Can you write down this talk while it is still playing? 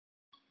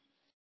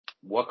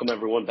Welcome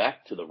everyone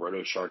back to the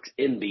Rotosharks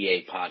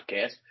NBA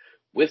podcast.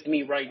 With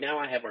me right now,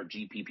 I have our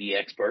GPP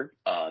expert.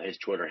 His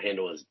Twitter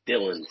handle is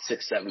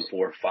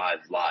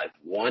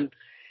Dylan67455Live1.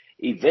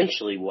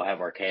 Eventually, we'll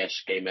have our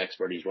cash game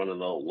expert. He's running a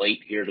little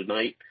late here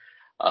tonight,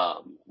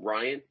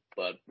 Ryan.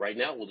 But right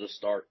now, we'll just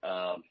start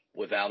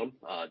without him.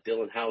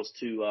 Dylan,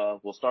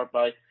 we'll start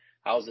by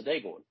how's the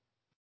day going?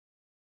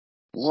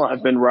 Well,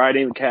 I've been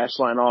riding the cash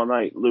line all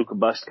night. Luka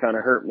bust kind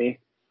of hurt me.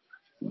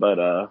 But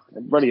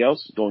everybody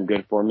else is doing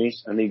good for me.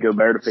 I need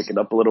Gobert to pick it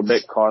up a little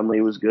bit.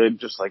 Conley was good,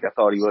 just like I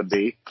thought he would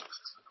be.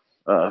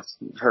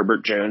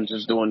 Herbert Jones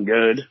is doing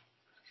good.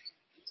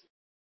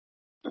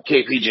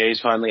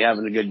 KPJ's finally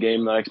having a good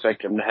game that I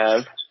expect him to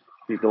have.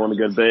 He's doing a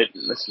good bit.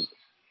 This is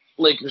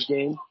Lakers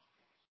game.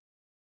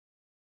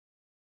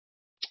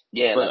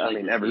 Yeah, but that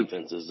Lakers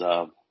defense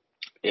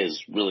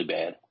is really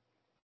bad.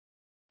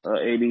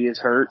 AD is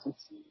hurt.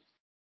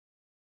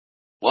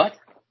 What?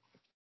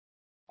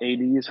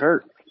 AD is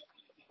hurt.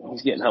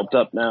 He's getting helped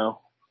up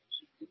now.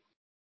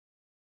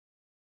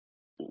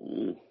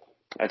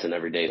 That's an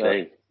everyday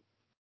thing.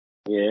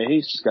 Yeah,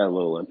 he's just got a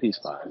little limp. He's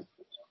fine.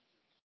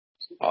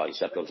 Oh, he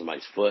stepped on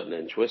somebody's foot and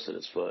then twisted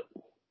his foot.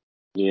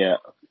 Yeah.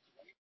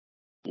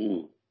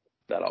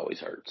 That always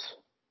hurts.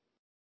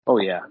 Oh,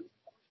 yeah.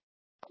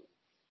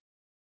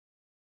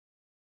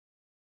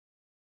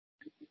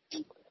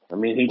 I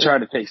mean, he tried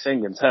to take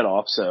Sengun's head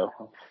off, so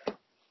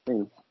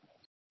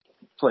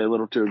play a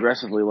little too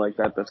aggressively like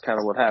that. That's kind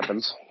of what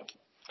happens.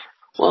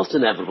 Well, it's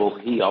inevitable.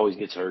 He always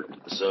gets hurt,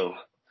 so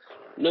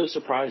no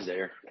surprise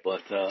there.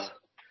 But, I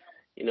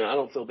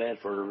don't feel bad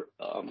for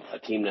a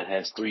team that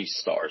has 3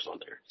 stars on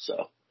there.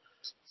 So,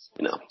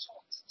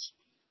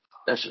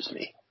 that's just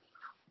me.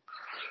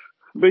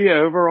 But, yeah,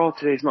 overall,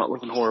 today's not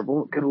looking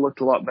horrible. It could have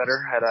looked a lot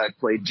better had I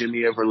played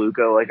Jimmy over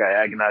Luka like I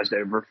agonized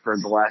over for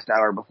the last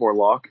hour before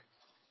lock.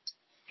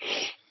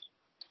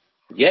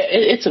 Yeah,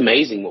 it's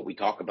amazing what we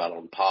talk about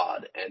on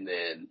pod, and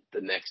then the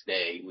next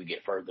day we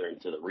get further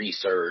into the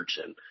research,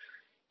 and,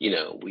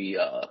 we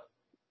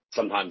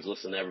sometimes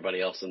listen to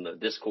everybody else in the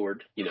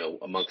Discord,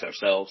 amongst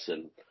ourselves,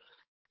 and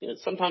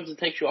sometimes it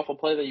takes you off a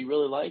play that you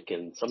really like,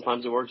 and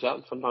sometimes it works out,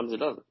 and sometimes it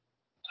doesn't.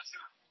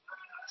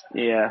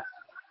 Yeah.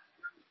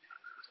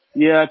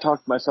 Yeah, I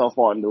talked myself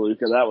into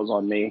Luka. That was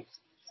on me.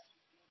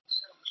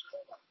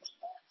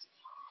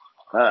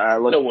 I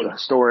looked at the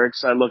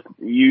historics. I looked at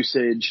the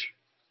usage.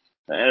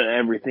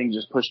 Everything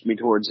just pushed me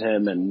towards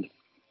him and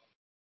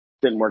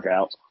didn't work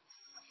out.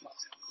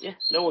 Yeah,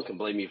 no one can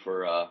blame you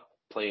for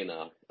playing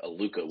a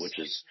Luka, which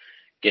is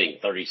getting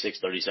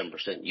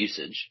 36-37%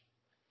 usage.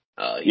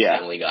 He's the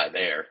only guy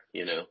there,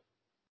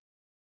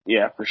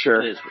 Yeah, for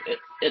sure. It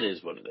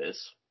is what it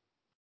is.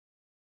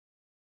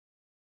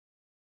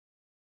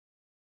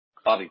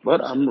 Bobby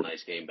Portis had a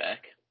nice game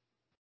back.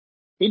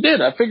 He did.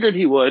 I figured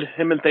he would.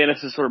 Him and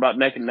Thanasis were about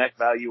neck and neck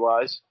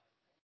value-wise.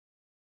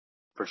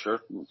 For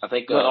sure. I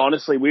think. But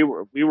honestly, we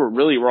were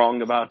really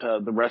wrong about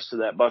the rest of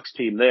that Bucks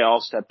team. They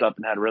all stepped up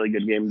and had a really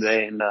good game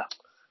today and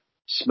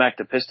smacked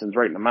the Pistons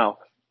right in the mouth.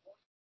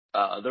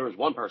 There was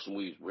one person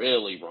we was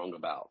really wrong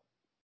about.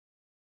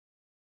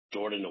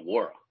 Jordan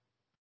Nwora.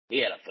 He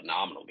had a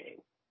phenomenal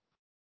game.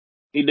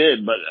 He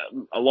did, but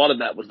a lot of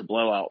that was the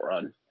blowout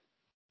run.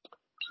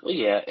 Well,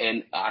 yeah,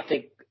 and I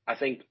think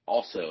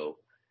also,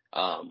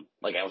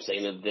 like I was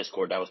saying in the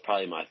Discord, that was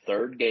probably my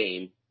 3rd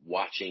game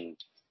watching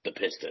the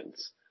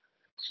Pistons.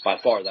 By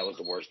far, that was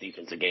the worst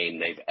defensive game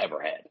they've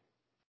ever had.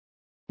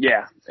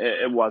 Yeah,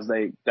 it was.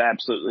 They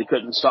absolutely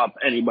couldn't stop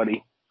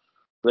anybody.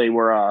 They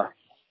were,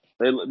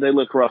 they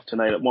looked rough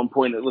tonight. At one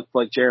point, it looked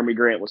like Jeremy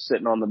Grant was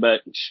sitting on the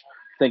bench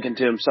thinking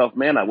to himself,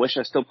 man, I wish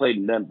I still played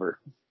in Denver.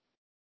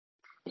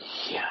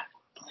 Yeah.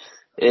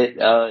 It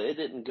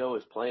didn't go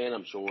as planned.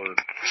 I'm sure,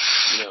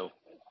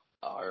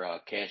 our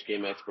cash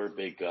game expert,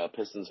 big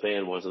Pistons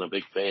fan, wasn't a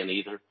big fan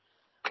either.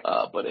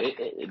 But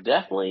it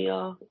definitely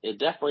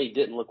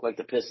didn't look like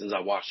the Pistons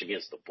I watched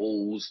against the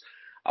Bulls.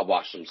 I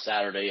watched them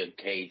Saturday in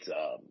Cade's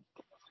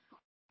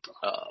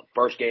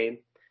first game.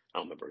 I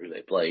don't remember who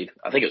they played.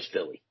 I think it was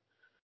Philly.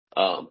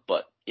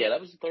 But yeah,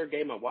 that was the 3rd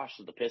game I watched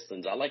with the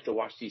Pistons. I like to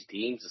watch these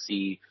teams to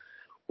see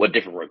what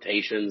different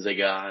rotations they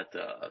got,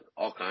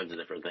 all kinds of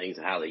different things,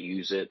 and how they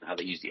use it, how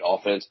they use the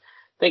offense.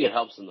 I think it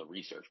helps in the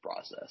research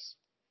process.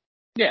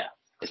 Yeah.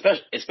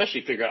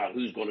 Especially figure out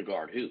who's going to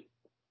guard who.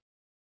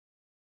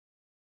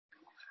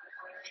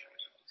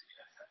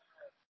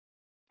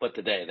 But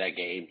today, that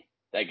game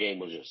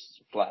was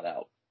just flat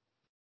out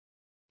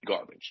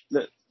garbage.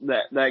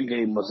 That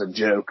game was a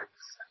joke.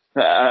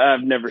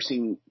 I've never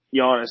seen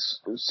Giannis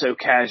so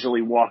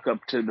casually walk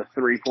up to the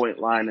 3-point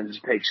line and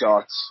just take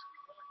shots.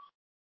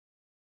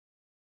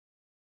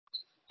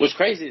 What's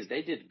crazy is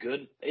they did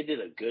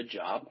a good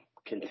job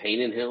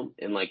containing him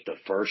in like the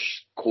first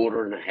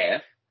quarter and a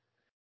half.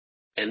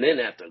 And then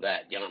after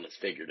that, Giannis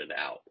figured it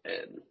out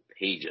and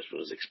he just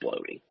was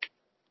exploding.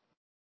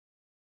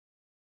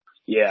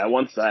 Yeah,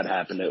 once that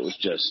happened, it was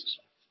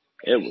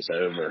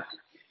over.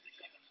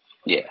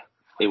 Yeah,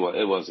 it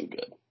wasn't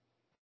good.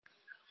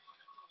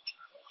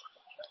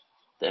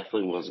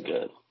 Definitely wasn't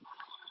good.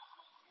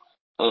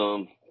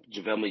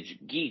 JaVale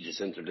McGee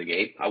just entered the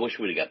game. I wish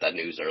we'd have got that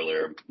news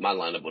earlier. My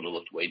lineup would have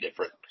looked way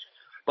different.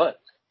 But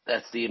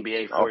that's the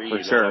NBA Oh, for you. for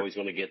You're sure. not always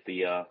going to get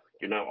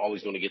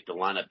the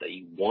lineup that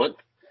you want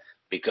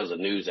because of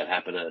news that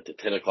happened at the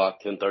 10 o'clock,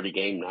 10:30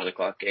 game, 9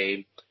 o'clock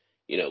game.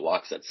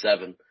 Locks at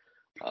 7.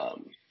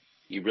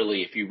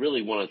 If you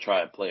really want to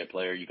try to play a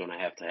player, you're going to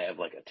have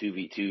like a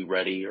 2v2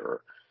 ready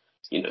or,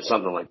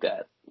 something like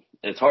that.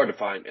 And it's hard to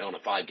find on a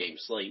 5-game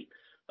slate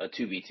a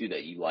 2v2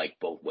 that you like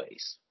both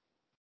ways.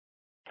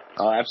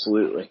 Oh,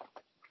 absolutely.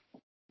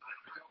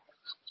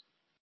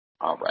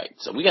 All right.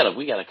 So we got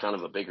a kind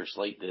of a bigger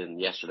slate than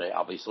yesterday,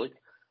 obviously.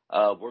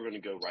 We're going to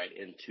go right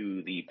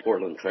into the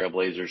Portland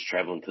Trailblazers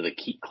traveling to the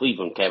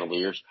Cleveland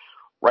Cavaliers.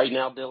 Right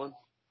now, Dylan,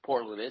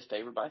 Portland is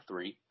favored by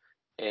 3.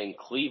 And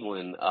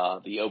Cleveland,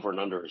 the over and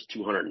under is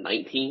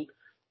 219.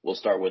 We'll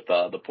start with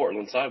the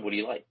Portland side. What do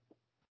you like?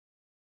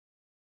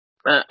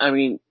 I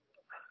mean,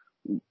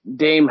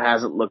 Dame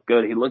hasn't looked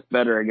good. He looked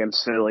better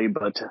against Philly,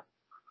 but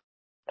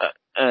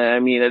at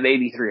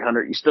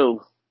 8,300,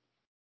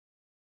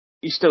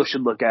 you still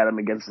should look at him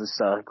against this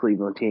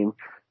Cleveland team.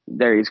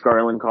 Darius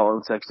Garland,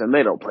 Colin Sexton,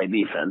 they don't play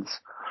defense.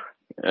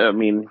 I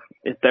mean,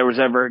 if there was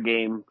ever a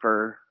game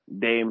for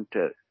Dame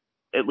to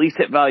at least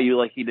hit value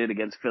like he did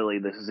against Philly,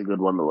 this is a good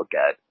one to look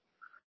at.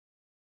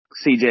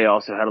 CJ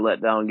also had a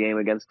letdown game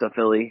against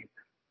Philly,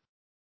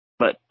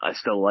 but I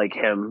still like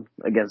him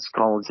against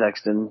Colin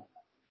Sexton.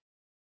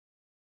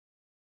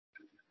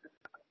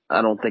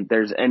 I don't think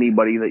there's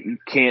anybody that you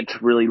can't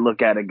really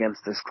look at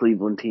against this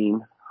Cleveland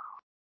team.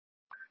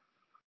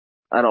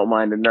 I don't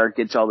mind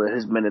Nurkic, although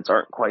his minutes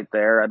aren't quite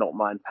there. I don't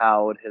mind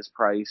Powell at his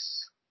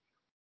price.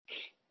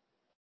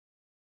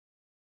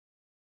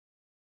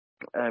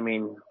 I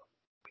mean,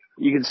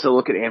 you can still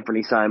look at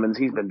Anthony Simons.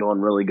 He's been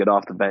doing really good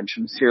off the bench.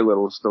 And Sear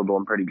Little's still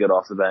doing pretty good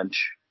off the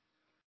bench.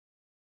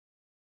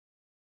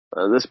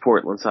 This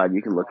Portland side,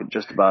 you can look at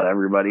just about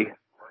everybody.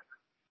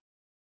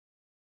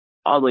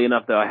 Oddly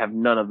enough, though, I have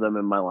none of them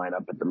in my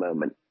lineup at the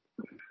moment.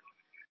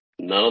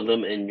 None of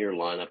them in your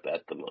lineup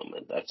at the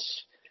moment.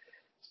 It's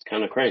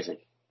kind of crazy.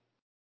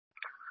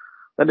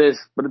 That is,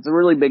 but it's a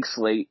really big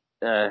slate.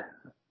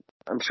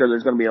 I'm sure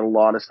there's going to be a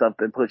lot of stuff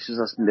that pushes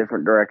us in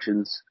different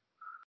directions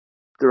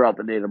throughout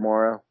the day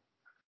tomorrow.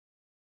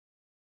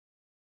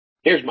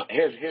 Here's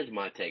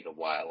my take of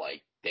why I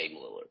like Dame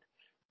Lillard,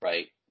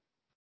 right?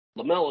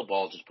 LaMelo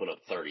Ball just put up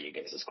 30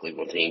 against this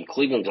Cleveland team.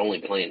 Cleveland's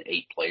only playing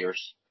 8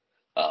 players,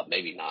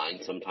 maybe 9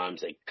 sometimes.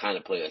 They kind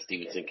of play that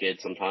Stevenson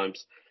kid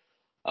sometimes.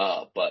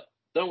 But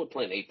they're only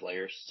playing 8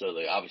 players, so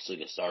obviously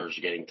the starters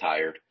are getting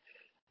tired.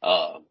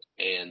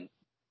 And,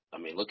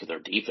 look at their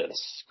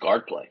defense.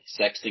 Guard play.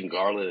 Sexton,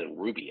 Garland, and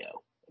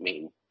Rubio.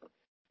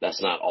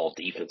 That's not all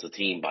defensive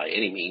team by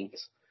any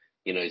means.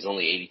 He's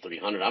only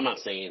 8,300. I'm not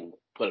saying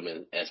put him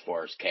in as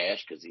far as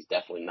cash because he's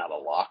definitely not a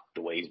lock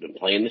the way he's been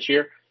playing this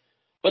year.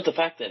 But the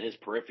fact that his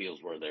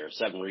peripherals were there,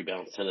 7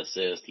 rebounds, 10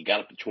 assists, he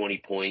got up to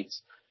 20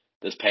 points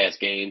this past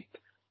game.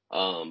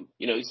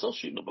 He's still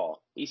shooting the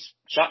ball. He's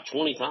shot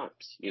 20 times,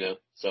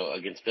 so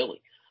against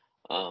Philly.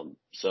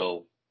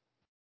 So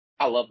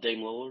I love Dame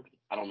Lillard.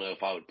 I don't know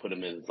if I would put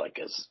him in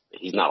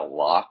he's not a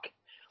lock,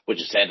 which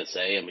is sad to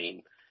say.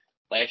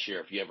 Last year,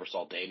 if you ever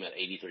saw Dame at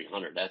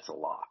 8,300, that's a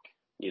lock,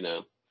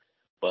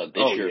 But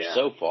this year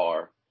so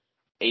far,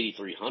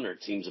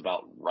 8,300 seems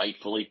about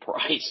rightfully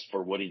priced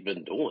for what he's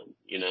been doing,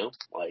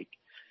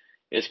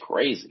 it's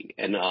crazy.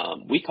 And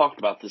we talked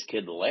about this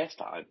kid the last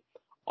time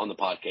on the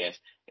podcast,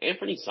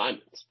 Anthony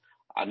Simons.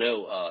 I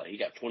know he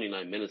got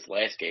 29 minutes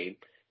last game,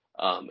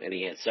 and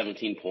he had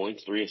 17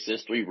 points, 3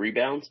 assists, 3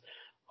 rebounds.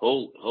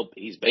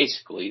 He's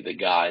basically the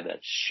guy that's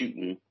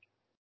shooting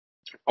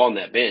on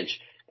that bench.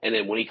 And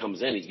then when he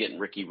comes in, he's getting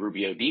Ricky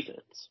Rubio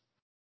defense.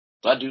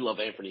 So I do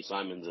love Anthony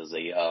Simons as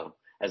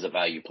a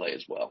value play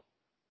as well.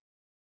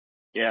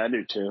 Yeah, I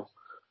do too.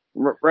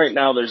 Right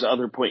now, there's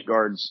other point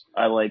guards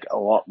I like a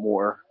lot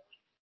more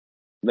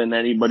than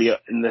anybody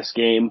in this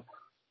game,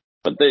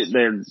 but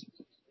they're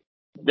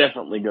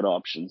definitely good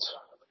options.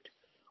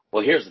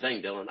 Well, here's the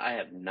thing, Dylan. I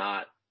have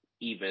not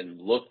even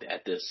looked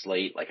at this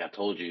slate. Like I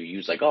told you, you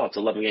was like, oh, it's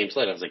 11-game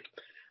slate. I was like,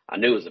 I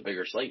knew it was a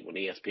bigger slate when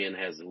ESPN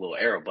has a little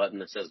arrow button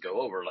that says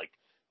go over. Like,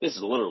 this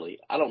is literally,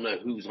 I don't know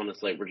who's on the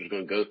slate. We're just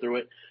going to go through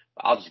it.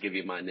 I'll just give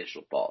you my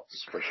initial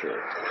thoughts for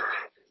sure.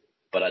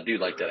 But I do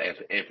like that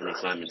Anthony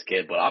Simons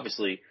kid. But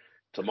obviously,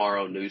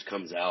 tomorrow news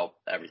comes out,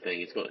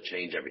 everything. It's going to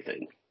change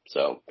everything.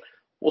 So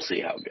we'll see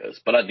how it goes.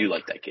 But I do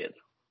like that kid.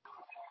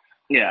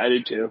 Yeah, I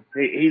do too.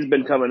 He's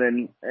been coming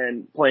in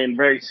and playing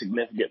very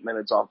significant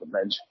minutes off the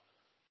bench.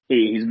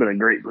 He's been a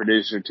great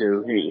producer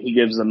too. He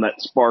gives them that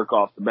spark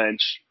off the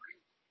bench.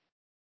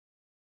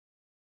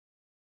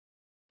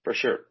 For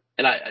sure.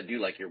 And I do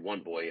like your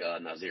one boy,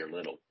 Nazir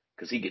Little,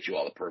 because he gets you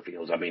all the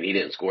peripherals. He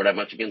didn't score that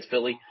much against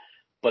Philly,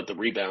 but the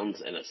rebounds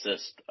and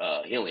assists,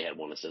 he only had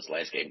 1 assist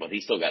last game, but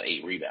he still got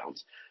 8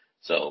 rebounds.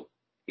 So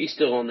he's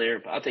still on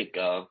there. I think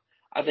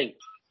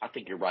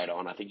you're right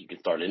on. I think you can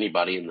start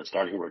anybody in the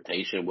starting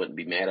rotation. Wouldn't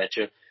be mad at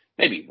you.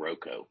 Maybe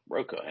Rocco.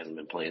 Rocco hasn't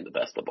been playing the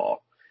best of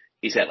all.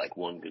 He's had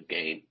 1 good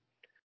game.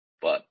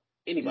 But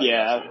Anybody else,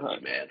 Yeah, I'm going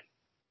to be mad.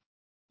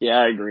 yeah,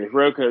 I agree.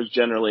 Roko's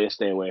generally a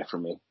stay away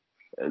from me,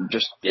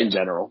 just Yeah. in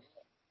general.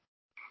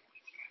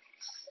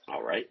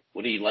 All right.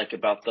 What do you like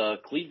about the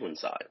Cleveland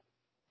side?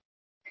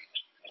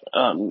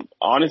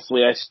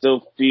 Honestly, I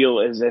still feel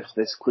as if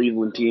this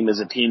Cleveland team is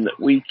a team that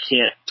we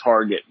can't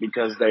target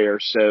because they are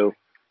so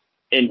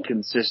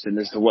inconsistent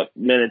as to what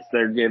minutes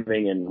they're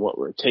giving and what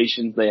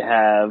rotations they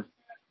have.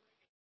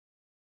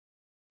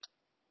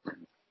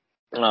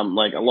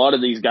 Like a lot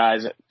of these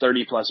guys at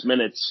 30 plus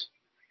minutes,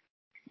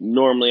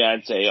 normally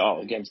I'd say, oh,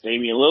 against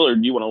Damian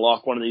Lillard, you want to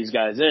lock one of these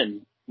guys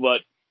in.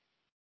 But,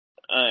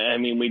 I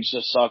mean, we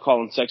just saw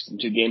Colin Sexton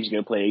 2 games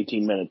ago play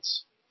 18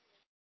 minutes.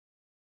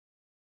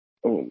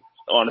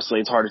 Honestly,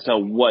 it's hard to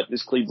tell what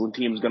this Cleveland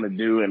team is going to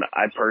do, and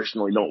I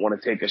personally don't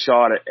want to take a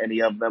shot at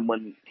any of them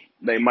when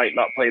they might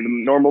not play the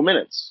normal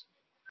minutes.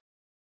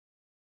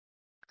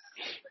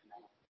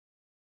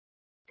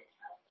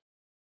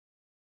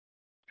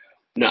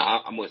 No,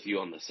 I'm with you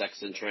on the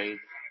Sexton train.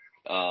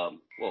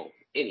 Well,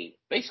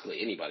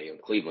 basically anybody in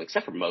Cleveland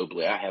except for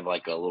Mobley. I have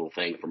like a little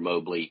thing for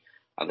Mobley.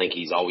 I think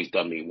he's always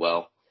done me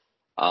well.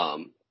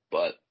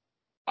 But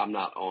I'm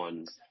not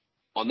on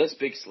this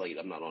big slate.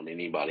 I'm not on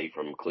anybody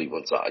from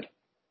Cleveland side.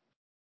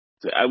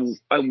 I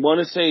want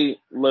to say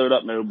load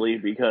up Mobley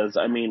because,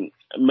 I mean,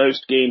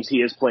 most games he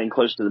is playing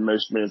close to the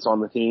most minutes on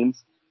the team.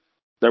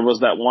 There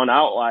was that one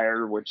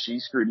outlier, which he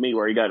screwed me,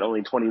 where he got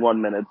only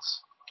 21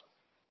 minutes.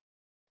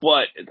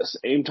 But at the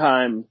same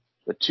time,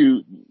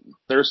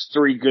 there's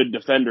 3 good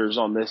defenders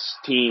on this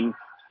team.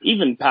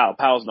 Even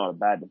Powell's not a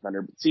bad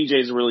defender, but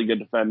CJ's a really good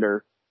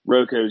defender.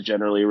 Roko's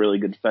generally a really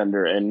good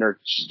defender, and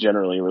Nurkic's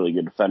generally a really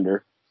good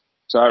defender.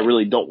 So I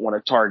really don't want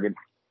to target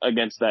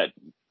against that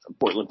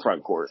Portland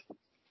front court.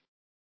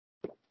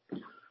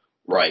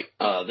 Right.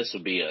 This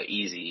would be an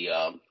easy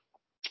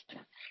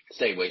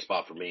stay away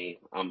spot for me.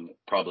 I'm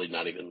probably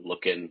not even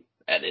looking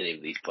at any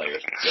of these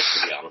players, just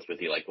to be honest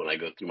with you. Like when I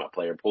go through my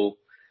player pool,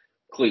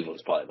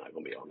 Cleveland's probably not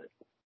going to be on it.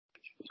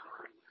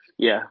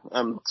 Yeah,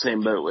 I'm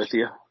same boat with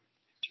you.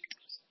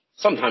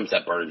 Sometimes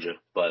that burns you,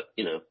 but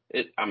you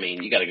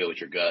got to go with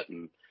your gut,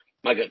 and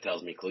my gut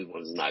tells me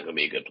Cleveland's not going to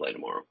be a good play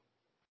tomorrow.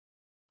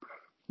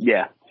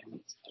 Yeah,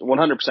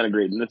 100%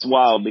 agreed. And it's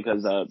wild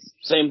because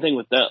same thing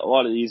with a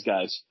lot of these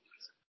guys.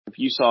 If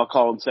you saw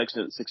Colin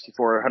Sexton at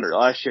 6,400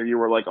 last year, you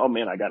were like, oh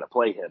man, I got to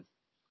play him.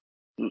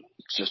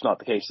 It's just not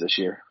the case this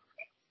year.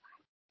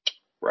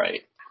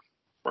 Right.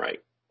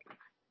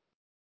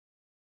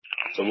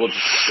 So we'll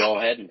just go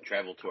ahead and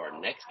travel to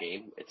our next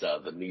game. It's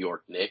the New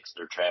York Knicks.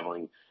 They're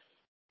traveling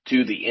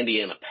to the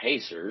Indiana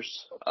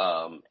Pacers.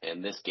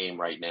 And this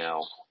game right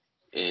now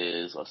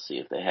is, let's see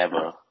if they have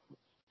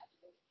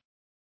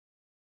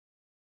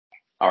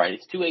all right,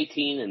 it's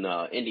 218, and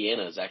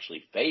Indiana is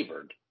actually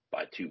favored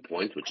by 2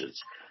 points, which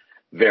is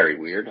very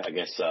weird. I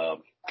guess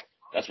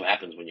that's what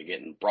happens when you're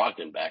getting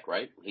Brogdon back,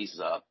 right? He's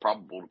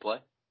probable to play.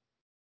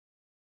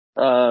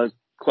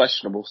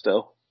 Questionable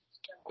still.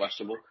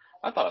 Questionable.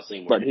 I thought I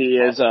seen where but he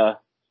is.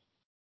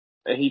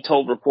 He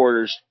told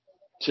reporters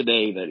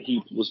today that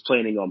he was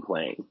planning on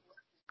playing.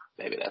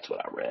 Maybe that's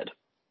what I read.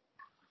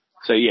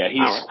 So yeah,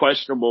 he's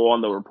questionable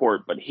on the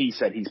report, but he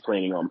said he's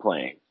planning on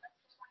playing.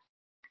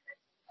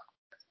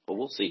 But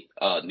we'll see.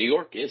 New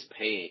York is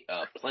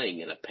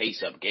playing in a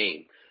pace-up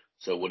game.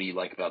 So what do you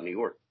like about New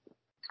York?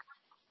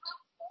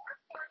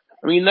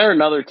 I mean, they're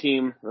another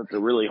team that they're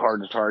really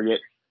hard to target.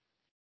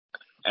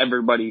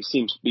 Everybody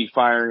seems to be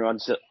firing on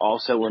all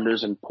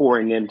cylinders and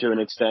pouring in to an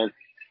extent.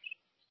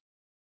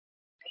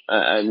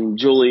 And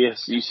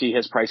Julius, you see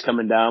his price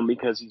coming down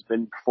because he's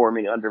been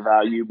performing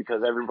undervalued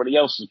because everybody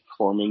else is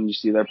performing. You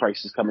see their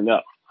prices coming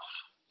up.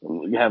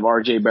 You have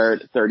RJ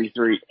Barrett at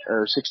 33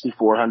 or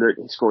 6,400.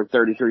 He scored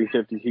 33,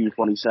 52,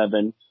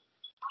 27.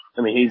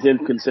 I mean, he's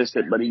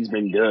inconsistent, but he's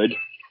been good.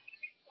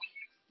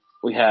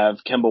 We have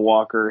Kemba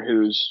Walker,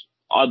 who's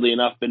oddly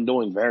enough been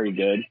doing very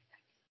good.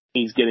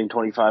 He's getting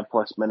 25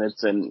 plus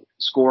minutes and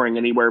scoring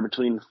anywhere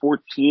between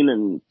 14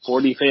 and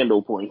 40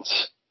 FanDuel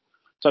points.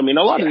 So I mean,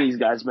 a lot of these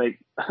guys make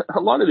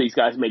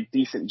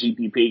decent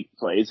GPP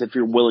plays if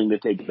you're willing to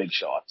take big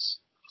shots.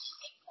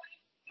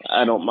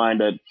 I don't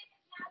mind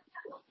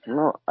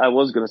I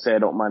was going to say I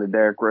don't mind a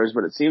Derrick Rose,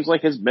 but it seems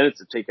like his minutes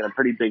have taken a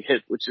pretty big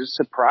hit, which is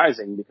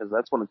surprising because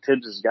that's one of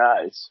Tibbs'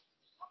 guys.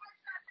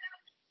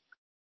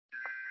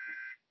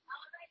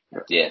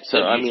 Yeah,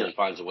 so usually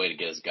finds a way to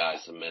get his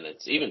guys some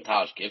minutes. Even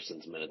Taj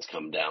Gibson's minutes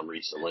come down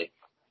recently.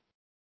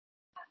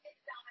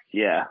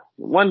 Yeah.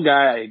 One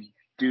guy I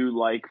do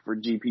like for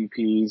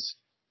GPPs,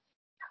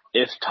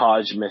 if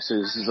Taj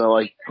misses, is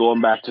like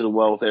going back to the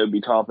well with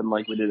Obi Toppin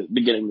like we did at the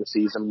beginning of the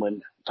season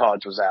when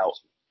Taj was out.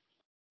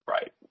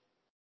 Right.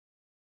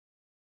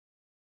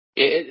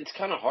 It's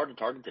kind of hard to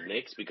target the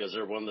Knicks because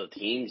they're one of the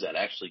teams that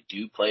actually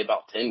do play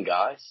about 10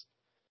 guys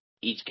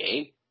each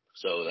game.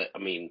 So, I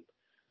mean,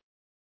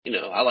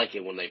 I like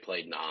it when they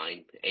play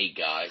 9, 8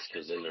 guys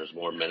because then there's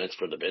more minutes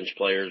for the bench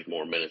players,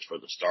 more minutes for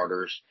the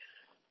starters.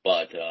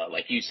 But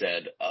like you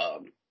said,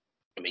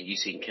 you've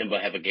seen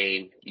Kemba have a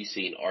game. You've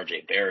seen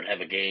RJ Barrett have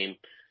a game.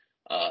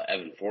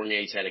 Evan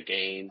Fournier's had a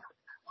game.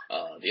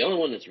 The only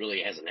one that's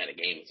really hasn't had a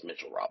game is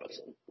Mitchell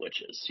Robinson,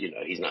 which is,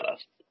 he's not a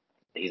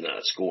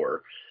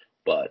scorer,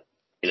 but,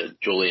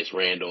 Julius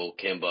Randle,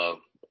 Kemba,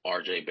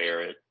 RJ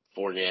Barrett,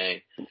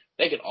 Fournier,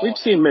 they could all We've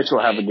seen Mitchell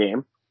have a game.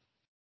 game.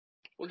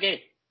 What game?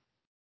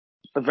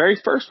 The very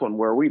first one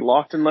where we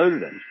locked and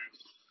loaded him.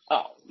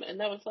 Oh, man,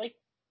 that was like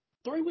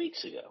 3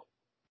 weeks ago.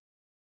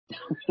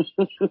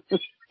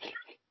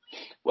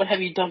 What have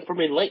you done for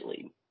me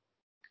lately?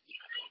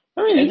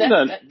 I mean,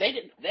 they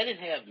didn't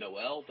have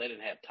Noel, they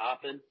didn't have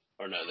Toppin,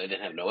 they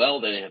didn't have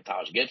Noel, they didn't have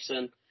Taj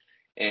Gibson,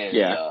 and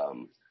yeah.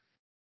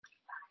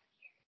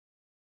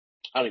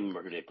 I don't even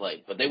remember who they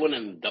played, but they went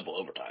in double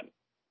overtime.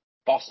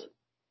 Boston.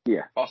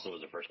 Yeah. Boston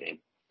was their first game.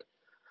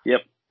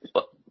 Yep.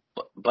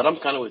 But I'm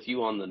kind of with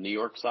you on the New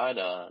York side.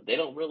 They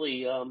don't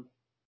really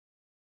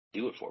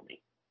do it for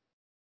me.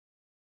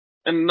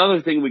 And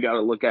another thing we got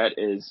to look at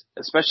is,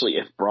 especially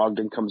if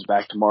Brogdon comes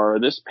back tomorrow,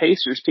 this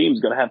Pacers team is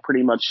going to have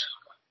pretty much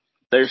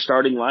their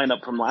starting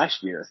lineup from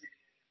last year.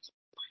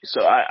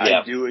 So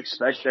I do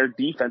expect their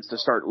defense to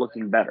start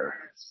looking better.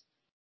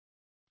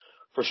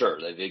 For sure.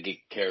 They did get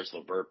Karis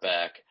LeVert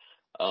back.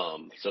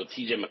 So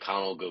TJ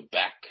McConnell will go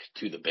back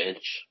to the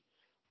bench,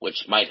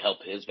 which might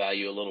help his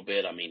value a little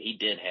bit. I mean, he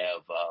did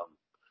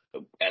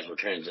have, as we're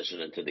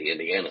transitioning to the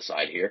Indiana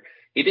side here,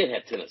 he did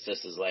have 10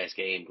 assists his last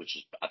game, which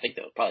is, I think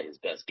that was probably his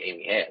best game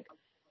he had.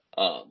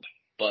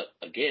 But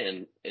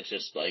again, it's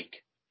just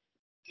like,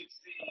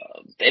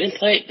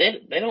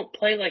 they don't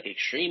play like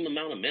extreme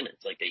amount of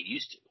minutes like they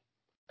used to.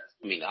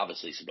 I mean,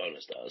 obviously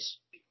Sabonis does.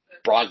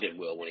 Brogdon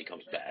will when he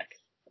comes back.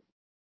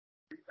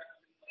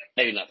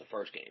 Maybe not the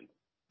first game.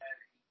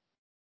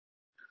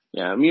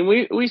 Yeah, I mean,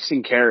 we've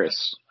seen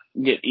Karis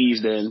get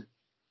eased in.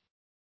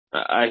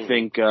 I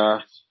think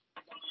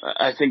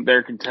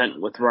they're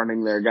content with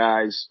running their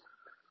guys.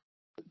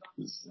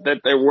 That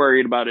they're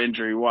worried about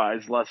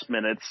injury-wise, less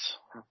minutes.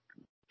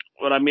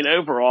 But I mean,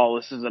 overall,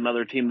 this is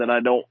another team that I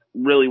don't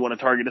really want to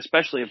target,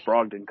 especially if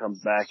Brogdon comes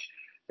back.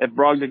 If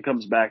Brogdon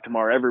comes back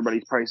tomorrow,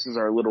 everybody's prices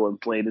are a little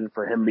inflated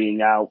for him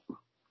being out,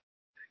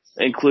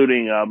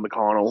 including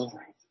McConnell.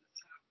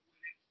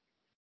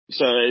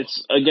 So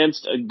it's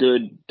against a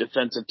good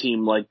defensive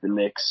team like the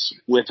Knicks,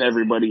 with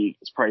everybody's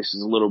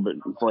prices a little bit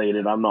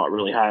inflated. I'm not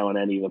really high on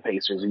any of the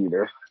Pacers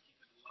either.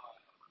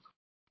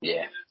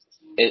 Yeah,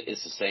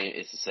 it's the same.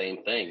 It's the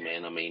same thing,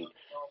 man. I mean,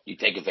 you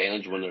take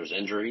advantage when there's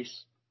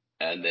injuries,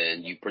 and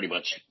then you pretty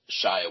much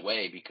shy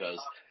away because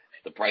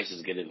the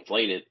prices get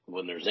inflated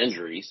when there's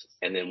injuries,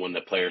 and then when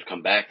the players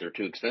come back, they're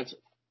too expensive.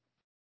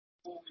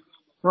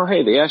 Well,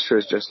 hey, the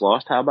Astros just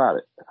lost. How about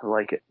it? I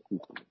like it.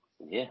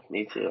 Yeah,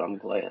 me too. I'm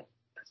glad.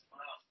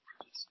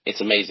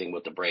 It's amazing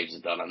what the Braves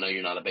have done. I know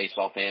you're not a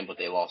baseball fan, but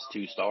they lost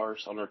 2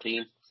 stars on their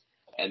team.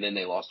 And then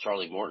they lost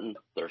Charlie Morton,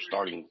 their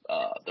starting,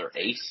 their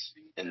ace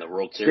in the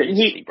World Series.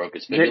 He broke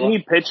his fibula. Didn't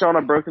he pitch on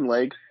a broken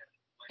leg?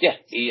 Yeah,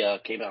 he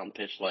came out and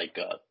pitched like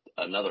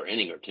another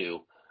inning or 2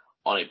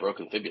 on a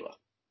broken fibula.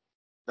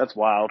 That's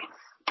wild.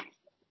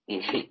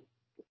 Mm-hmm.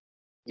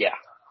 Yeah,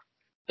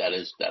 that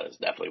is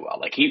definitely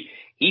wild. Like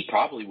he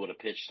probably would have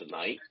pitched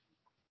tonight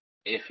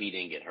if he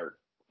didn't get hurt,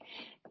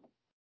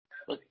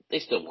 but they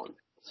still won.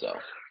 So,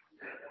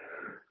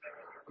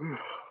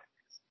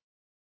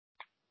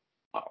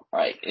 all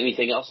right.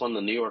 Anything else on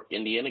the New York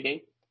Indiana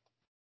game?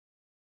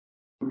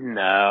 No,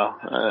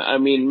 I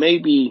mean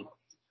maybe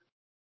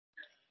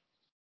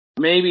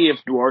if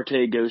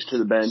Duarte goes to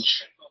the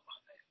bench,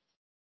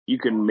 you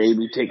can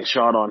maybe take a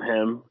shot on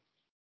him.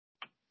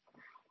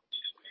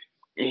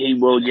 He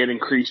will get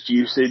increased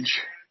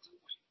usage.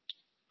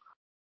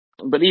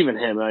 But even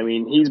him, I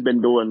mean, he's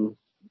been doing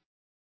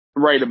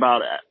right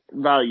about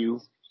value.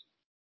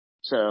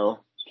 So,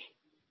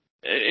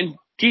 in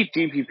deep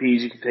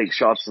DPPs, you can take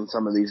shots on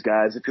some of these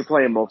guys. If you're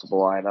playing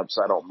multiple lineups,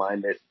 I don't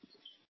mind it.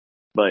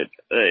 But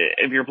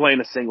if you're playing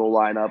a single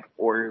lineup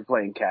or you're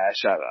playing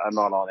cash, I'm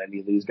not on any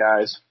of these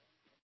guys.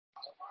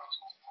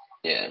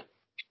 Yeah.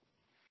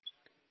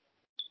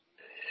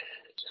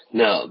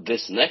 Now,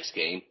 this next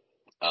game,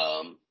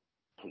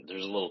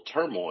 there's a little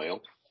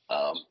turmoil.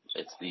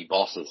 It's the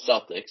Boston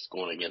Celtics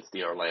going against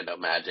the Orlando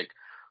Magic.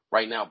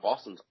 Right now,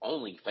 Boston's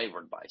only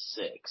favored by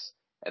 6,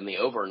 and the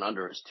over and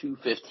under is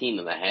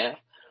 215.5.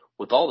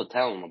 With all the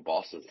talent on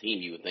Boston's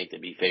team, you would think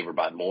they'd be favored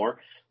by more,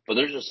 but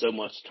there's just so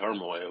much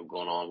turmoil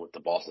going on with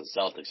the Boston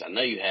Celtics. I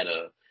know you had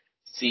to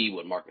see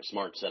what Marcus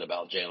Smart said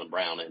about Jaylen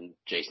Brown and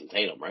Jason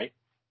Tatum, right?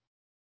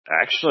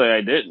 Actually,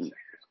 I didn't.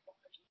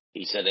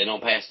 He said they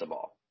don't pass the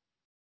ball.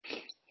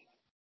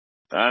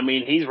 I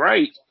mean, he's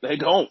right. They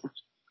don't.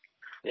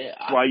 Yeah,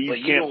 Why you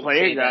can't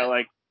play a guy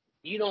like...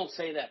 You don't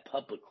say that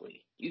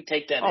publicly. You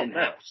take that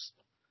in-house.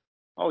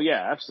 No. Oh,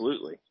 yeah,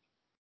 absolutely.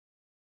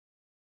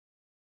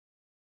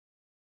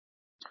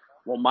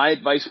 Well, my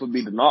advice would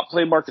be to not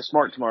play Marcus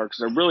Smart tomorrow because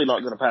they're really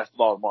not going to pass the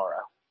ball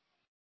tomorrow.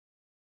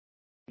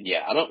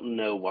 Yeah, I don't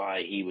know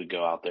why he would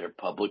go out there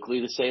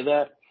publicly to say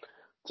that.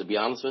 To be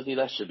honest with you,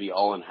 that should be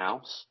all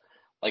in-house.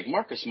 Like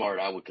Marcus Smart,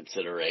 I would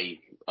consider a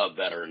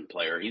veteran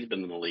player. He's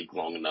been in the league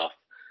long enough.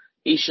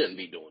 He shouldn't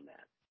be doing that.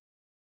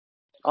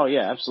 Oh,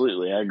 yeah,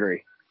 absolutely. I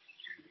agree.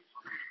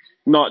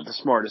 Not the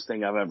smartest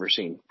thing I've ever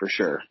seen, for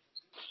sure.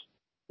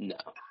 No.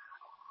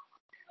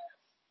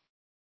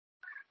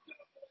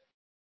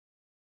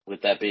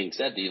 With that being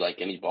said, do you like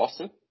any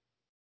Boston?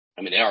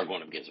 I mean, they are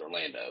going up against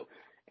Orlando,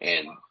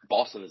 and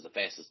Boston is the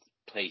fastest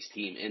paced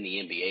team in the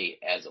NBA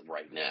as of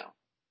right now.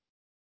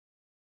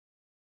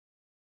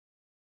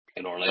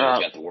 And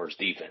Orlando's got the worst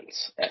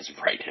defense as of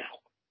right now.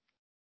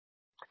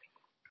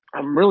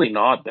 I'm really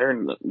not. They're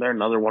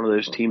another one of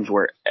those teams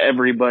where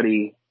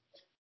everybody's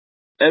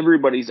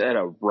at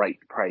a right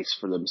price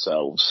for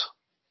themselves.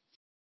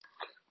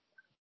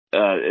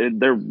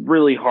 They're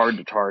really hard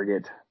to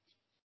target.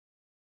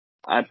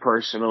 I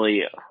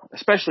personally,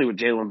 especially with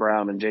Jaylen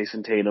Brown and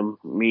Jason Tatum,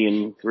 me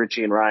and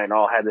Richie and Ryan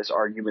all had this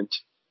argument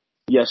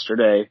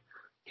yesterday.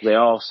 They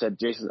all said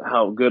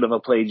how good of a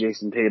play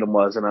Jason Tatum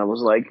was, and I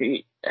was like,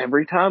 hey,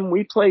 every time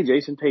we play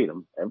Jason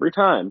Tatum, every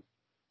time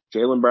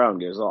Jaylen Brown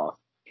goes off,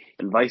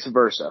 and vice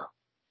versa.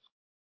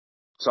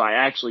 So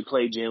I actually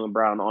played Jaylen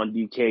Brown on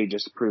DK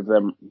just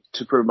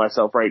to prove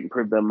myself right and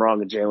prove them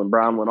wrong. And Jaylen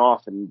Brown went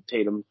off, and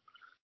Tatum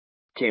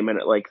came in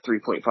at like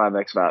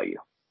 3.5x value.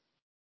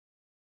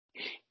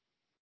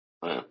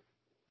 Wow.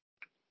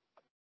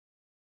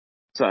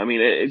 So, I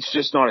mean, it's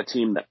just not a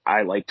team that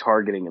I like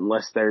targeting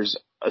unless there's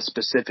a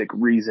specific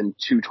reason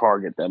to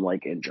target them,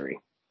 like injury.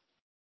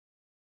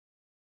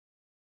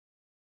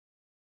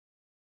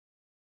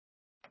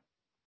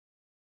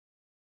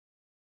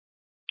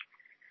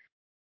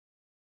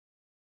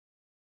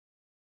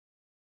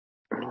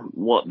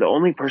 Well, the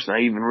only person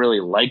I even really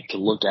like to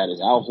look at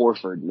is Al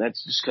Horford, and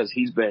that's just because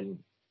he's been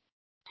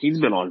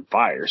on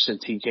fire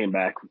since he came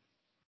back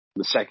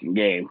the second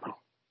game.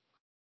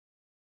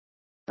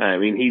 I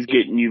mean, he's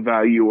getting you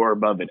value or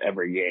above it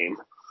every game.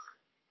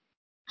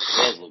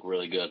 He does look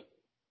really good.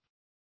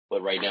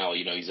 But right now,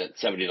 he's at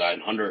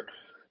 7,900.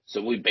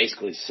 So we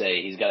basically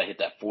say he's got to hit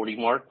that 40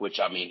 mark, which,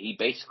 I mean, he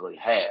basically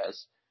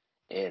has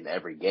in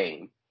every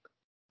game.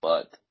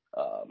 But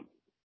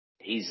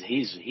he's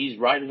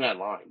right in that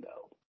line, though.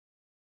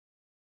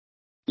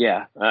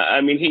 Yeah,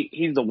 I mean,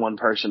 he's the one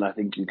person I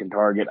think you can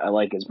target. I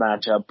like his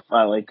matchup.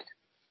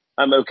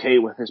 I'm okay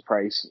with his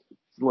price.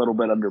 A little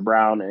bit under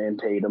Brown and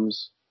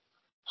Tatum's.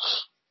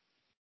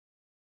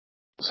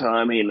 So,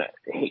 I mean,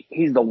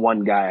 he's the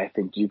one guy I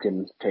think you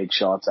can take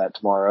shots at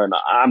tomorrow. And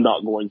I'm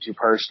not going to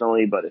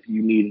personally, but if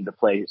you needed to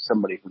play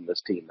somebody from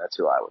this team, that's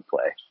who I would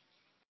play.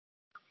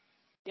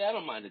 Yeah, I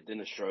don't mind a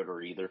Dennis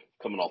Schroeder either,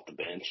 coming off the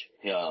bench.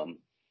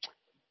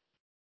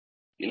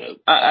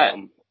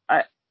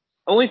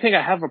 Only thing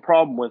I have a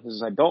problem with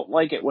is I don't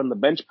like it when the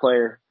bench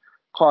player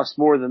costs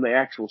more than the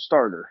actual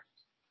starter.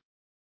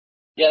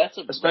 Yeah, that's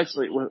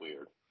especially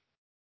weird.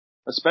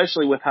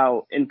 Especially with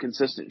how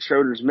inconsistent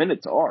Schroeder's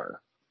minutes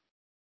are.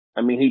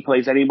 I mean, he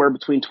plays anywhere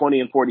between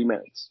 20 and 40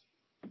 minutes.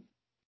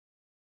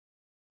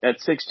 At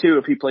 6'2",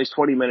 if he plays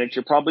 20 minutes,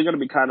 you're probably going to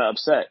be kind of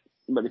upset.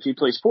 But if he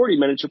plays 40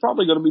 minutes, you're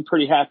probably going to be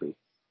pretty happy.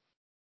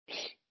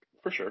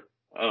 For sure.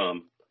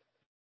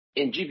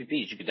 In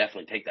GPPs, you could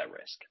definitely take that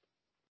risk.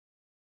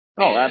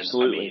 Oh,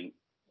 absolutely.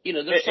 I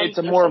mean, there's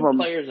some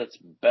players that's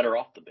better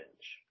off the bench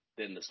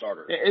than the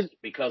starter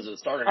because the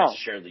starter has to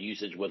share the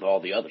usage with all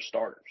the other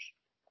starters.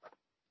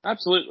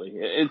 Absolutely.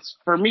 It's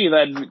for me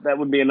that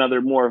would be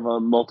another more of a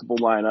multiple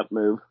lineup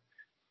move.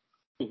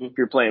 Mm-hmm. If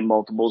you're playing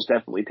multiples,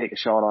 definitely take a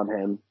shot on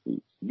him.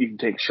 You can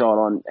take a shot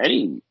on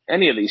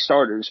any of these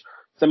starters.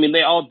 So, I mean,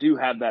 they all do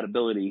have that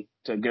ability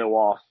to go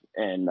off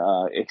and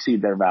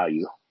exceed their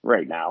value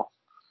right now.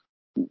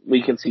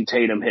 We can see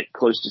Tatum hit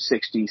close to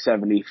 60,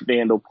 70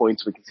 Vandal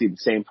points. We can see the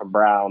same from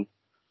Brown.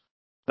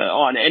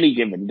 On any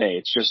given day,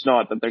 it's just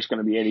not that there's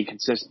going to be any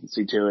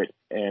consistency to it.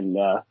 And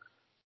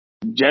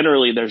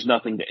generally, there's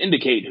nothing to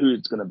indicate who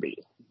it's going to be.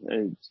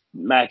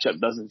 Matchup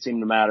doesn't seem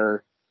to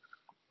matter.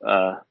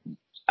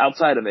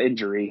 Outside of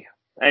injury,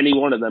 any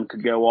one of them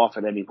could go off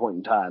at any point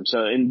in time.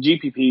 So in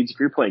GPPs, if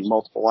you're playing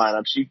multiple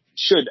lineups, you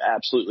should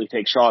absolutely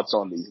take shots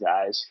on these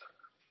guys.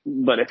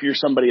 But if you're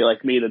somebody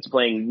like me that's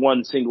playing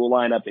one single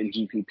lineup in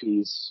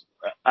GPPs,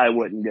 I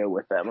wouldn't go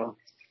with them.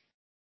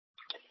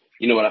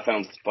 You know what I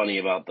found funny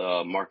about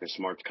the Marcus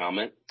Smart's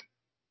comment?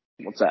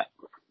 What's that?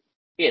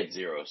 He had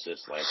 0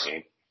 assists last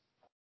game.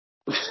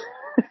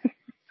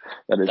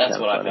 That's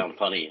what funny. I found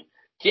funny.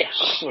 Yeah,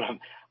 that's what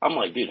I'm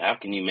like, dude, how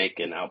can you make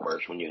an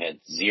outburst when you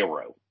had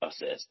 0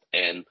 assists?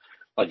 And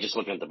like just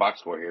looking at the box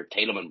score here,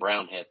 Tatum and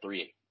Brown had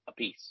 3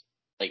 apiece.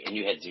 And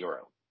you had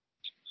 0.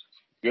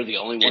 You're the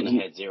only one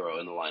that had 0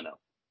 in the lineup.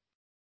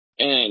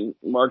 And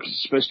Marcus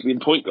is supposed to be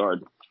the point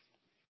guard.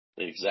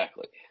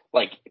 Exactly.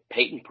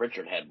 Peyton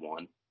Pritchard had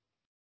 1.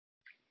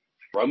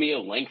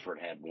 Romeo Langford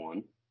had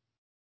 1.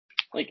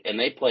 And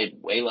they played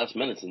way less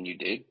minutes than you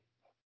did.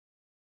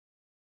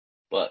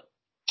 But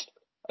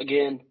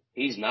again,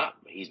 he's not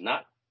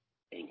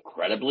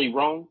incredibly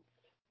wrong.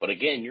 But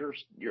again,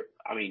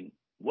 I mean,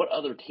 what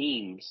other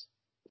teams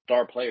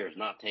star players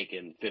not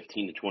taking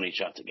 15 to 20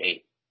 shots a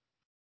game?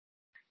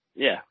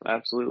 Yeah,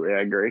 absolutely,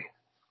 I agree.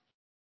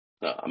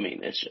 No, I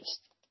mean, it's just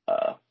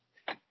I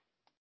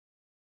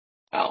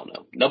don't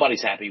know.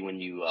 Nobody's happy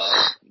when you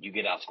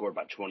get outscored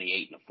by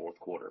 28 in the fourth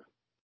quarter.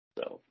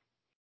 So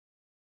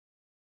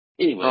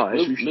Anyway,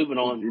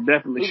 You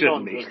definitely moving shouldn't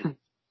on be. to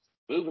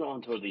moving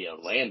on to the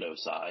Orlando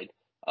side.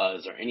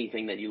 Is there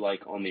anything that you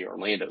like on the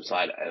Orlando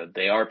side?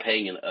 They are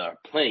playing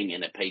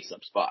in a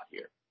pace-up spot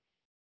here.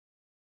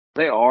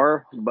 They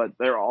are, but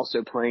they're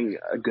also playing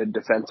a good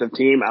defensive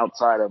team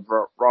outside of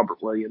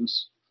Robert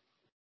Williams.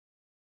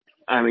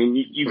 I mean,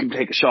 you can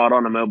take a shot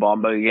on a Mo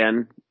Bamba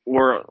again,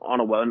 or on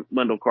a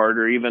Wendell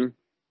Carter even.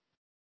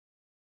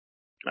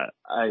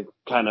 I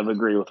kind of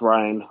agree with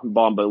Ryan.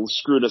 Bamba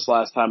screwed us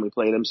last time we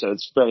played him, so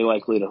it's very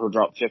likely that he'll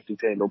drop 50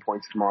 FanDuel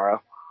points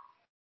tomorrow.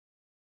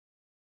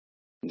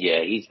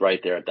 Yeah, he's right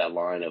there at that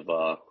line of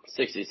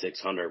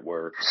 6,600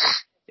 where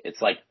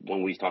it's like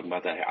when we talk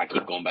about that, I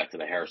keep going back to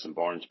the Harrison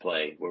Barnes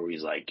play where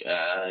he's like,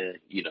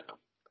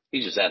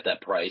 he's just at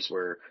that price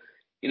where,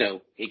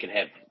 he could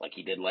have, like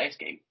he did last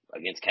game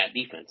against Cat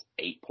defense,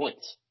 8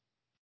 points.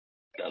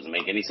 Doesn't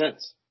make any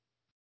sense.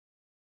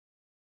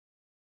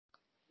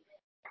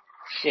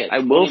 Yeah, I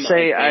will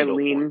say I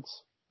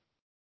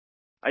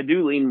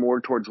do lean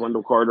more towards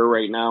Wendell Carter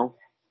right now.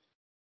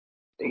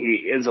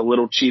 He is a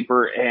little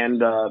cheaper,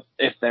 and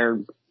if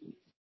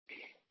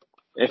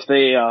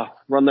they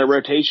run their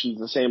rotations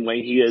the same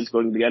way, he is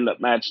going to end up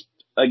matched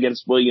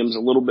against Williams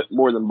a little bit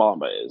more than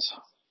Bamba is.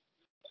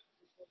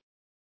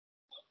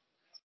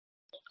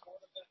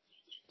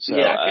 So,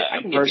 yeah,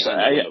 I can get behind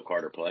the Wendell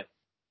Carter play.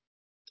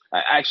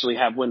 I actually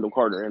have Wendell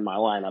Carter in my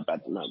lineup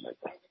at the moment.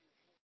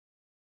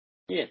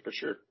 Yeah, for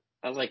sure.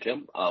 I like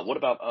him. What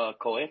about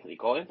Cole Anthony?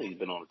 Cole Anthony's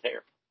been on a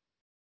tear.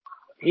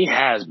 He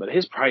has, but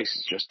his price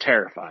is just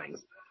terrifying.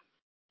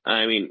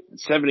 I mean,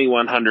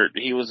 7,100.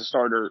 He was a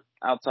starter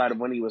outside of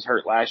when he was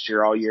hurt last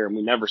year all year, and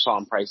we never saw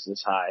him priced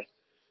this high.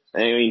 I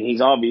mean,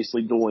 he's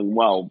obviously doing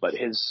well, but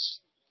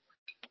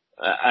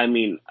I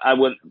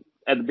would,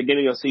 at the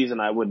beginning of the season,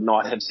 I would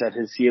not have set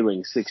his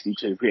ceiling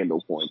 62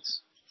 FanDuel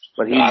points.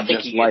 But he's I think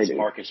just he gets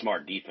Marcus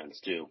Smart defense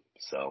too.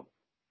 So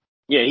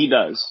yeah, he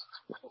does.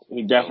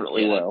 He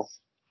definitely will.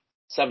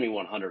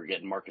 7,100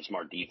 getting Marcus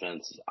Smart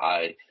defense.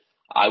 I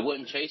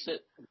wouldn't chase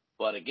it,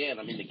 but again,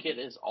 I mean the kid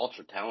is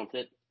ultra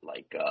talented.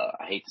 Like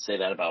I hate to say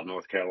that about a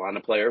North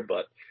Carolina player,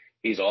 but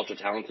he's ultra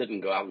talented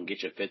and go out and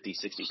get you 50,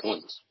 60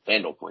 points,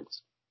 FanDuel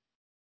points.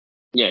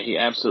 Yeah, he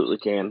absolutely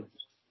can.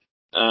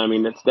 I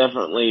mean,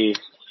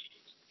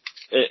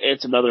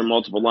 it's another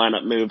multiple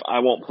lineup move. I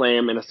won't play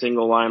him in a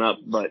single lineup,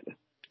 but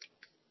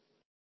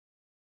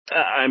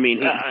I mean,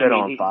 he's been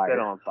on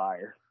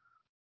fire.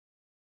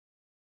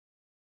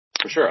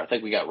 For sure. I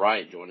think we got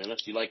Ryan joining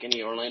us. Do you like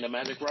any Orlando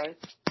Magic, Ryan?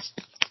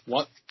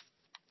 What?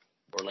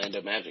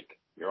 Orlando Magic.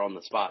 You're on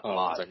the spot. Oh,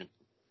 1 second.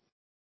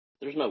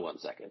 There's no 1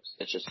 second.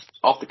 It's just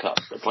off the cuff.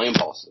 They're playing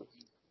Boston.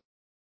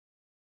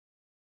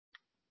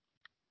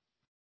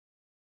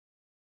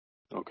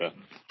 Okay.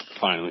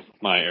 Finally,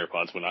 my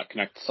AirPods would not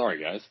connect.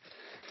 Sorry, guys.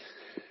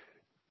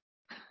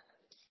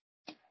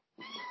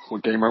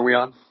 What game are we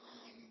on?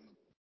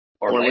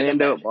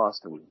 Orlando at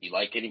Boston. You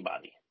like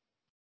anybody?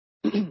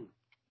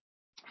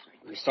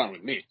 You're starting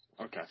with me.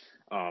 Okay.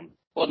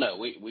 Well, no,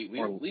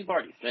 we've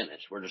already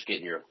finished. We're just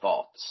getting your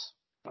thoughts.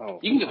 Oh,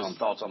 you can give us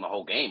thoughts on the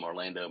whole game,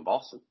 Orlando and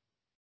Boston.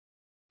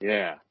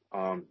 Yeah.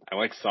 I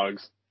like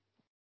Suggs.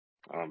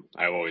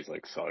 I always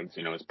like Suggs.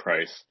 His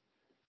price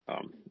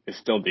is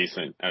still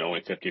decent at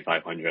only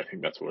 5,500. I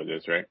think that's what it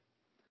is, right?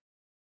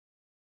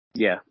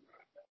 Yeah.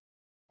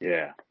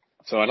 Yeah.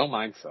 So I don't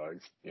mind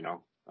Suggs.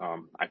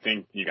 I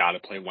think you got to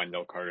play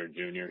Wendell Carter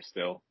Jr.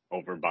 still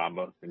over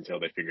Bamba until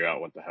they figure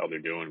out what the hell they're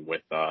doing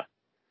with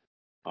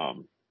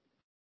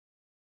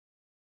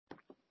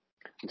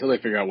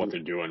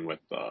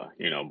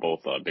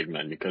both big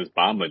men, because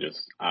Bamba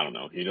just, I don't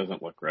know, he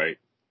doesn't look right.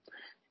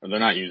 Or they're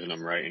not using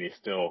him right, and he's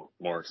still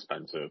more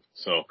expensive.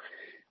 So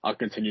I'll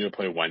continue to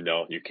play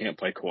Wendell. You can't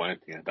play Cole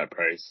Anthony at that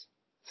price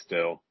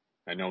still.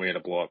 I know we had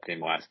a blow-up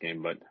game last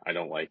game, but I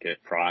don't like it.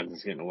 Franz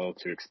is getting a little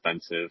too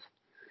expensive.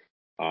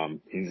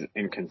 He's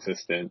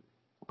inconsistent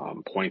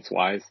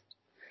points-wise.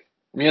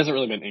 I mean, he hasn't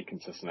really been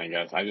inconsistent, I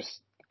guess. I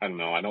don't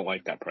know. I don't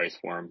like that price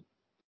for him.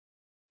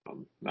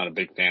 I'm not a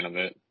big fan of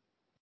it.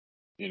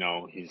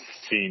 He's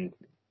seen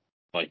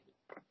like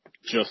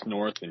just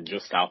north and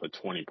just south of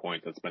 20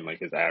 points. That's been like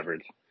his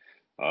average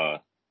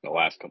the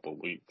last couple of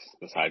weeks,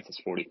 besides his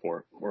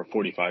 44 or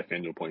 45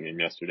 FanDuel point game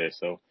yesterday.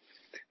 So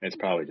it's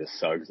probably just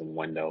Suggs and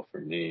Wendell for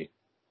me.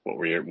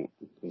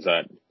 Was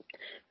that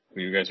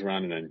who you guys were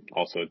on? And then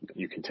also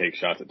you can take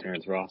shots at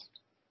Terrence Ross.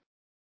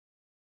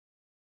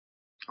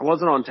 I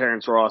wasn't on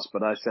Terrence Ross,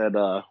 but I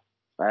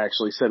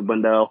actually said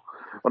Wendell.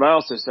 But I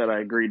also said I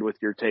agreed with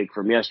your take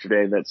from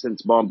yesterday that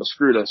since Bamba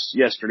screwed us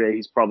yesterday,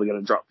 he's probably going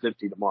to drop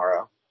 50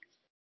 tomorrow.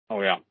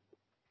 Oh, yeah,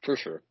 for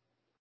sure.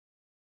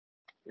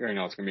 You already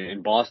know it's going to be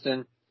in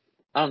Boston.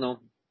 I don't know.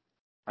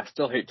 I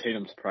still hate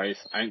Tatum's price.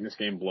 I think this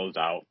game blows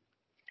out.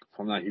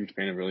 So I'm not a huge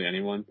fan of really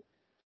anyone.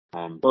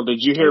 Well, did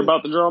you hear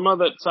about the drama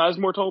that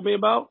Sizemore told me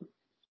about?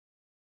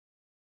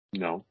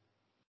 No.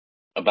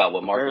 About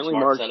what Marcus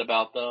Smart said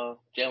about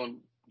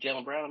Jaylen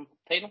Brown and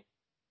Tatum?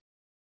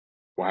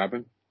 What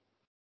happened?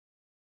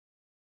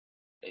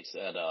 They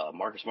said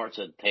Marcus Smart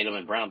said Tatum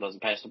and Brown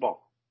doesn't pass the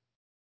ball.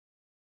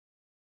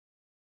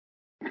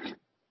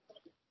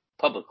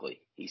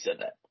 Publicly, he said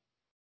that.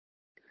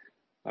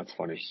 That's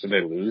funny. Did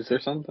they lose or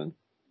something?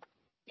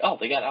 Oh,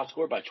 they got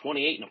outscored by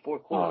 28 in the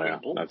fourth quarter. Oh, yeah.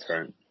 The Bulls. That's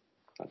right.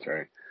 That's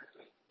right.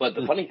 But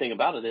the funny thing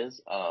about it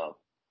is,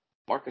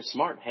 Marcus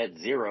Smart had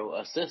 0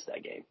 assists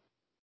that game.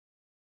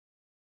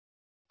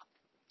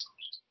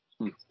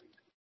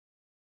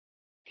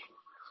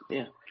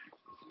 Yeah.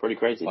 Pretty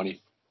crazy.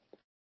 Funny.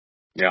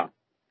 Yeah.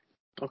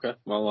 Okay.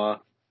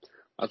 Well,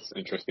 that's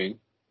interesting,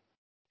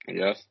 I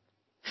guess.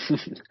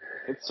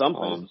 It's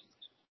something.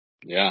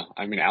 Yeah.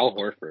 I mean, Al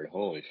Horford,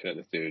 holy shit,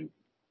 this dude,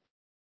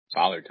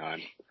 father time.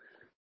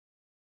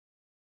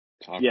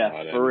 Talk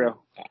about it. For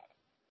real.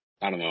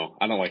 I don't know.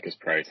 I don't like his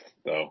price,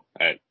 though,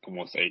 at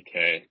almost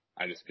 $8K.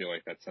 I just feel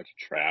like that's such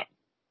a trap.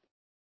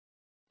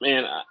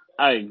 Man,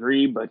 I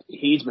agree, but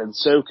he's been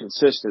so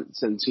consistent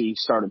since he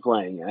started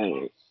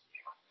playing.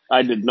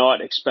 I did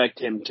not expect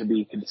him to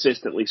be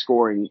consistently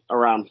scoring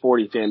around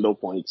 40 FanDuel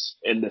points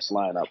in this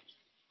lineup.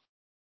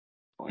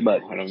 I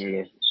don't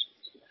either.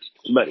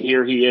 But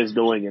here he is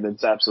doing it.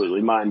 It's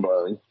absolutely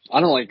mind-blowing. I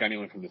don't like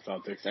anyone from the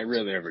Celtics. I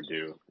really ever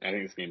do. I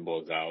think this game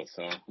blows out,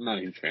 so I'm not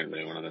a huge fan of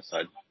anyone on this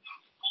side.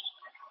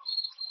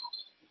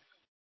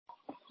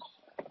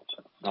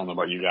 I don't know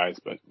about you guys,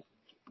 but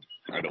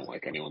I don't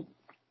like anyone.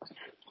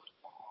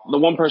 The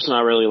one person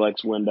I really like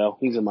is Wendell.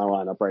 He's in my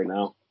lineup right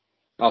now.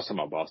 Also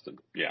about Boston.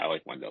 Yeah, I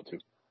like Wendell too.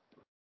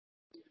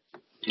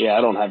 Yeah,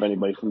 I don't have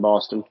anybody from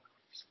Boston.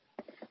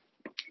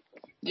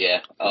 Yeah.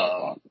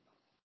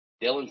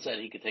 Dylan said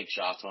he could take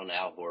shots on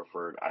Al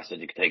Horford. I said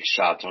you could take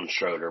shots on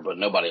Schroeder, but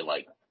nobody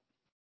like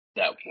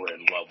that we're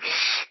in love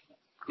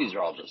with. These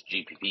are all just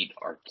GPP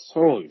darts.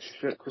 Holy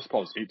shit, Chris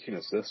Paul's 18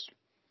 assists.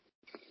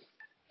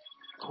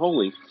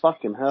 Holy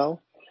fucking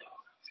hell.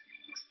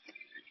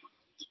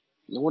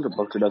 No wonder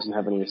Booker doesn't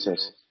have any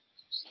assists.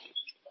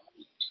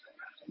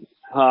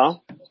 Huh?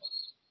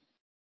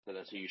 So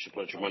that's who you should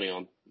put your money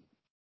on.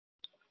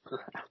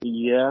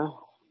 Yeah,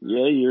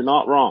 you're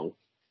not wrong.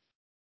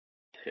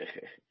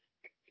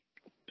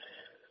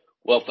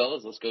 Well,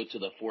 fellas, let's go to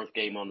the fourth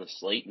game on the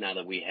slate now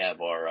that we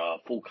have our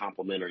full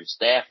complimentary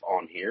staff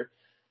on here.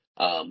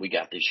 We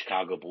got the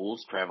Chicago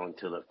Bulls traveling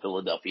to the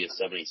Philadelphia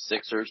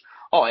 76ers.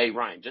 Oh, hey,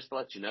 Ryan, just to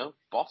let you know,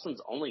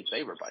 Boston's only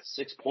favored by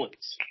 6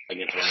 points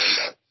against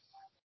Orlando.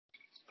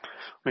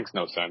 Makes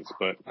no sense,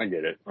 but I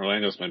get it.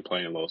 Orlando's been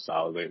playing a little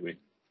solid lately.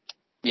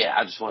 Yeah,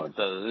 I just wanted to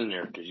throw it in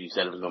there because you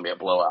said it was going to be a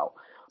blowout.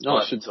 No,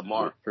 But it should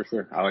tomorrow, for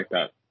sure. I like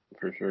that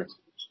for sure.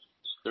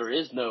 there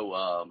is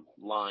no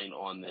line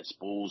on this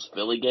Bulls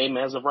Philly game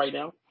as of right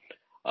now.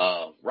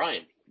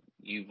 Ryan,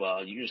 you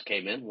just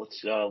came in.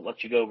 Let's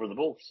let you go over the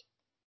Bulls.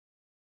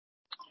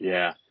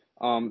 Yeah.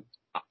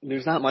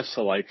 There's not much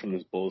to like from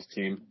this Bulls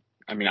team.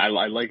 I mean, I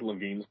like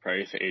Levine's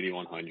price at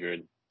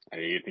 8,100.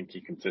 I think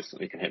he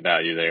consistently can hit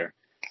value there.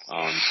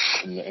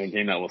 In a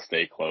game that will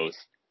stay close.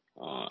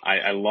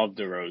 I love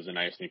DeRozan.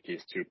 I just think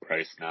he's too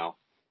priced now.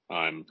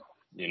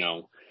 You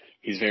know,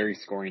 he's very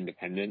scoring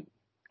dependent.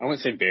 I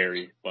wouldn't say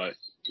very, but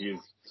he is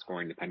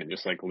scoring dependent,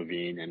 just like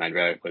Levine. And I'd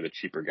rather play the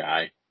cheaper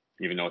guy,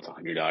 even though it's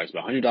 $100.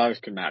 But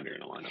 $100 could matter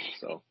in a lineup.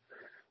 So,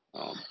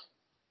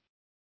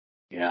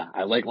 yeah,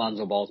 I like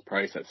Lonzo Ball's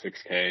price at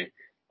 6K.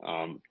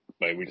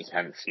 But we just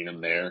haven't seen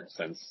him there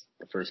since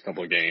the first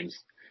couple of games.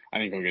 I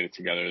think he'll get it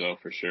together though,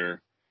 for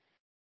sure.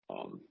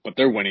 But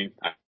they're winning.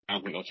 I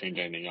don't think they'll change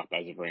anything up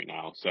as of right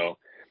now. So,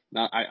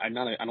 I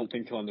don't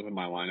think he'll end up in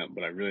my lineup,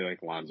 but I really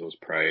like Lonzo's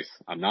price.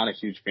 I'm not a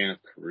huge fan of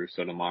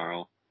Caruso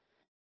tomorrow.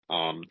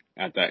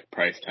 At that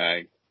price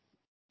tag.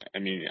 I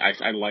mean,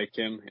 I like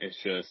him. It's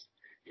just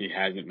he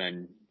hasn't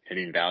been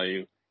hitting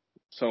value.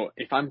 So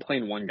if I'm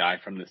playing one guy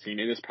from the scene,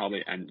 it is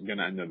probably going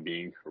to end up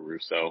being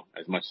Caruso.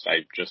 As much as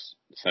I just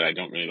said, I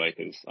don't really like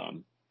his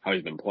how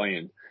he's been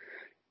playing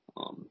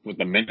with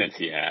the minutes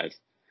he has.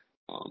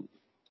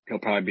 He'll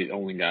probably be the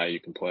only guy you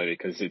can play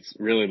because it's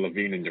really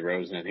Levine and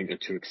DeRozan. I think they're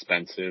too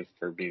expensive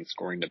for being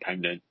scoring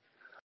dependent.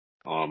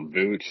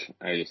 Vooch,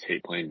 I just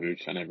hate playing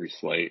Vooch on every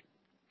slate.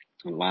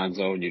 And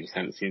Lonzo, you just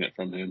haven't seen it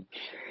from him.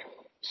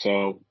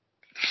 So,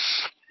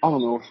 I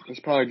don't know. It's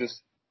probably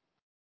just,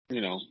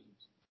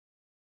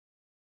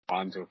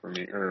 Lonzo for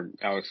me, or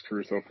Alex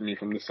Caruso for me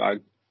from this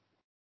side.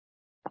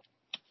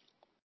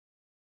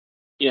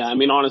 Yeah, I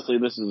mean, honestly,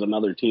 this is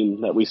another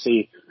team that we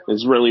see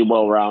is really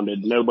well-rounded.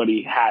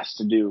 Nobody has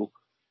to do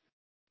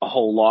a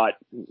whole lot.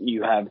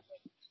 You have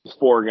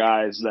 4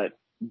 guys that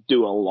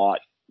do a lot.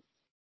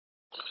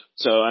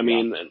 So, I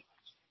mean,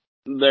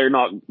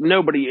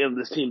 nobody in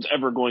this team's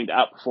ever going to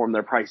outperform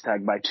their price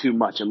tag by too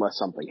much unless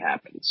something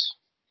happens.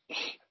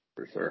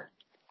 For sure.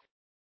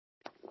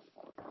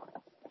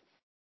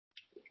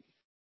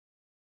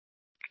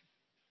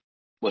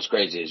 What's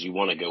crazy is you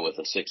want to go with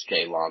a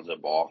 6K Lonzo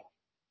Ball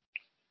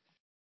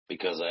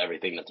because of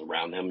everything that's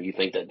around him. You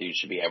think that dude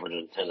should be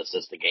averaging 10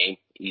 assists a game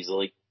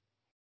easily,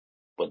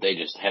 but they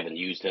just haven't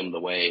used him the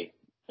way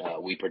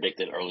we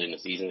predicted early in the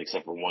season,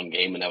 except for one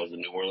game, and that was the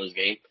New Orleans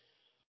game,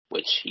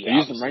 which he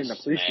used him right in the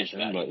smashed preseason,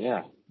 back. but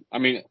yeah. I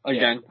mean,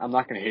 again, I'm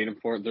not going to hate him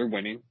for it. They're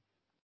winning.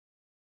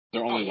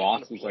 Their only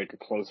loss was like a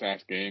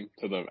close-ass game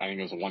to I think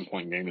it was a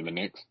 1-point game to the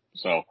Knicks.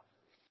 So,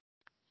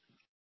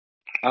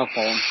 I'll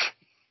follow them.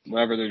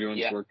 Whatever they're doing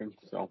is Yeah. working.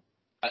 So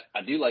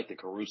I do like the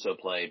Caruso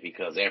play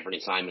because Anthony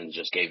Simons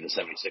just gave the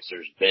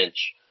 76ers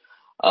bench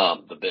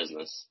the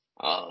business.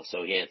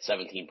 So he had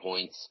 17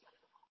 points.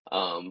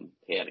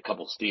 He had a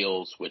couple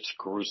steals, which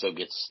Caruso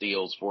gets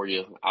steals for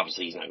you.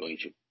 Obviously, he's not going to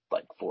get you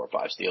like 4 or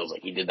 5 steals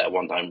like he did that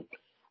one time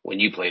when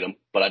you played him.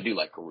 But I do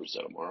like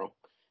Caruso tomorrow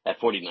at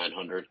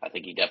 4,900. I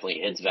think he definitely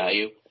hits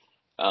value.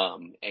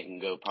 And can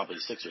go probably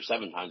 6 or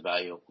 7 times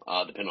value,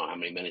 depending on how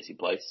many minutes he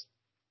plays.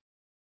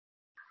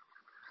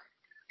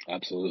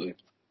 absolutely.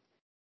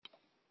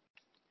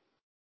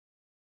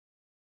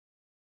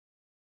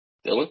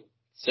 Dylan,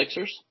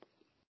 Sixers?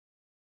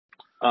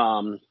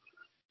 I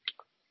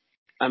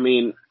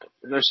mean,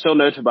 there's still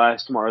no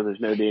Tobias tomorrow.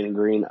 There's no Danny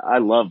Green. I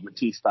love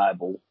Matisse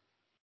Thybulle.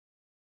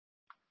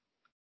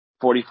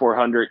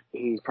 4,400.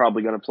 He's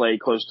probably going to play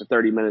close to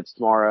 30 minutes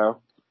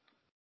tomorrow.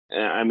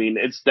 I mean,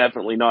 it's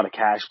definitely not a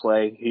cash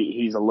play.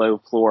 He's a low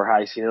floor,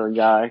 high ceiling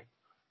guy.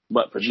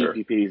 But for Sure.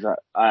 GPPs,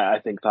 I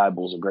think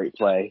Thybulle's a great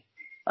play.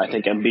 I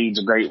think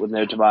Embiid's great with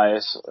no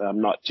Tobias.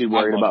 I'm not too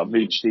worried about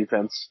Vooch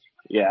defense.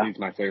 Yeah. He's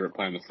my favorite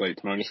play on the slate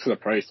tomorrow just because of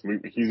the price.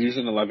 He's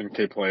usually an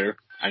 11K player.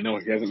 I know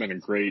he hasn't been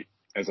great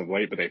as of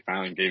late, but they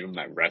finally gave him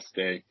that rest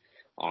day.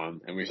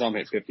 And we saw him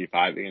hit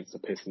 55 against the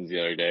Pistons the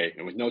other day.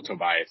 And with no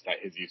Tobias, that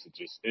his usage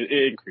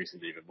it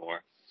increases even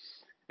more.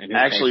 And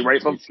Actually,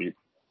 right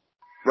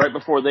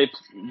before they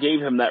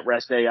gave him that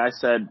rest day, I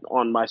said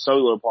on my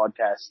solo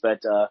podcast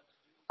that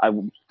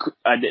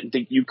I didn't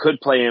think you could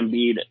play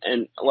Embiid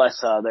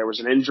unless there was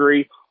an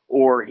injury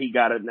or he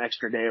got an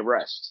extra day of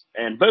rest.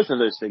 And both of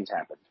those things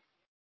happened.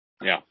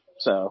 Yeah.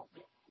 So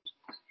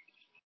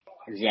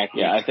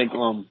exactly. Yeah, I think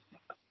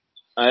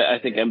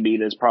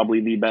Embiid is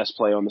probably the best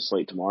play on the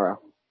slate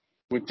tomorrow.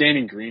 With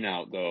Danny Green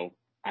out though,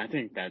 I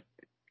think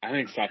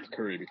Seth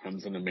Curry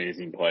becomes an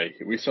amazing play.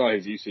 We saw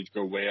his usage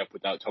go way up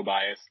without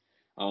Tobias.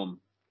 I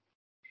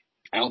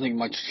don't think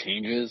much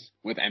changes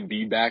with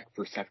Embiid back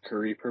for Seth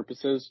Curry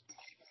purposes.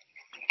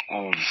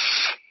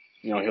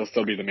 He'll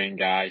still be the main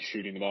guy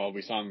shooting the ball.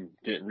 We saw him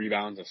get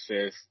rebounds,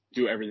 assists,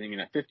 do everything.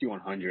 And at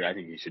 5,100, I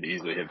think he should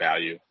easily hit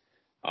value.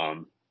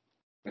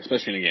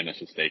 Especially in a game that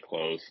should stay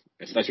close,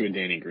 especially with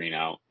Danny Green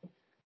out.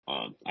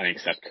 I think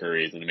Seth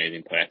Curry is an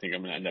amazing play. I think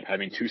I'm going to end up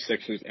having 2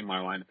 Sixers in my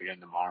lineup again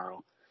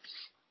tomorrow.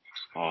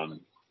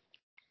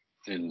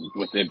 And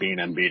with it being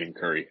Embiid and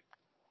Curry.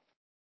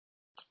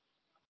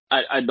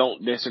 I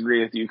don't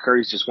disagree with you.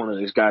 Curry's just one of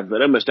those guys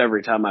that almost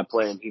every time I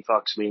play him, he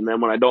fucks me. And then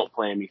when I don't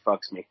play him, he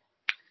fucks me.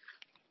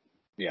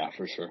 Yeah,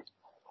 for sure.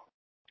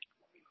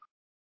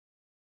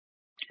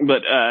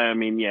 But,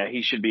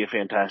 he should be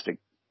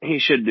he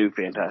should do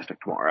fantastic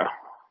tomorrow.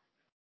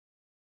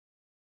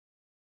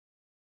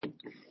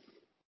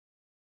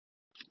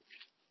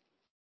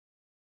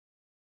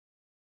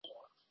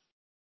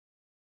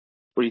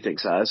 What do you think,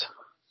 Size?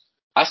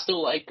 I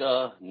still like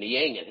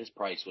Niang at his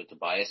price with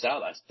Tobias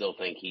out. I still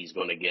think he's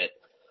going to get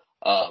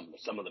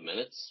some of the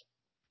minutes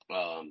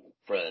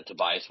that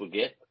Tobias would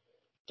get.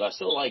 So I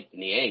still like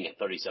Niang at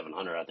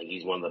 3,700. I think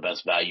he's one of the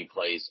best value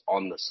plays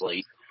on the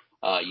slate.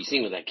 You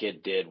seen what that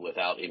kid did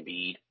without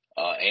Embiid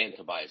and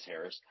Tobias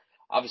Harris.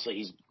 Obviously,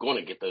 he's going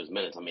to get those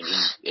minutes. I mean,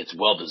 it's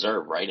well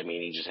deserved, right? I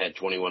mean, he just had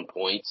 21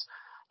 points,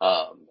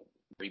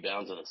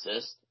 rebounds, and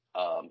assists.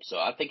 So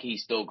I think he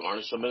still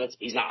garnished some minutes.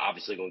 He's not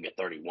obviously going to get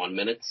 31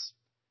 minutes,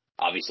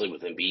 obviously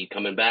with Embiid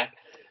coming back,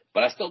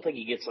 but I still think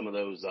he gets some of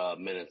those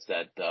minutes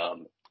that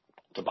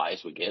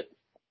Tobias would get.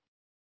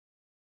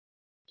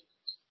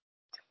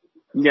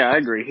 Yeah, I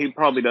agree. He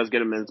probably does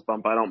get a minutes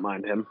bump. I don't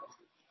mind him.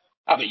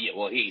 I mean, yeah,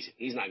 well,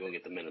 he's not going to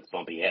get the minutes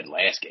bump he had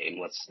last game.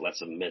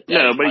 Let's admit that.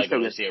 No, but he's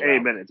still gets a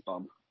minutes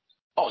bump.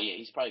 Oh yeah,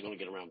 he's probably going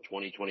to get around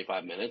 20,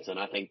 25 minutes, and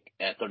I think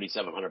at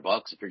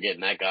 $3,700, if you're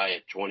getting that guy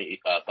at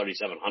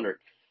 3,700,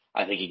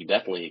 I think he could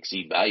definitely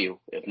exceed value,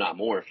 if not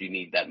more, if you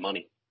need that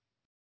money.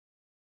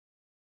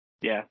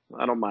 Yeah,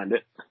 I don't mind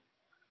it.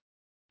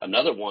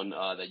 Another one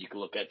that you can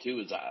look at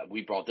too is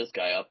we brought this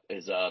guy up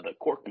is the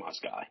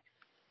Korkmaz guy.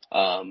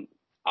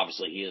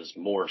 Obviously, he is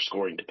more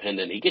scoring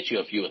dependent. He gets you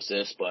a few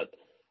assists, but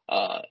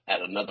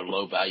at another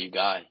low value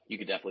guy, you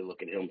could definitely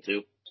look at him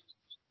too.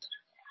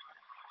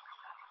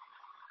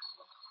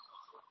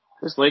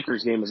 This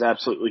Lakers game is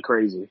absolutely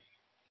crazy.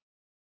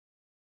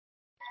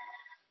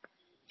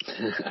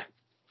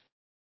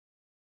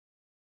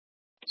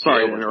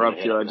 Sorry to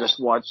interrupt you. I just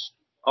watched.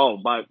 Oh,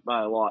 by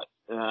a lot.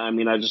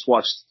 I just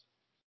watched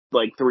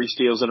like 3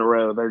 steals in a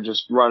row. They're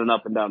just running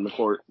up and down the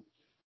court.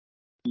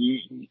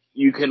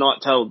 You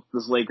cannot tell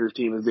this Lakers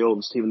team is the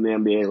oldest team in the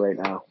NBA right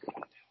now.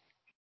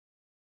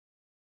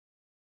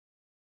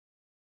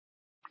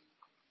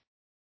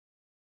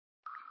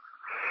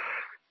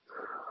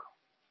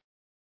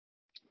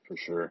 For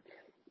sure.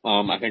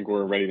 I think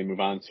we're ready to move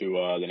on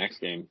to the next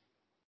game.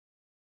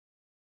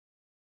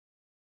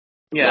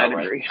 Yeah, I'd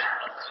agree.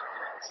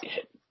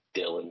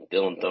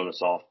 Dylan throwing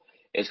us off.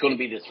 It's going to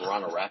be the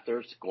Toronto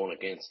Raptors going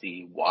against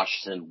the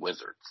Washington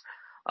Wizards.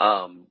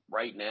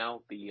 Right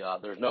now,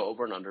 there's no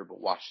over and under,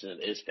 but Washington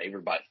is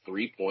favored by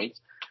 3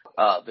 points.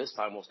 This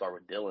time we'll start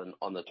with Dylan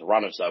on the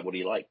Toronto side. What do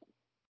you like?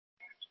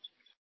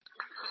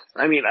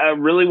 I mean, I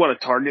really want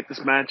to target this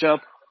matchup,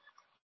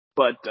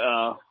 but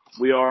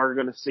we are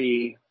going to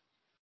see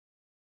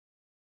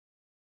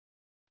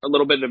a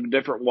little bit of a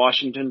different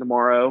Washington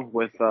tomorrow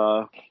with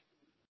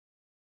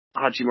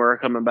Hachimura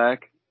coming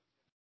back.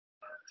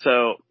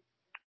 So,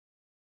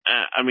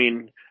 I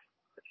mean,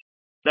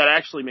 that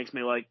actually makes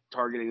me like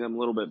targeting them a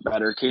little bit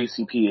better.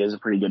 KCP is a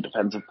pretty good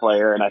defensive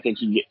player, and I think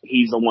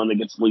he's the one that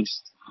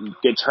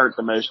gets hurt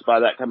the most by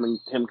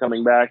him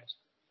coming back.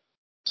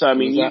 So, I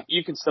Who is mean, that?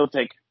 you can still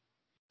take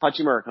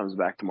Hachimura comes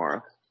back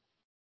tomorrow.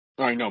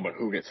 I know, but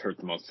who gets hurt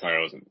the most? Sorry,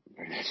 I wasn't.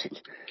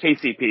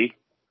 KCP.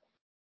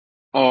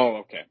 Oh,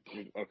 okay.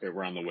 Okay,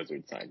 we're on the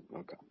Wizard side.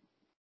 Okay.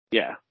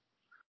 Yeah.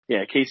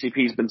 Yeah,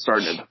 KCP's been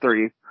starting at the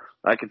 3.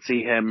 I could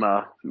see him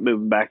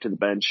moving back to the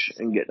bench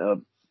and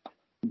getting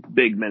a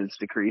big minutes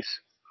decrease.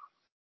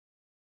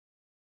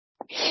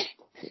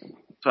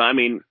 So, I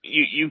mean,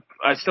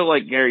 I still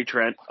like Gary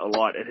Trent a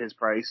lot at his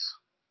price.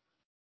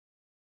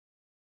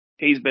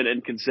 He's been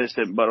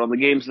inconsistent, but on the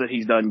games that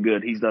he's done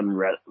good, he's done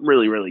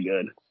really, really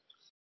good.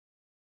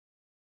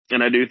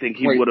 And I do think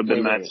he would have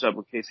been matched up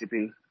with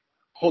KCP.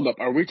 Hold up.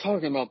 Are we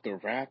talking about the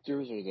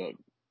Raptors or the...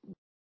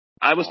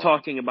 I was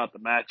talking about the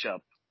matchup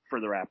for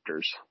the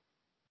Raptors.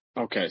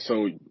 Okay,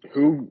 so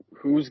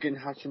who's getting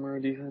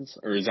Hachimura defense?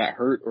 Or is that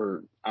hurt?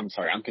 Or I'm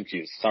sorry, I'm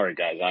confused. Sorry,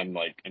 guys. I'm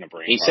like in a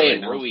brain He's fart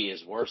saying right now. Rui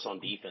is worse on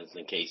defense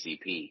than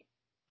KCP.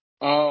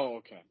 Oh,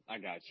 okay. I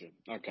got you.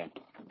 Okay.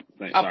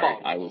 Right, I sorry.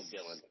 follow you,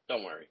 Dylan.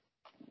 Don't worry.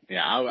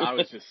 Yeah, I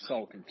was just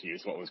so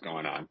confused what was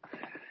going on.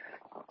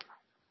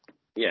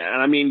 Yeah,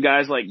 and I mean,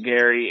 guys like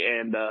Gary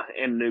and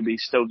Newbie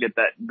still get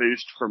that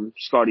boost from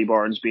Scotty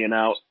Barnes being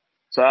out.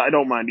 So I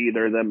don't mind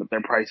either of them at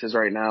their prices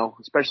right now,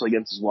 especially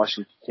against this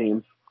Washington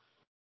team.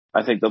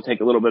 I think they'll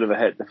take a little bit of a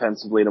hit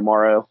defensively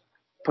tomorrow,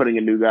 putting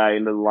a new guy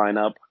into the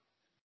lineup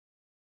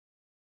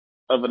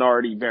of an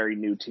already very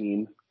new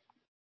team.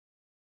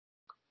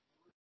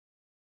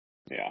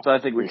 Yeah. So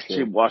I think we should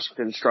see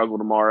Washington struggle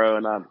tomorrow,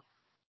 and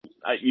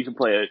you can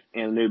play it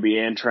Anunoby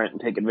and Trent and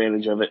take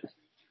advantage of it.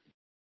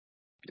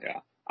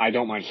 Yeah. I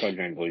don't mind Fred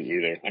VanVleet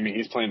either. I mean,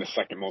 he's playing the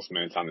second most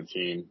minutes on the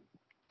team,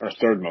 or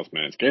third most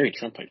minutes. Gary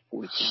Trent played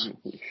 42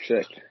 minutes. Holy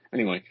shit.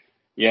 Anyway,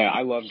 yeah,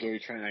 I love Gary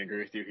Trent. I agree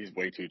with you. He's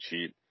way too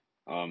cheap.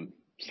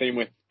 Same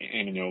with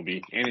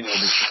Anunoby.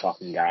 Anunoby's the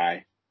fucking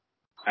guy.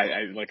 I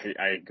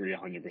agree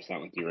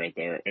 100% with you right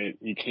there.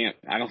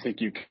 I don't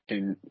think you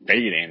can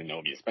fade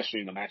Anunoby,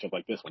 especially in a matchup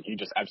like this when he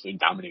just absolutely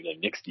dominated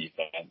the Knicks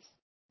defense.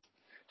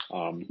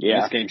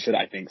 This game should,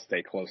 I think,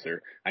 stay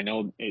closer. I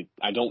don't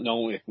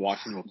know if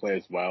Washington will play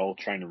as well,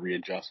 trying to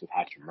readjust with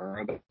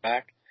Hachimura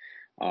back.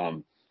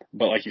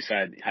 But like you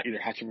said, either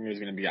Hachimura is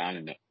going to be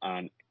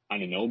on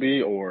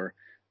Anunoby or,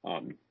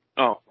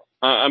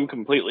 I'm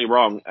completely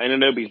wrong.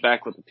 Anunoby's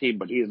back with the team,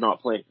 but he is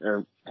not playing,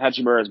 or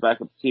Hachimura is back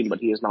with the team, but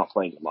he is not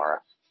playing tomorrow.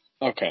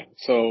 Okay,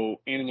 so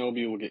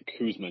Anunoby will get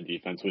Kuzma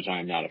defense, which I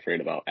am not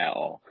afraid about at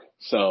all.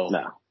 So,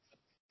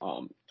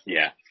 no.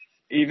 Yeah.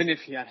 Even if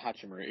he had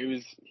Hachimura,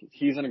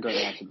 he's in a great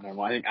matchup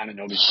now. I think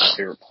Anunoby's my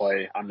favorite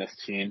play on this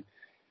team.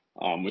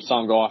 We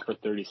saw him go off for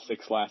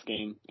 36 last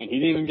game, and he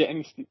didn't even get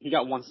he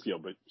got 1 steal,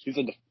 but he's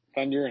a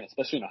defender, and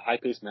especially in a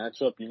high-paced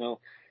matchup,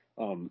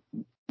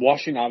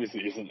 Washington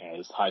obviously isn't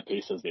as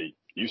high-paced as they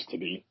used to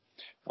be,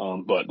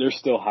 but they're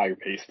still higher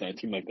paced than a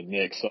team like the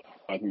Knicks, so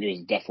I think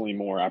there's definitely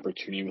more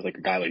opportunity with like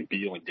a guy like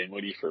Beal and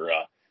Dinwiddie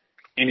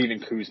and even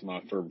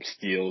Kuzma for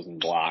steals and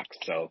blocks,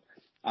 so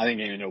I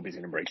think Anunoby's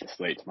going to break the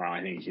slate tomorrow.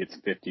 I think he hits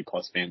 50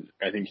 plus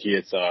I think he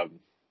hits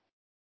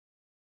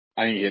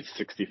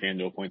 60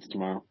 FanDuel points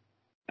tomorrow.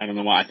 I don't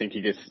know why. I think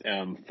he gets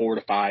 4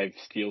 to 5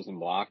 steals and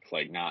blocks,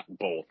 like not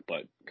both,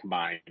 but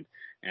combined.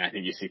 And I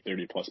think you see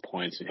 30 plus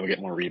points, and he'll get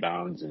more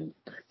rebounds and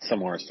some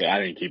more. So I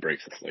think he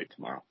breaks the slate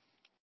tomorrow.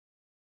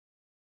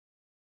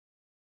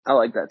 I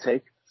like that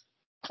take.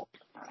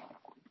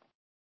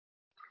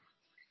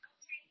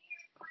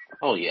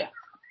 Oh yeah,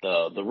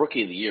 the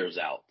rookie of the year is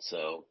out,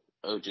 so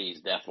OG is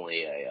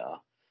definitely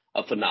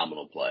a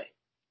phenomenal play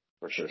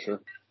for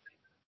sure.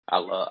 I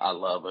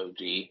love OG.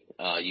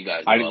 You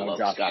guys know I love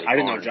Scotty Barnes. I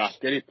didn't know Josh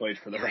Giddey played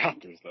for the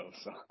Raptors though.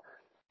 So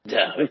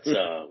yeah, it's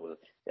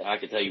I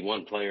can tell you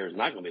one player is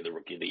not going to be the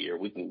rookie of the year.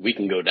 We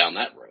can go down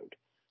that road,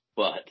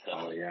 but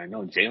I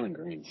know Jalen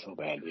Green's so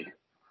bad, dude.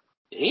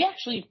 He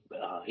actually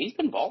he's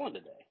been balling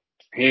today.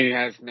 He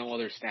has no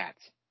other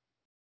stats.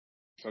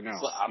 So no,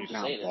 I'm just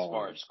saying, as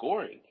far as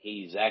scoring,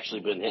 he's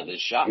actually been hitting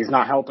his shots. He's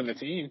not helping the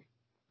team.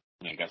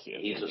 I guess he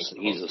is.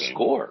 He's a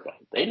scorer.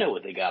 They know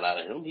what they got out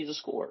of him. He's a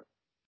scorer.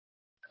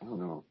 I don't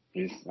know.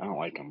 I don't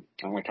like him.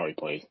 I don't like how he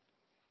plays.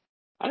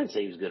 I didn't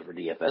say he was good for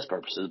DFS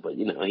purposes, but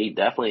he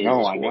definitely is a scorer.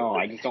 No, scorer. I know.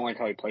 I just don't like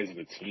how he plays as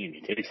a team.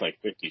 He takes like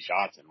 50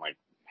 shots and like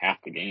half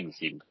the games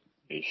he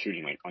is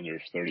shooting like under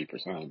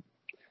 30%.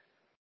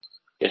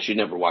 Guess you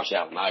never watched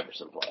Allen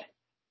Iverson play.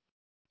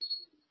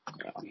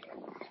 Yeah.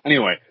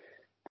 Anyway.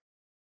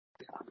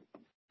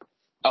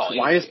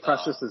 Why is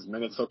Precious his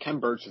minutes? So Ken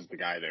Burch is the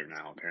guy there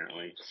now,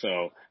 apparently.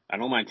 So I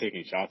don't mind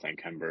taking shots on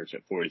Ken Burch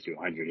at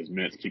 4,200. His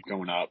minutes keep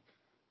going up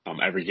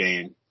every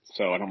game.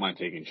 So I don't mind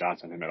taking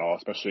shots on him at all,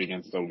 especially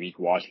against a weak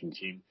Washington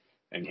team.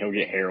 and he'll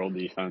get Harrell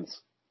defense.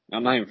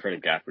 I'm not even afraid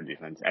of Gafford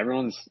defense.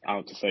 Everyone's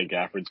out to say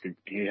Gafford's good.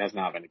 He has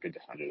not been a good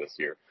defender this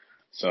year.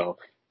 So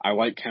I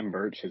like Kem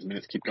Birch. His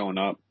minutes keep going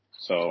up,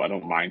 so I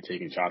don't mind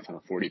taking shots on a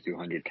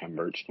 4,200 Kem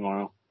Birch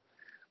tomorrow.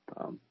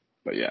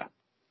 But yeah.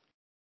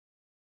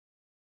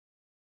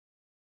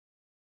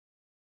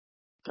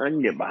 I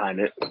can get behind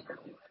it.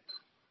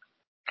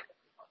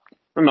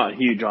 I'm not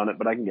huge on it,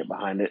 but I can get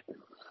behind it.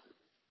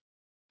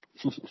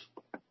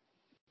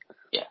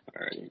 Yeah.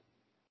 All right.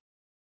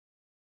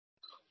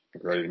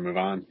 Ready to move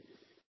on?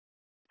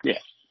 Yeah.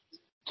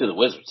 To the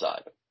Wizard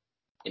side.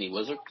 Any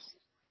Wizards?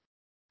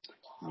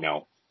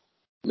 No.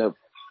 Nope.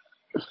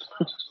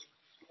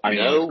 I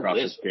No always cross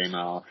Wizards. this game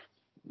off.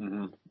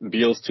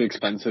 Beal's too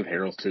expensive.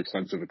 Harrell's too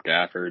expensive with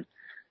Gafford.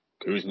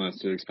 Kuzma's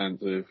too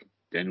expensive.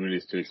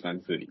 Dinwiddie's too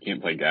expensive. You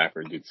can't play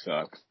Gafford. Dude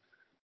sucks.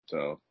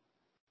 So,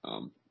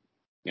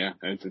 yeah,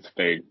 it's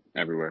fade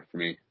everywhere for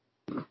me.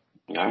 All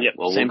right. Yep,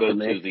 Well, same we'll for go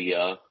me. to the,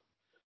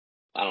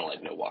 I don't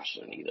like no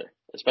Washington either,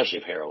 especially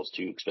if Harrell's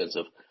too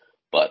expensive.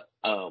 But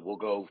we'll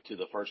go to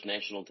the first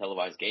national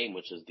televised game,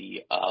 which is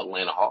the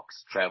Atlanta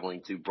Hawks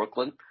traveling to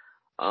Brooklyn.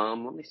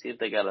 Let me see if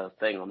they got a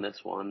thing on this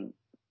one.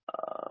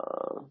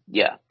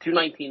 Yeah,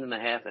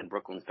 219.5, and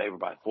Brooklyn's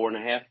favored by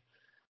 4.5.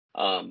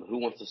 Who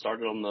wants to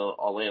start it on the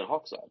Atlanta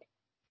Hawks side?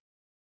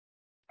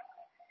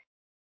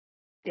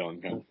 Go.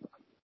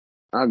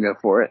 I'll go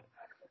for it.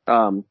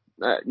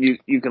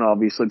 You can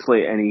obviously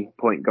play any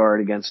point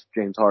guard against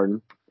James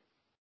Harden,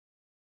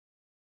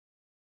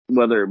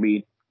 whether it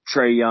be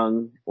Trae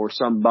Young or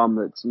some bum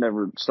that's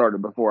never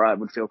started before. I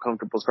would feel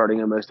comfortable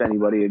starting almost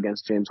anybody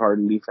against James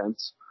Harden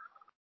defense.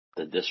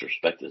 The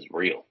disrespect is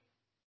real.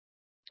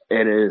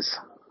 It is.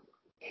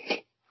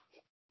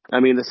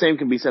 I mean, the same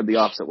can be said the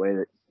opposite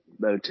way,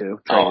 though, too.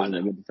 Trae isn't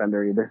a good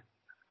defender either.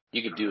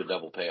 You could do a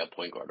double pay up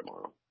point guard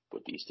tomorrow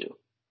with these two.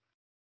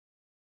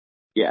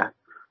 Yeah.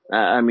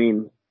 I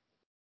mean,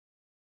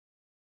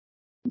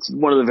 it's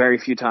one of the very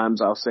few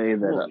times I'll say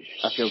that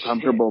I feel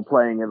comfortable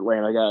playing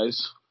Atlanta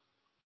guys.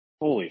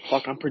 Holy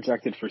fuck, I'm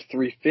projected for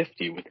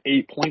 350 with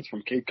 8 points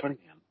from Cade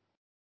Cunningham.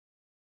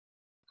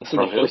 This is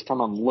the first time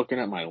I'm looking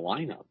at my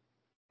lineup.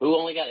 Who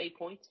only got 8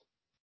 points?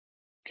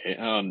 Okay,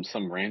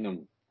 some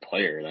random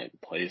player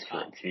that plays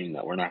for a team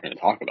that we're not going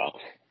to talk about.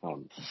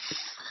 Holy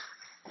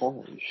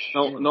shit.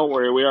 Don't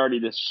worry, we already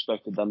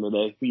disrespected them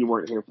today. You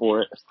weren't here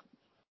for it.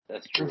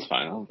 That's true. That's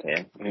fine, I don't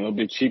care. And it'll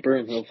be cheaper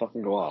and he'll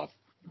fucking go off.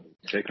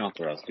 Shaking off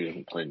the rest. He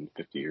hasn't played in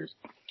 50 years.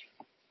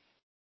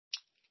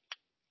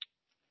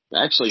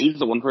 Actually, he's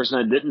the one person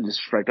I didn't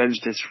disrespect. I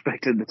just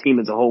disrespected the team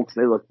as a whole because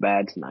they looked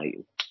bad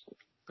tonight.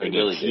 They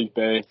really did.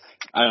 Bay.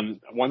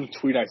 One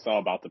tweet I saw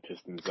about the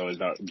Pistons, though, is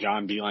that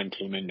John Beeline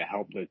came in to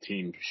help the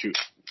team shoot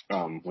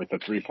with the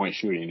 3-point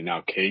shooting, and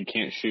now Cade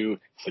can't shoot.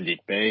 Sadiq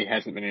Bey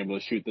hasn't been able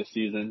to shoot this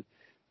season.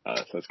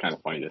 So it's kind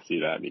of funny to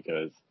see that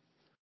because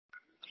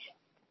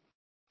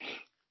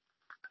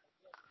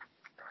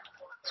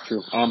it's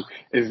true.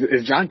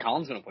 Is John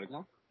Collins going to play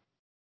tomorrow?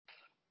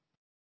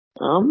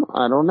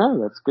 I don't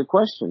know. That's a good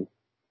question.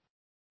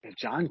 If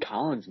John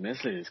Collins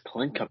misses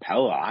Clint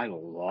Capella, I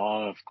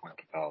love Clint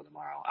Capella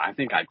tomorrow. I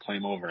think I'd play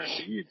him over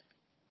Embiid.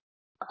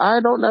 I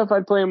don't know if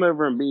I'd play him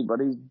over Embiid,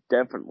 but he's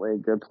definitely a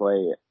good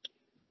play.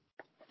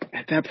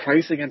 At that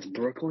price against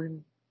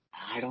Brooklyn,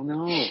 I don't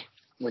know.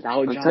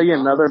 Without John tell you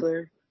Collins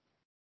there?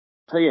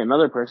 Tell you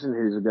another person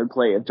who's a good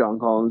play if John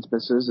Collins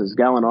misses is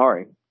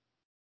Gallinari.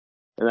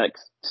 And that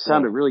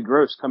sounded really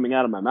gross coming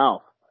out of my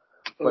mouth.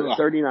 But at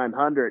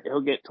 3,900,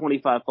 he'll get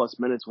 25 plus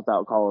minutes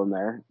without Collins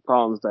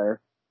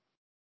there.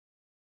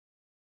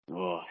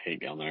 Oh, I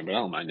hate Gallinari, but I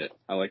don't mind it.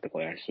 I like the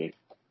play, actually.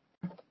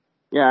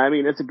 Yeah, I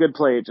mean, it's a good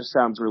play. It just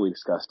sounds really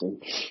disgusting.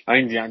 I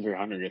think DeAndre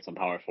Hunter gets some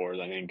power forwards.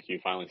 I think you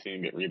finally see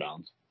him get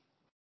rebounds.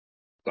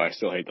 But I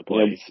still hate the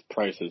play. Yep. His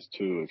price is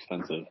too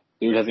expensive.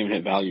 Dude hasn't even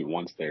hit value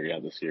once there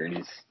yet this year, and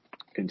he's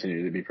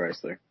continued to be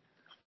priced there.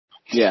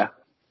 Yeah.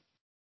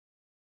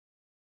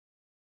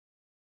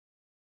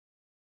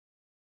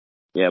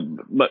 Yeah,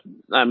 but,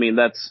 I mean,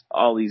 that's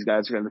all these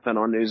guys are going to depend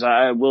on news.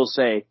 I will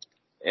say,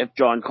 if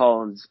John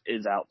Collins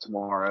is out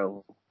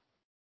tomorrow,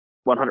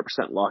 100%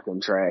 lock in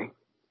Trae.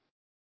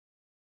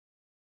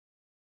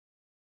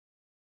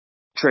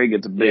 Trae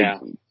gets a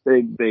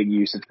big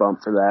usage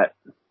bump for that.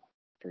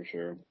 For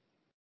sure.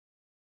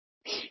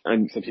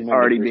 And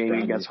already being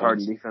against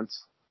Harden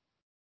defense.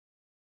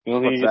 You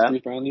don't think he gets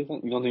Bruce Brown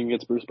defense? You don't think he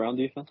gets Bruce Brown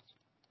defense?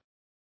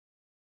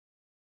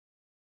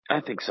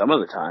 I think some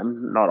of the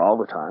time, not all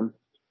the time.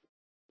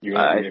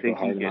 I think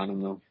Harden on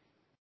him though.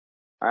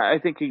 I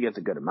think he gets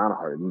a good amount of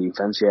Harden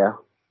defense, yeah.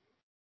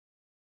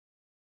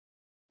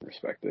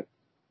 Respect it.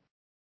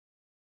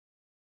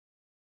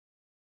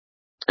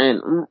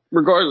 And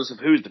regardless of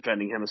who's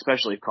defending him,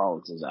 especially if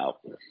Collins is out.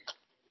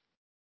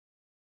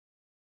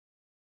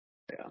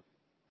 Yeah.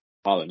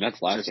 Oh, the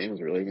Nets last game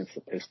was really against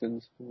the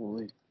Pistons.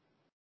 Holy.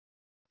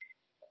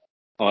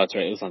 Oh, that's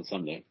right. It was on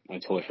Sunday. I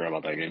totally forgot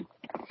about that game.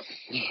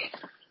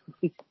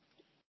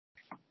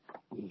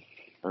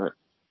 All right.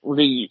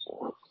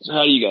 So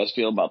how do you guys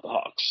feel about the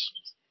Hawks?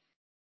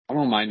 I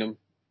don't mind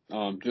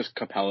them. Just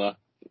Capella.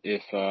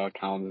 if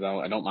Collins is out.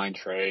 I don't mind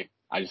Trey.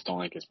 I just don't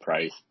like his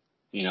price.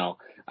 You know,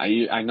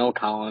 I know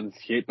Collins,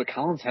 but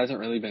Collins hasn't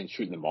really been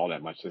shooting the ball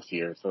that much this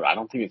year, so I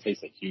don't think it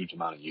takes a huge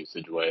amount of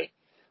usage away.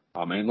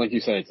 And like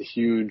you said, it's a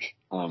huge.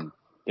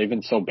 They've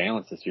been so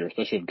balanced this year,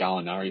 especially if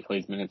Gallinari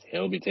plays minutes.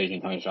 He'll be taking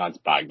a ton of shots.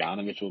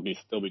 Bogdanovich will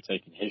still be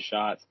taking his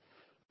shots.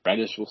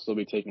 Reddish will still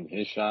be taking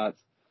his shots.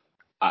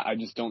 I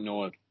just don't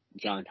know if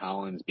John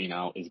Collins being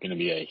out is going to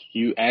be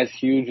as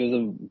huge as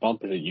a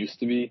bump as it used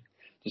to be,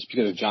 just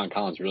because John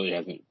Collins really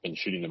hasn't been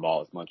shooting the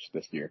ball as much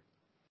this year.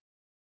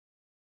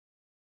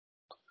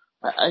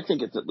 I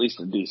think it's at least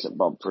a decent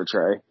bump for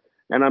Trey.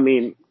 And I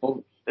mean,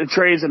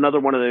 Trey's another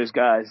one of those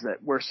guys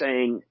that we're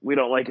saying we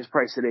don't like his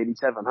price at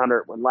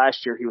 8,700 when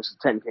last year he was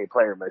a 10K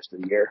player most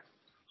of the year.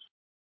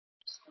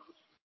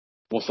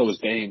 Well, so was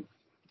Dame.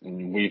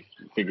 And we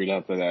figured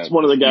out that it's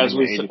one of the guys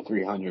we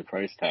 8,300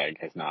 price tag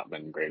has not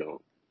been great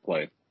of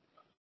play.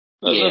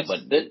 Yeah,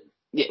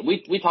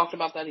 we talked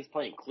about that. He's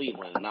playing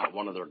Cleveland, not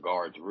one of their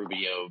guards,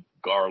 Rubio,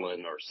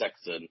 Garland, or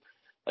Sexton.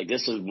 Like,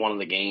 this is one of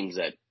the games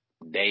that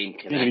Dame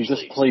can actually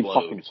just play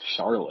explode. Fucking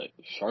Charlotte.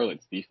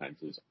 Charlotte's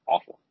defense is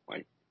awful.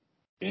 Like,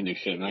 they didn't do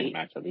shit in that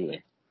matchup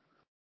either.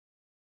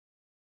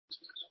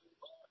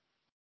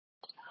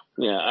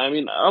 Yeah, I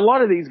mean, a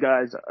lot of these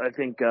guys, I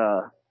think,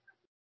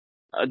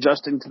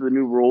 adjusting to the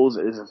new rules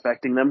is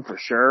affecting them for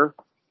sure.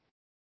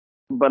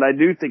 But I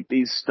do think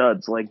these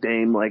studs like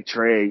Dame, like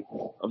Trey,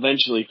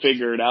 eventually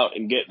figure it out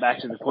and get back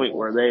to the point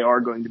where they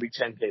are going to be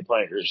 10K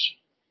players.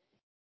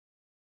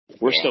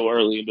 We're still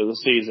early into the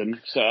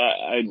season, so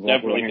I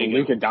definitely think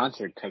Luka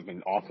Doncic has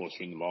been awful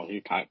shooting the ball.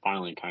 He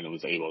finally kind of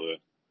was able to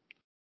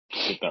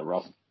get that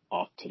rough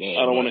off today.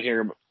 I don't want to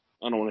hear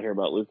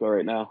about Luka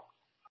right now.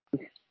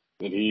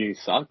 Did he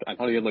suck? I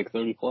thought he had like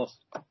 30 plus.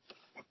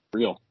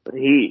 Real.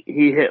 He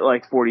hit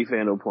like 40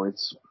 FanDuel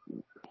points.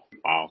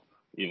 Wow.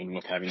 Even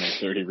with having like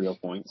 30 real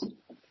points.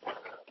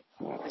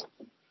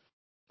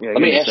 Yeah,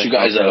 let me ask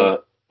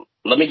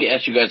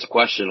you guys a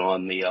question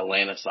on the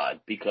Atlanta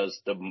side,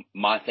 because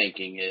my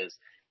thinking is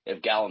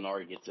if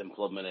Gallinari gets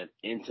implemented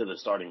into the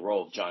starting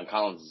role if John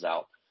Collins is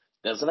out,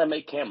 doesn't that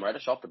make Cam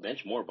Reddish off the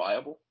bench more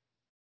viable?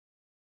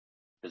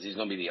 Because he's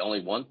going to be the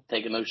only one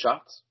taking those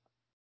shots.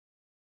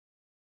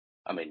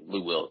 I mean,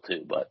 Lou will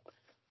too, but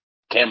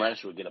Cam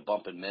Reddish would get a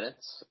bump in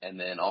minutes, and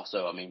then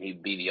also, I mean,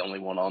 he'd be the only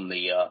one on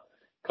the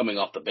coming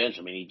off the bench.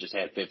 I mean, he just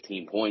had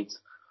 15 points.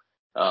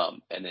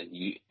 And then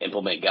you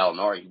implement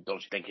Gallinari,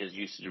 don't you think his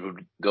usage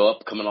would go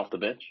up coming off the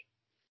bench?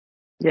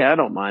 Yeah, I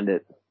don't mind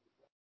it.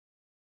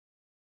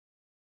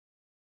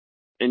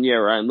 And yeah,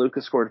 Ryan,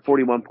 Luka scored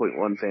 41.1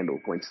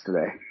 FanDuel points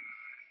today.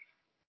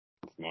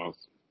 Nice.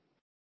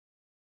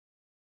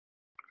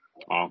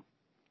 Wow.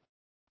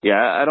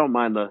 Yeah, I don't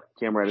mind the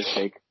Cam Reddish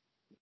take.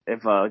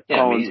 If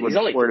Collins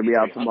were to be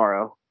out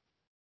tomorrow.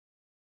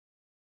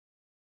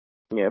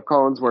 Yeah, if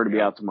Collins were to be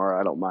out tomorrow,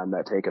 I don't mind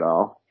that take at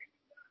all.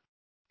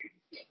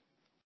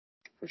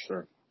 For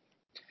sure.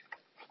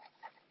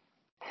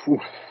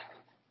 Whew.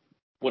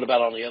 What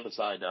about on the other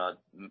side,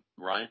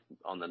 Ryan,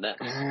 on the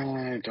Nets?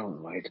 I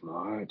don't like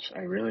much. I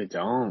really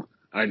don't.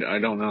 I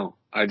don't know.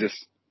 I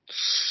just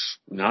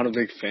not a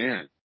big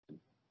fan.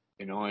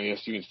 You know, I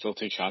guess you can still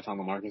take shots on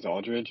LaMarcus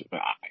Aldridge, but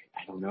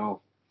I don't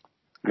know.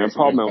 Yeah,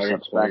 Paul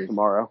Millsap's back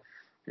tomorrow.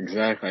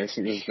 Exactly. I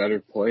think there's better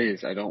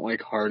plays. I don't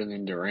like Harden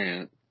and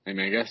Durant. I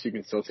mean, I guess you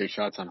can still take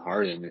shots on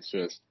Harden. It's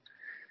just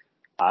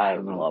I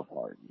love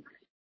Harden.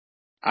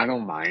 I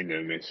don't mind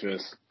him. It's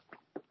just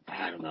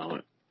I don't know.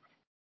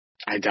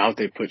 I doubt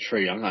they put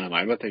Trae Young on him.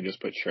 I bet they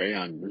just put Trae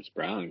on Bruce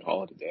Brown and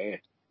call it a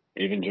day.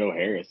 Even Joe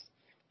Harris.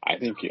 Not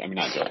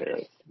Joe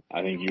Harris.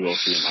 I think you will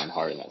see him on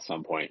Harden at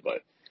some point,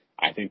 but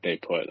I think they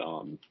put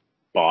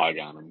Bog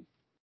on him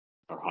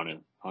or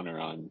Hunter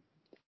on.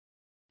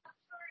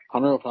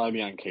 Hunter will probably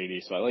be on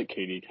KD, so I like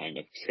KD kind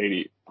of.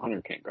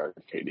 Hunter can't guard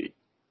KD.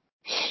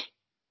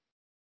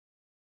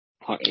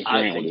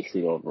 Durant will just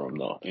shoot over him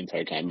the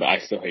entire time, but I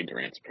still hate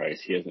Durant's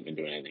price. He hasn't been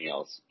doing anything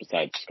else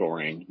besides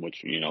scoring,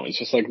 which, you know, it's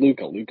just like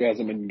Luka. Luka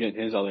hasn't been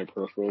getting his other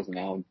peripherals, and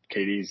now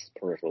KD's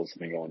peripherals have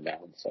been going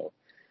down, so.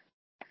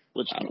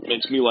 Which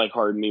makes me like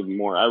Harden even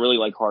more. I really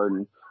like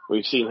Harden.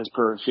 We've seen his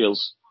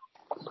peripherals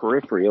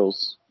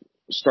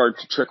start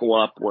to trickle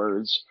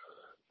upwards.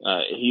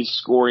 He's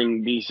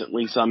scoring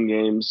decently some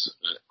games.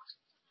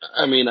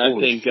 I mean, I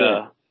think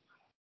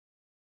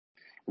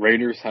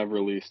Raiders have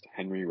released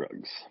Henry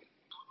Ruggs.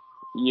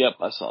 Yep,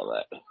 I saw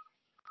that.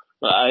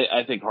 But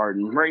I think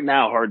Harden's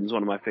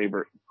one of my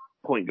favorite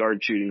point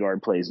guard, shooting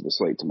guard plays of the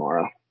slate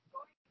tomorrow.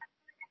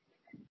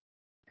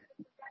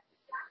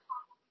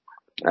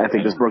 I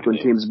think this Brooklyn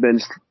team's been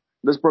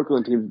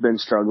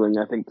struggling.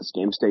 I think this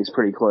game stays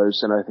pretty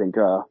close, and I think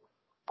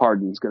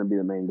Harden's going to be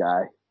the main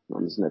guy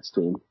on this Nets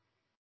team.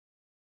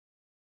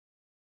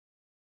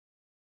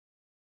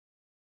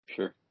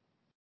 Sure.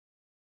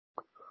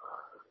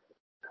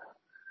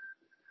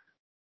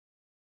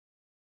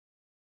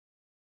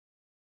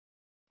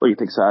 What do you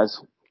think, Size?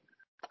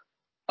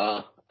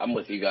 I'm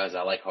with you guys.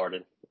 I like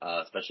Harden,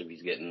 especially if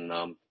he's getting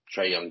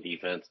Trae Young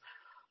defense.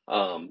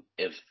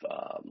 If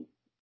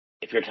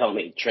if you're telling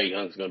me Trae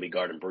Young's going to be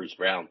guarding Bruce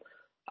Brown,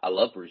 I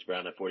love Bruce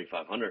Brown at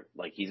 4,500.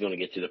 Like, he's going to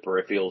get to the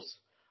peripherals,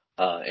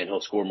 and he'll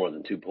score more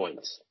than 2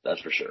 points.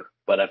 That's for sure.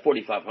 But at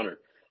 4,500,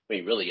 I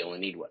mean, really, you only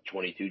need,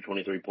 22,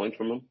 23 points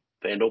from him?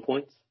 FanDuel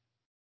points?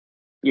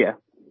 Yeah.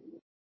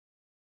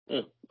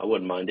 I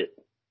wouldn't mind it.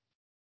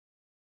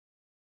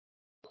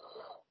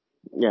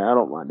 Yeah, I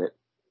don't mind it.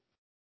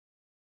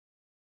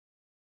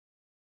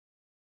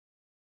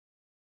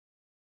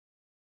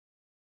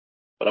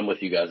 But I'm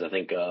with you guys. I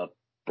think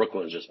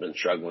Brooklyn's just been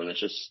struggling. It's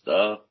just,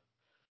 I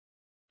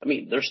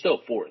mean, they're still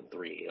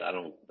 4-3.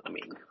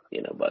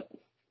 But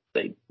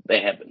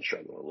they have been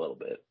struggling a little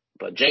bit.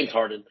 But James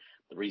Harden,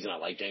 the reason I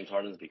like James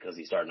Harden is because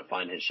he's starting to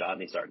find his shot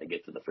and he's starting to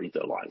get to the free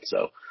throw line.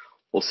 So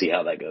we'll see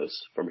how that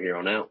goes from here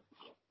on out.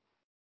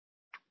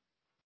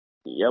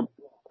 Yep,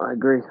 I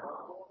agree.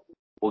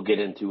 We'll get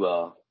into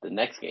the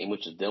next game,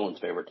 which is Dylan's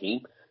favorite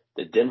team.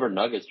 The Denver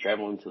Nuggets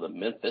traveling to the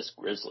Memphis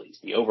Grizzlies.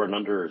 The over and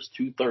under is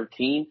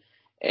 213,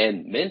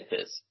 and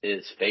Memphis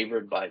is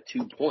favored by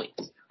 2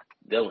 points.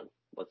 Dylan,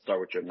 let's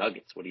start with your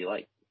Nuggets. What do you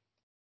like?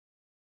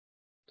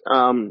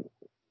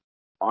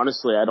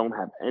 Honestly, I don't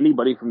have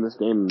anybody from this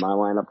game in my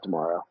lineup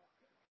tomorrow.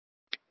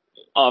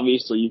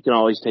 Obviously, you can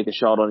always take a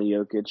shot on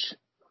Jokic.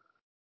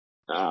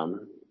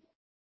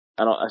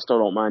 I still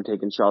don't mind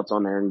taking shots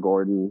on Aaron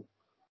Gordon.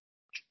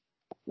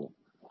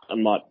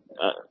 I'm not,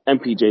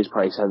 MPJ's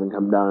price hasn't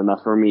come down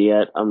enough for me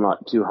yet. I'm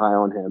not too high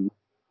on him.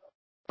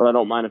 But I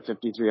don't mind a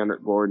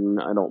 5,300 Gordon.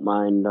 I don't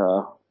mind,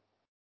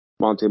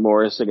 Monte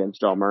Morris against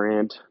John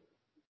Morant.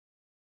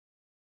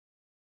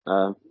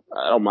 I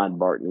don't mind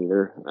Barton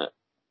either.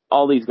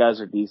 All these guys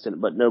are decent,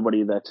 but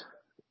nobody that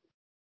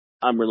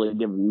I'm really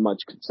giving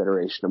much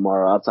consideration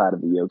tomorrow outside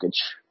of the Jokic.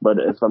 But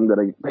if I'm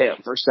going to pay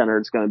up for center,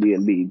 it's going to be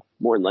Embiid,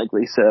 more than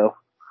likely so.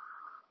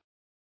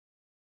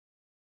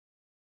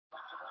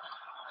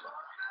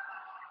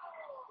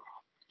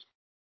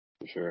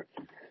 For sure.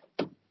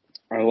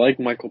 I like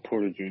Michael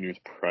Porter Jr.'s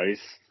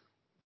price.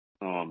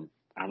 I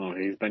don't know,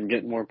 he's been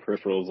getting more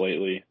peripherals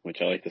lately,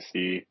 which I like to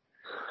see.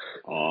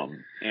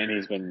 And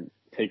he's been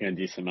taking a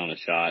decent amount of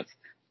shots.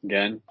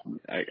 Again,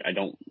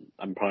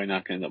 I'm probably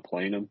not going to end up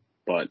playing him,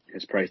 but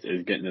his price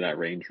is getting to that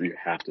range where you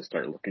have to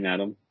start looking at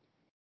him.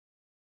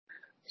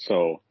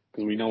 So,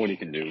 because we know what he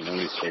can do, we know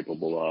what he's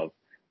capable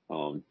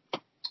of.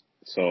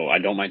 So I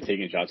don't mind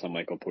taking shots on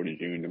Michael Porter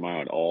Jr.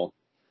 tomorrow at all.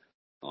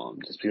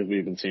 Just because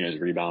we've been seeing his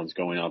rebounds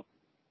going up,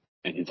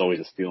 and he's always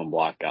a steal and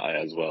block guy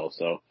as well.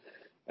 So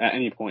at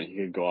any point he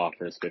could go off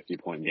for his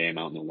 50-point game.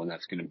 I don't know when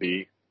that's going to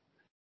be.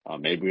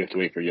 Maybe we have to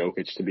wait for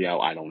Jokic to be out.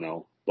 I don't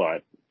know.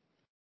 But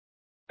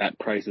that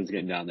price is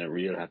getting down there where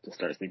you have to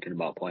start thinking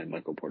about playing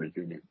Michael Porter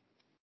Jr.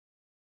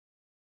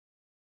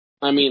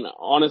 I mean,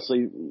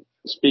 honestly,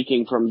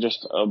 speaking from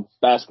just a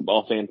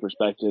basketball fan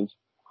perspective,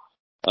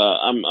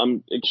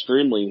 I'm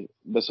extremely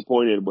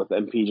disappointed with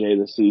MPJ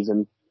this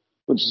season,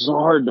 which is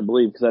hard to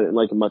believe because I didn't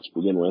like him much to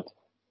begin with.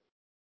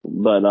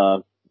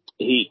 But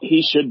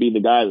he should be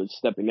the guy that's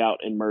stepping out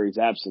in Murray's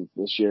absence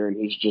this year, and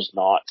he's just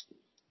not.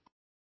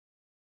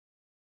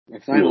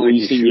 It's not like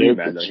he's shooting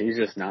bad, though. He's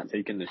just not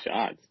taking the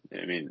shots.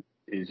 I mean,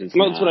 he's just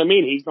That's what I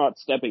mean. He's not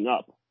stepping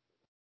up.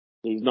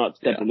 He's not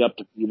stepping up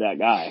to be that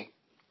guy.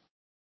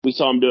 We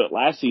saw him do it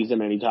last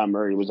season anytime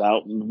Murray was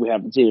out, and we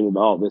haven't seen him at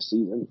all this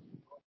season.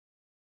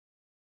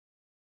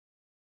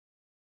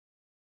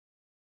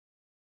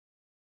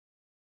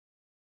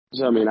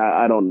 So, I mean,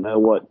 I don't know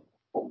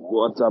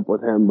what's up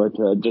with him, but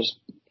just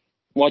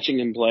watching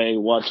him play,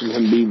 watching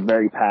him be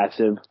very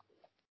passive.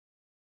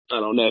 I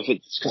don't know if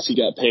it's because he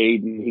got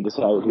paid and he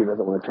decided he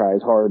doesn't want to try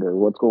as hard or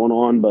what's going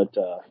on, but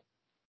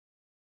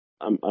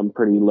I'm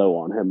pretty low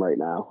on him right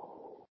now.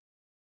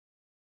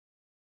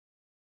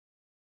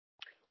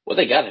 What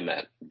they got him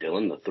at,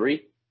 Dylan, the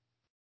 3?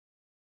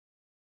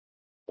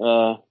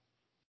 No,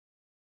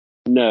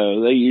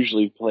 they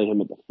usually play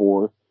him at the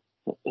 4.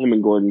 Him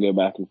and Gordon go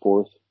back and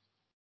forth.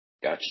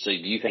 Gotcha. So do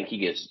you think he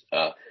gets,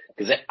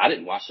 because I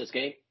didn't watch this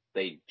game.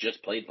 They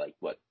just played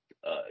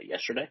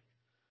yesterday?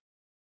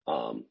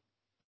 Do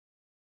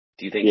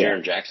you think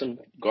Jaren Jackson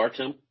guards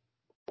him,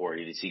 or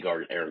did he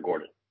guard Aaron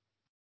Gordon?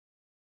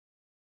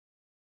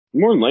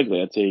 More than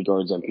likely, I'd say he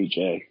guards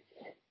MPJ.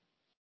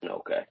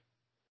 Okay.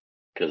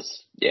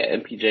 Because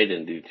MPJ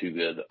didn't do too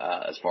good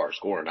as far as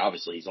scoring.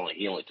 Obviously,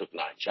 he only took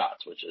 9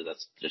 shots,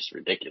 that's just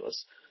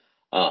ridiculous.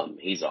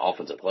 He's an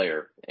offensive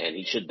player, and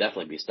he should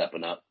definitely be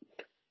stepping up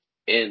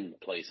in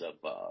place of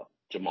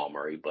Jamal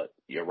Murray. But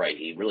you're right,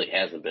 he really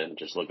hasn't been,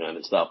 just looking at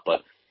his stuff.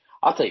 But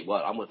I'll tell you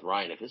what, I'm with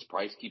Ryan. If his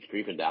price keeps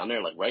creeping down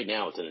there, like right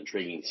now, it's an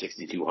intriguing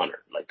 6,200.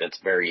 Like, that's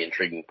very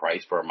intriguing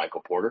price for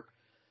Michael Porter.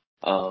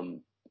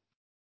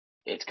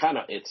 It's kind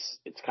of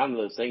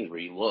those things where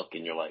you look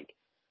and you're like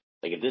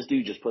if this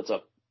dude just puts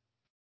up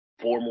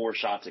 4 more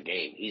shots a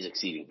game, he's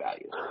exceeding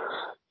value.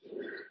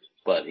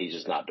 But he's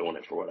just not doing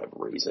it for whatever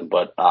reason.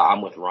 But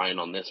I'm with Ryan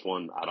on this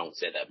one. I don't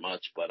say that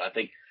much, but I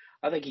think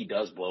he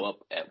does blow up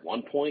at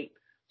one point.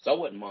 So I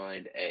wouldn't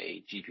mind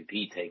a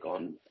GPP take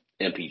on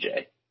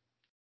MPJ.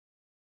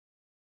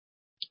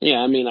 Yeah,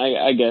 I mean,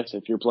 I guess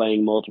if you're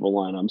playing multiple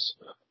lineups,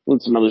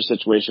 It's another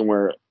situation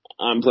where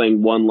I'm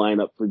playing one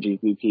lineup for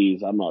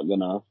GPPs. I'm not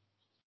gonna.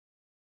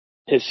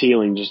 His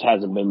ceiling just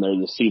hasn't been there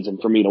this season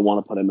for me to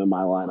want to put him in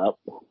my lineup.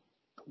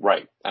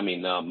 Right. I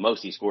mean,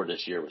 most he scored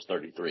this year was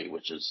 33,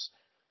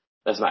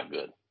 that's not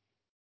good.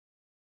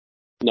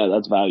 No,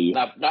 that's value.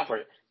 Not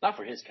for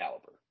his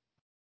caliber.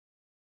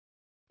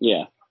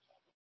 Yeah.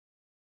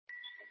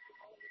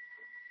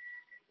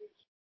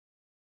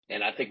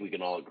 And I think we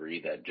can all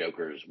agree that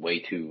Joker is way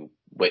too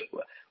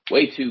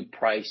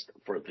priced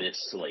for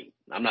this slate.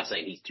 I'm not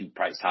saying he's too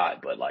priced high,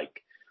 but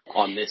like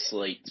on this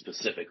slate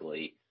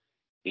specifically,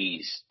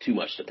 he's too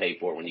much to pay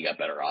for when you got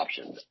better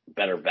options,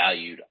 better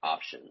valued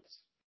options,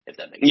 if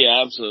that makes sense.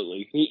 Yeah,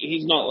 absolutely.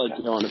 He's not like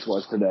Giannis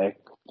was today.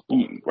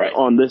 Right.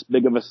 On this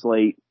big of a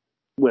slate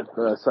with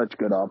such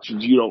good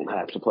options, you don't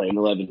have to play an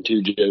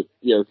 11-2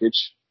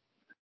 Jokic.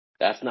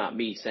 That's not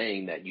me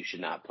saying that you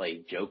should not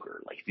play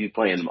Joker. Like if you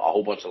play in a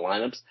whole bunch of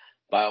lineups,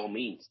 by all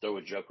means, throw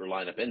a Joker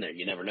lineup in there.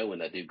 You never know when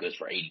that dude goes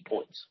for 80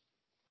 points.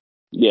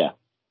 Yeah.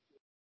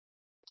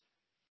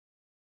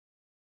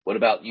 What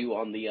about you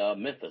on the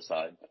Memphis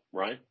side,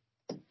 Ryan?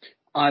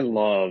 I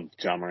love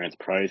John Morant's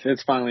price.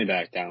 It's finally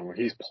back down where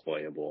he's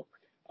playable.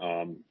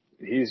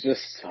 He's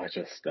just such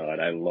a stud.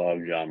 I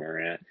love John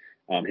Morant.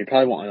 He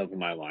probably won't end up in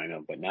my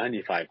lineup, but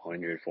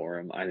 9,500 for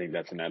him, I think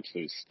that's an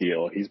absolute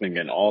steal. He's been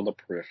getting all the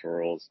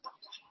peripherals.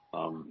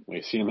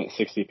 We've seen him at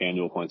 60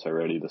 FanDuel points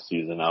already this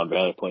season. I'd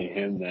rather play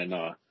him than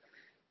I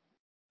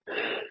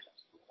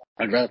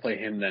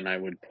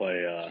would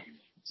play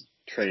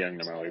Trae Young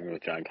tomorrow, even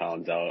with John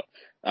Collins out.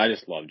 I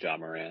just love John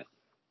Morant.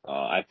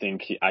 I just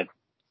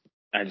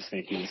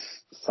think he's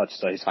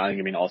he's finally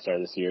gonna be an all-star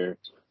this year.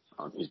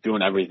 He's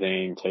doing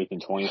everything,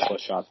 taking 20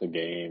 plus shots a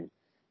game.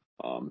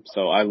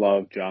 So I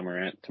love John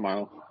Morant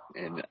tomorrow,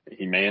 and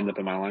he may end up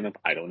in my lineup.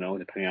 I don't know,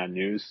 depending on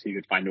news, he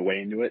could find a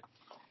way into it.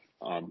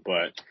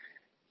 But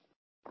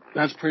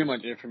that's pretty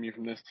much it for me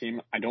from this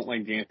team. I don't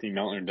like D'Anthony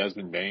Melton or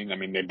Desmond Bane. I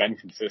mean, they've been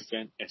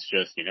consistent. It's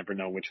just you never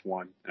know which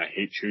one. And I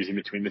hate choosing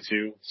between the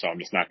two, so I'm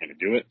just not going to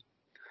do it.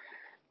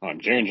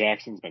 Jaren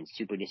Jackson's been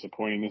super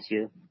disappointing this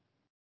year.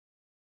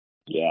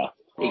 Yeah.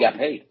 He got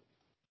paid.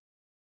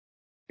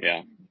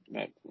 Yeah,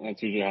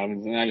 that's usually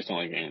happens, and I just don't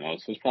like anyone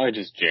else. So it's probably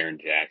just Jaren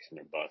Jackson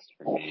or bust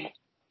for me.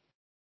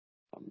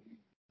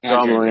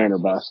 John Morant or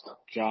bust.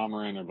 John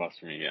Morant or bust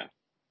for me, yeah.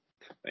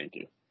 Thank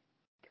you.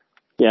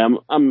 Yeah,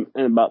 I'm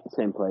in about the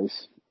same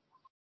place.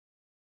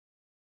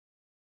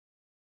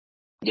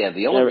 Yeah,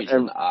 the only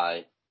reason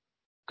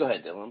Go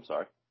ahead, Dylan, I'm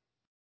sorry.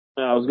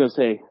 I was going to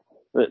say,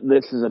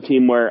 this is a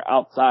team where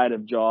outside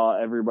of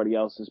Jaw, everybody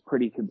else is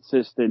pretty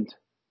consistent,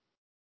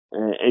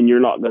 and you're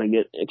not going to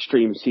get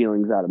extreme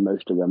ceilings out of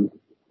most of them.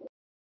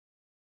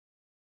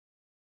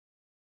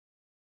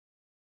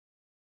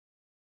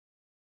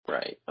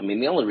 Right. I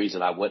mean, the only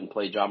reason I wouldn't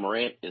play John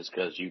Morant is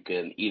because you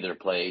can either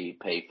pay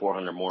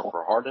 $400 more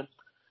for Harden.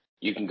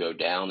 You can go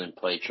down and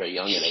play Trae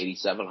Young at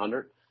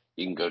 8,700.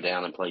 You can go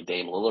down and play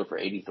Dame Lillard for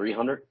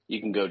 8,300. You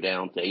can go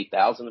down to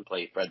 8,000 and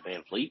play Fred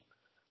VanVleet.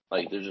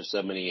 Like, there's just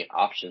so many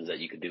options that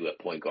you could do at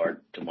point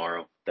guard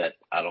tomorrow that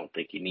I don't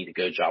think you need to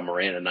go John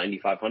Morant at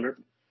 9,500.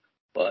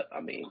 But,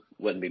 I mean,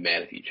 wouldn't be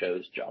mad if you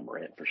chose John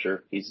Morant for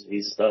sure. He's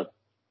a stud.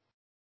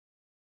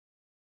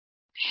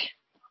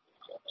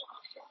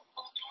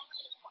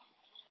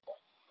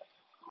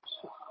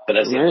 But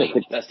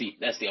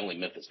that's the only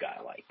Memphis guy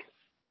I like.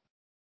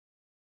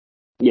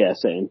 Yeah,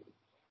 same.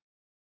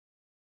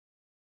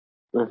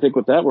 I think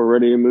with that, we're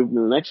ready to move to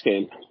the next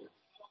game,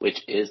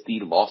 which is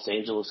the Los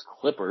Angeles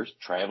Clippers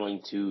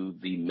traveling to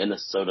the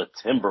Minnesota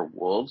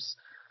Timberwolves.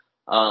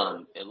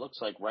 It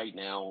looks like right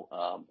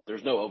now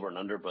there's no over and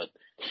under, but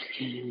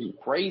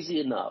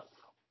crazy enough,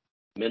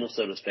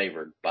 Minnesota's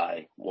favored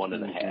by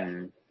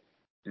 1.5.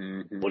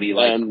 Mm-hmm. What do you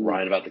like,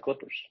 Ryan, about the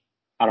Clippers?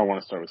 I don't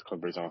want to start with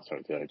Clippers. I want to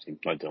start with the other team.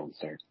 Let Dylan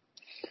start.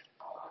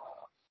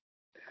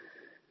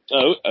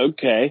 Oh,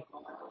 okay.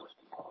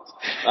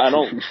 I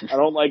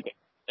don't like.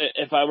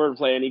 If I were to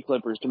play any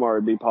Clippers tomorrow,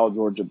 it'd be Paul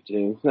George up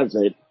too. That's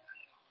it.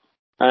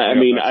 I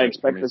mean, I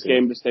expect this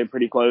game to stay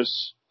pretty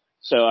close,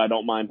 so I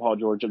don't mind Paul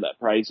George at that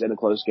price in a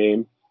close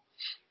game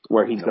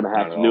where he's going to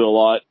have to do a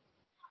lot.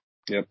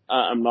 Yep.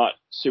 I'm not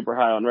super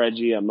high on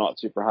Reggie. I'm not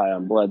super high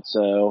on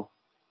Bledsoe.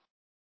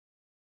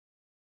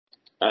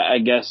 I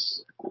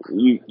guess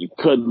you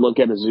could look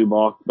at a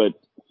Zubac, but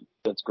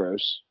that's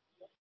gross.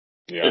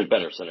 Yeah. There's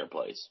better center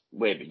plays.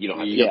 Wait, but you don't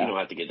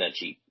have to get that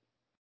cheap.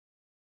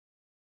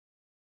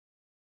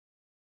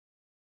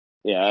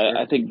 Yeah, sure.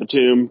 I think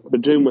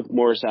Batum with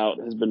Morris out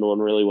has been doing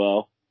really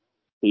well.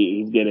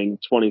 He's getting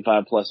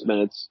 25 plus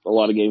minutes. A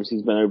lot of games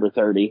he's been over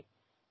 30.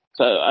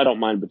 So I don't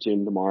mind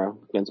Batum tomorrow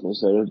against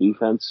Minnesota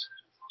defense.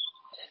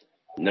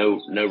 No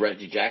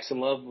Reggie Jackson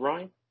love,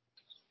 Ryan?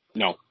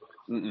 No.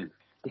 No.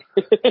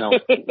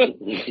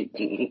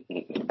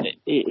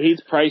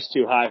 He's priced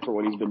too high for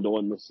what he's been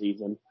doing this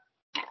season.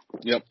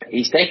 Yep.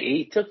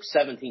 He took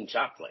 17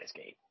 shots last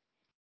game.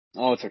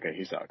 Oh, it's okay.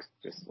 He sucks.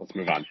 Just let's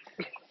move on.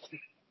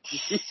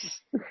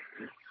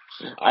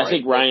 I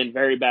think Ryan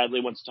very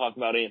badly wants to talk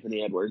about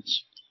Anthony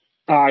Edwards.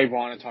 I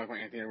want to talk about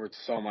Anthony Edwards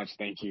so much.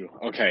 Thank you.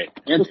 Okay.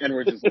 Anthony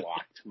Edwards is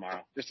locked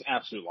tomorrow. Just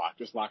absolute lock.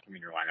 Just lock him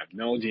in your lineup.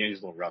 No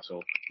D'Angelo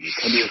Russell. You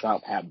could be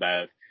without Pat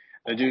Bev.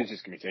 The dude's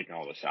just going to be taking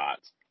all the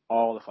shots.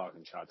 All the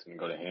fucking shots going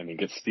to go to him. He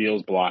gets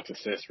steals, blocks,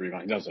 assists,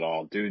 rebounds. He does it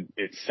all. Dude,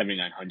 it's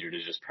 7,900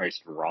 is just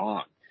priced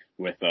wrong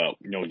with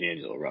no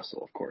D'Angelo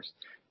Russell, of course.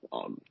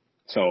 But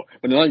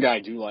another guy I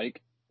do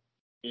like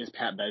is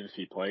Pat Bev. If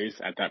he plays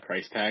at that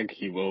price tag,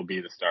 he will be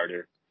the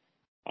starter.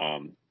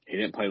 He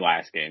didn't play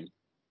last game.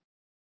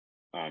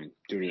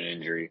 Due to an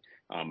injury.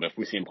 But if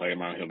we see him play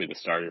tomorrow, he'll be the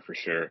starter for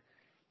sure.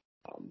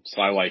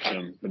 So I like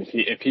him. But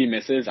if he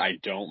misses, I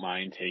don't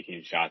mind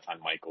taking shots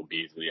on Michael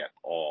Beasley at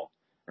all.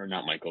 Or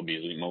not Michael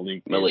Beasley,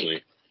 Malik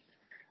Beasley.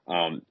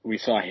 We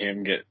saw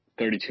him get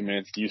 32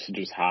 minutes. Usage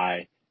was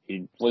high.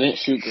 He didn't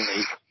shoot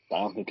great. But I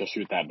don't think he'll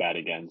shoot that bad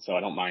again. So I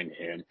don't mind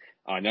him.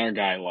 Another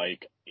guy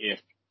like if,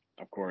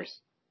 of course,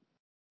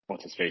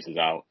 what's his face is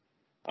out,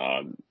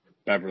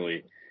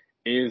 Beverly,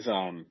 is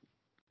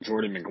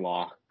Jordan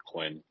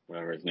McLaughlin,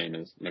 whatever his name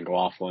is,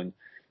 McLaughlin.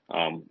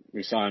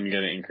 We saw him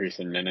get an increase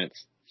in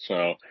minutes.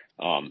 So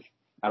I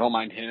don't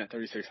mind him at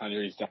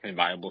 3,600. He's definitely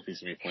viable if he's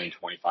going to be playing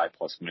 25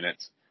 plus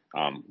minutes.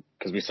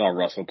 Because we saw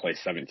Russell play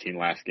 17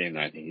 last game, and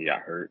I think he got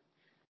hurt.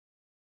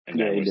 And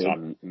then we saw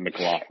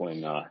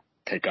McLaughlin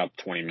pick up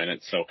 20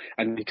 minutes. So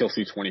I think he'll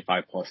see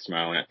 25 plus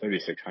tomorrow. And at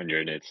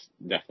 3,600, it's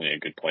definitely a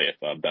good play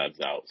if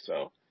Bev's out.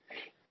 So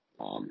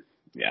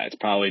yeah, it's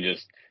probably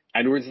just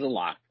Edwards is a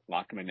lock.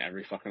 Lock him in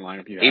every fucking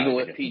lineup you have. Even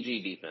with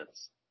PG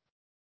defense.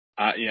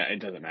 Yeah, it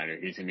doesn't matter.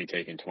 He's going to be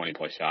taking 20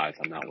 plus shots.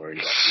 I'm not worried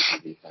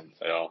about PG defense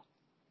at all.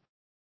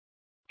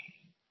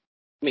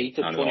 I mean, he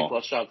took 20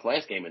 plus shots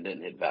last game and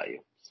didn't hit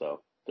value.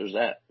 So there's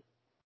that.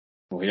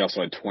 Well, he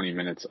also had 20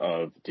 minutes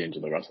of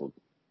D'Angelo Russell.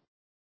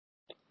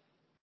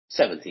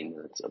 17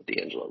 minutes of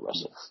D'Angelo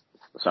Russell.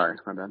 Sorry,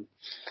 my bad.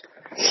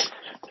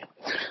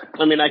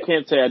 I mean, I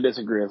can't say I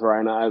disagree with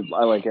Ryan.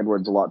 I like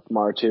Edwards a lot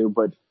tomorrow too,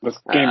 but this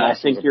game I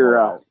think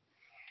you're.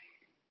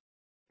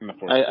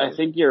 I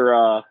think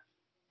you're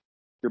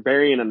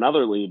burying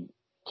another lead.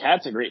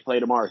 Cat's a great play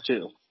tomorrow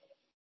too.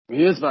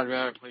 He is, but I'd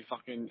rather play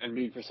fucking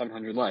Embiid for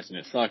 700 less, and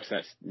it sucks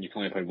that you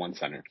can only play one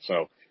center.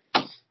 So,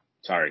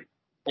 sorry.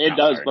 It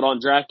does, but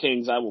on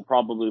DraftKings, I will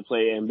probably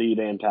play Embiid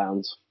and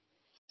Towns.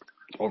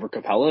 Over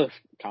Capella if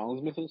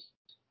Collins misses?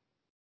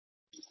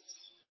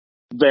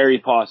 Very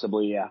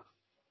possibly, yeah.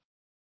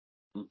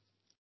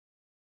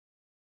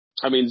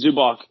 I mean,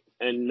 Zubac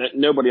and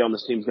nobody on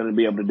this team is going to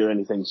be able to do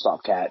anything to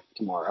stop Cat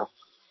tomorrow.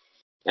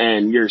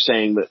 And you're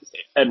saying that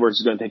Edwards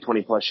is going to take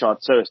 20 plus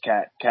shots, so is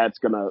Cat. Cat's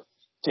going to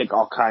take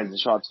all kinds of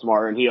shots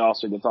tomorrow, and he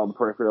also gets all the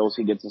peripherals.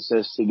 He gets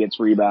assists, he gets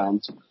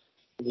rebounds,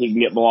 he can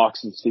get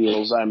blocks and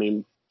steals. I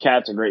mean,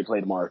 Cat's a great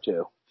play tomorrow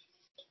too.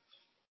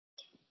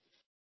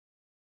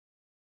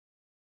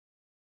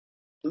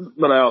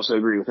 But I also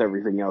agree with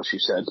everything else you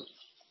said.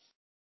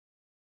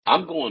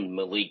 I'm going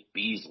Malik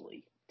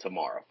Beasley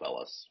tomorrow,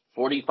 fellas.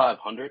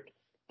 4,500.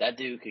 That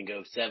dude can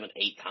go 7-8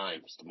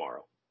 times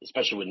tomorrow,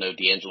 especially with no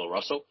D'Angelo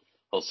Russell.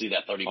 He'll see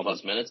that 30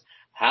 plus minutes.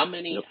 How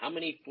many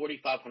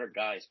 4,500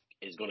 guys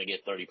is going to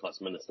get 30 plus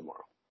minutes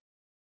tomorrow?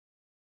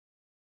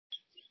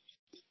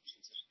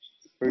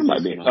 There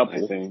might be a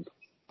couple. I think.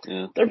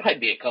 Yeah. There might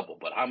be a couple,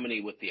 but how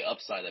many with the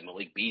upside that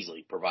Malik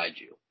Beasley provides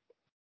you?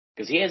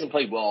 Because he hasn't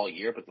played well all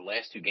year, but the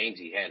last 2 games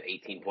he had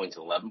 18 points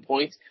and 11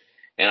 points.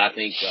 And I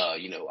think,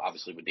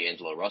 obviously with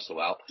D'Angelo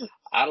Russell out,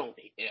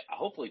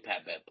 hopefully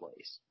Pat Bev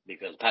plays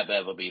because Pat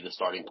Bev will be the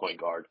starting point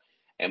guard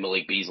and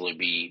Malik Beasley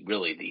be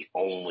really the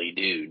only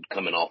dude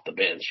coming off the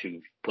bench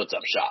who puts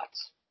up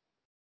shots.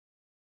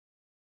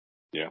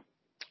 Yeah.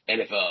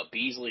 And if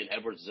Beasley and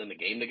Edwards is in the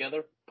game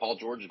together, Paul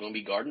George is going to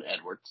be guarding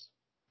Edwards,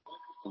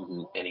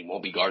 and he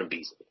won't be guarding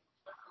Beasley.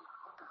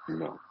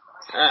 No.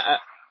 I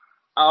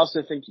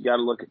also think you got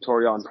to look at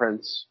Taurean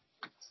Prince.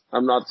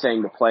 I'm not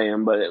saying to play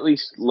him, but at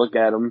least look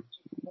at him,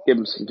 give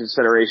him some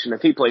consideration.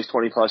 If he plays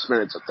 20 plus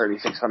minutes at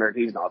 3,600,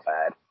 he's not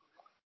bad.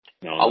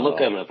 No, I'll look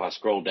at him if I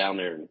scroll down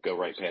there and go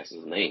right past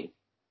his name.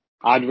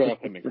 I'd rather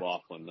play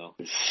McLaughlin though.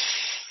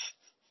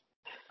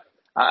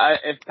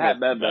 If Pat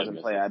Bev doesn't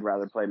play, I'd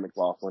rather play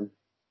McLaughlin.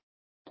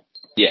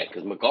 Yeah,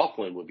 because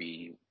McLaughlin would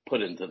be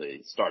put into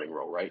the starting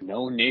role, right?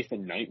 No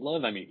Nathan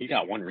Nightlove. I mean, he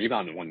got 1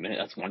 rebound in 1 minute.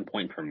 That's 1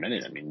 point per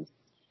minute. I mean,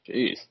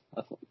 jeez,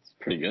 that's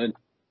pretty good.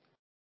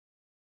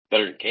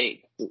 Better than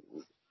Cade.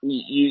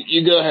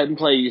 You go ahead and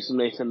play you some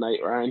Nathan Knight,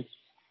 Ryan.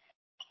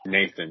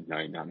 Nathan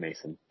Knight, not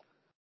Mason.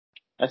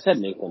 I said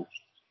Nathan.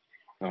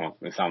 Oh,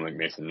 it sounded like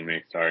Mason to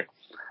me. Sorry.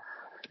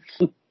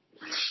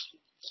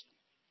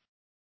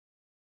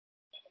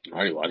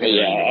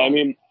 I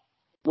mean,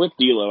 with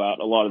D'Lo out,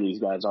 a lot of these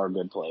guys are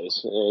good plays.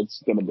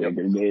 It's going to be a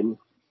good game.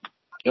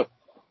 Yep.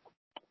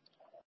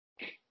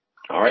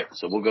 All right,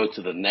 so we'll go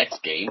to the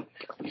next game.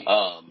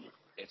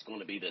 It's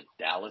going to be the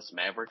Dallas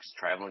Mavericks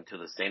traveling to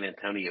the San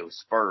Antonio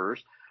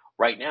Spurs.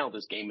 Right now,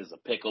 this game is a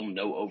pick 'em,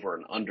 no over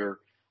and under.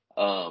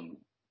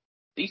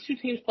 These 2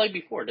 teams played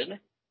before, didn't they?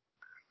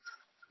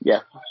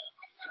 Yeah.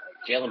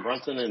 Jalen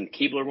Brunson and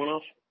Keebler went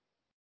off.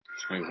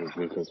 I think it was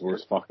Luka's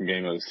worst fucking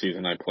game of the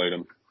season. I played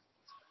him.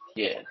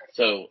 Yeah.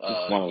 So,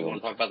 One of you them.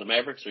 want to talk about the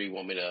Mavericks, or you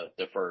want me to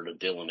defer to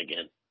Dylan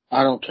again?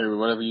 I don't care.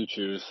 Whatever you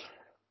choose.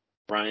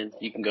 Ryan,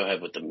 you can go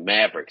ahead with the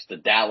Mavericks, the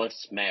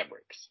Dallas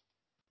Mavericks.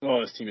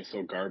 Oh, this team is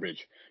so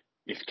garbage.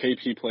 If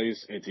KP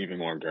plays, it's even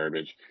more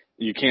garbage.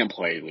 You can't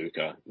play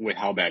Luka with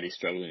how bad he's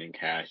struggling in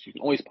cash. You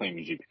can always play him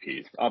in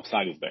GPPs. The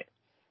upside is there.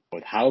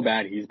 With how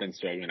bad he's been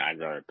struggling, I'd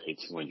rather pay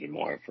 200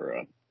 more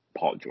for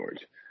Paul George.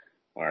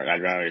 Or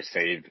I'd rather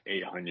save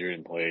 800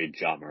 and play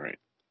Ja Morant.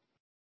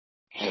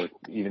 Or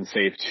even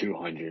save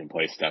 200 and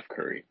play Steph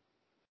Curry.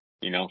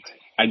 You know,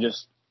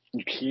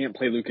 you can't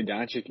play Luka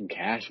Doncic in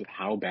cash with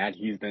how bad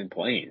he's been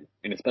playing.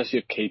 And especially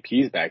if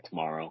KP's back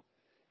tomorrow,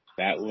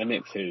 that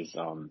limits his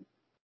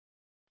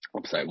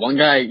upside. One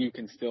guy you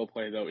can still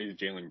play though is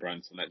Jalen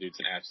Brunson. That dude's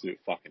an absolute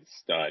fucking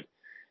stud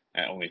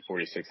at only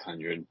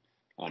 4,600.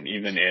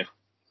 Even if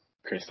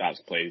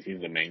Kristaps plays,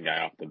 he's the main guy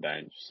off the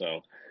bench.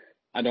 So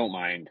I don't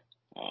mind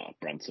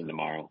Brunson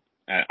tomorrow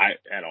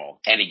at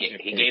all. And he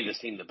gave this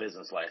team the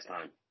business last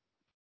time.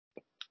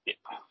 Yeah.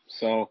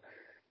 So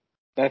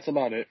that's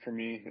about it for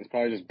me. It's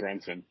probably just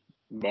Brunson,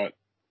 but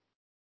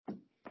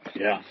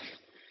yeah.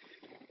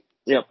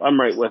 Yep, I'm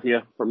right with you.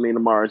 For me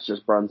tomorrow, it's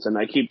just Brunson.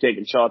 I keep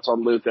taking shots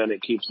on Luka, and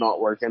it keeps not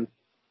working.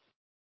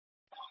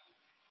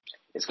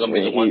 It's going to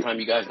be the one time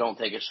you guys don't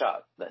take a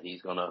shot that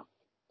he's going to.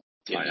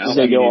 I They don't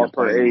go need off to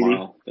play for 80.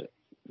 tomorrow.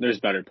 There's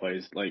better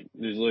plays. Like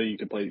usually you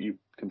can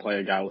play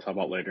a guy we'll talk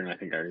about later, and I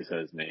think I already said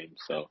his name.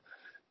 So,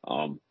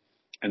 and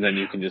then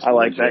you can just I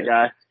like that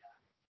guy.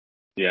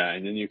 Yeah,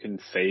 and then you can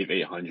save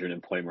 800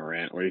 and play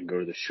Morant, or you can go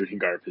to the shooting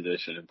guard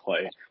position and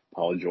play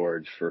Paul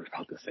George for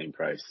about the same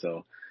price.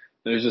 So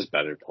there's just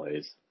better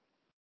plays.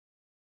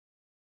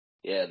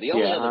 Yeah, the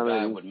only other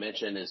guy I would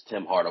mention is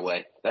Tim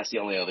Hardaway. That's the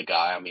only other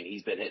guy. I mean,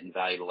 he's been hitting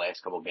value the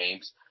last couple of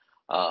games.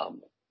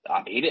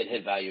 He didn't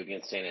hit value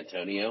against San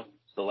Antonio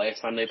the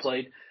last time they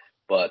played,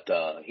 but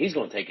he's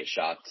going to take his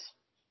shots.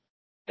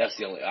 That's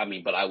the only. I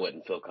mean, but I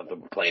wouldn't feel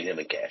comfortable playing him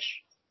in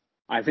cash.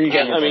 I think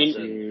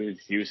huge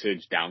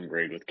usage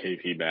downgrade with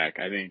KP back.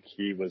 I think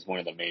he was one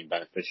of the main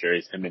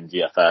beneficiaries, him and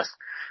DFS.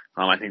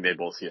 I think they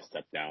both see a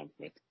step down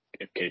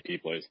if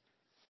KP plays.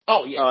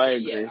 Oh yeah, I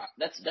agree. Yeah.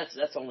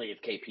 That's only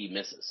if KP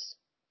misses.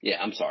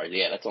 Yeah, I'm sorry.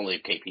 Yeah, that's only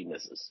if KP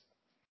misses.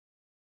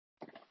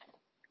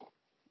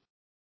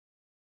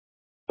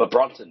 But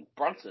Brunson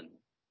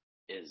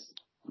is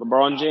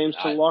LeBron James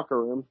to the locker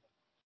room.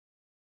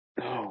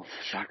 Oh,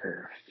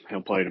 shocker!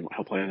 He'll play in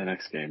the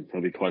next game.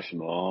 He'll be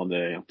questionable all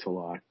day up till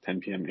lock.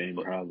 10 p.m. game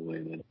probably.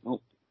 And then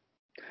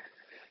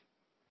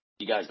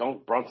you guys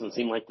don't Brunson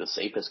seem like the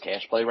safest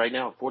cash play right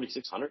now at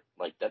 4,600?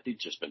 Like that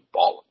dude's just been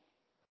balling.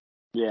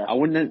 Yeah, I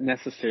wouldn't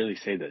necessarily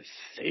say the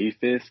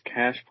safest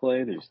cash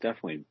play. There's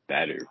definitely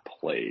better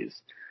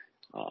plays.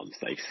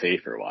 It's like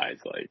safer wise,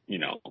 I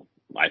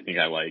think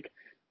I like.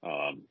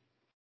 I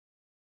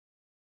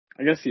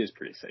guess he is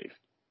pretty safe.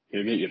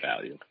 He'll get you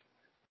value.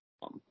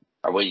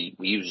 Were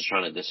you just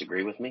trying to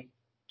disagree with me?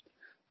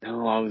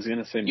 No, I was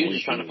gonna say you're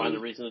just trying to find a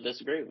reason to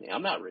disagree with me.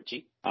 I'm not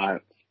Richie. I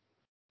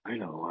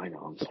know.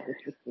 I'm sorry.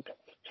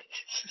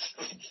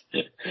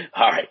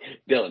 All right,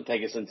 Dylan,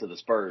 take us into the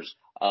Spurs.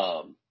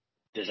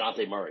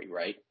 DeJounte Murray,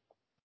 right?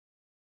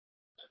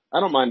 I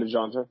don't mind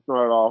DeJounte,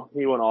 not at all.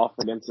 He went off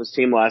against this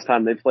team last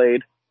time they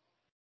played.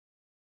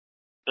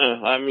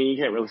 I mean, you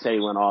can't really say he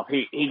went off.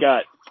 He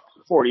got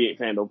 48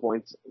 FanDuel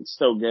points. It's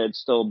still good,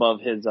 still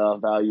above his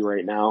value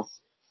right now.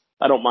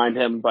 I don't mind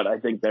him, but I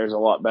think there's a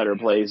lot better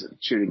plays at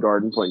shooting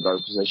guard and point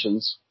guard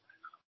positions.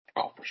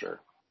 Oh, for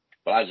sure.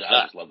 But I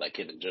just love that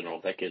kid in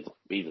general. That kid's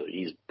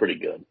he's pretty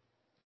good.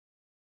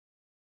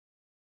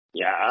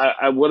 Yeah,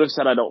 I would have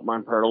said I don't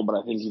mind Pirtle, but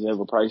I think he's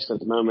overpriced at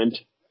the moment.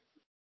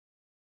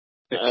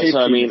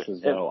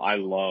 I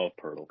love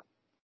Pirtle.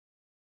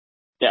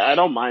 Yeah, I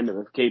don't mind him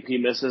if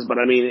KP misses, but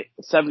I mean,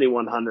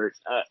 7,100.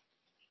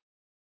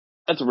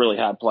 That's a really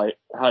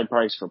high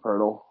price for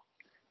Pirtle.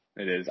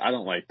 It is. I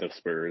don't like the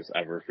Spurs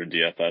ever for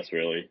DFS,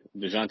 really.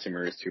 DeJounte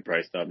Murray's too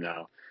priced up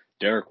now.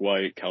 Derek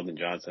White, Keldon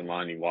Johnson,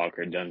 Lonnie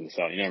Walker, Denver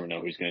South. You never know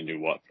who's going to do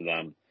what for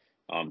them.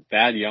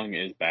 Thad Young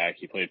is back.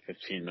 He played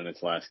 15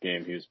 minutes last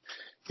game.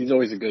 He's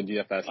always a good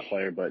DFS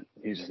player, but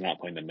he's just not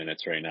playing the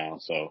minutes right now.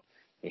 So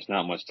there's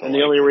not much to. And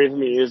the only reason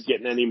he is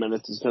getting any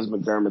minutes is because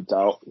McDermott's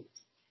out.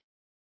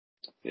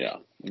 Yeah,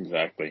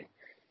 exactly.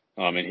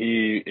 And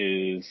he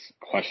is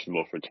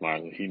questionable for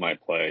tomorrow. He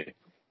might play.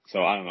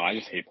 So I don't know. I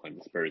just hate playing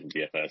the Spurs in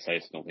DFS. I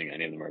just don't think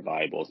any of them are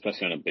viable,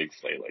 especially on a big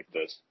slate like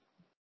this.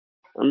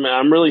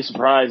 I'm really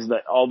surprised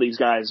that all these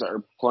guys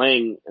are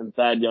playing and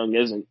Thad Young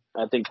isn't.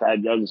 I think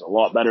Thad Young's a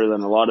lot better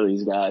than a lot of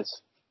these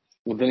guys.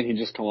 Well, didn't he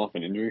just come off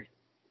an injury?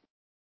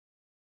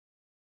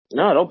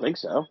 No, I don't think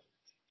so.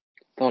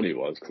 Thought he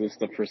was, because it's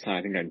the first time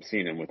I think I've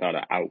seen him without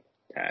an out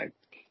tag.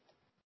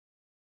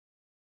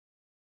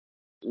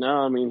 No,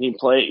 I mean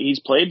he's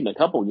played in a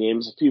couple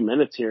games, a few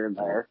minutes here and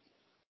there.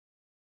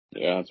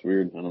 Yeah, it's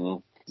weird. I don't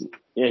know.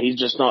 Yeah,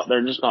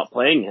 they're just not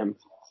playing him.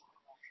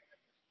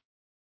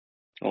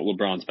 Oh,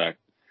 LeBron's back.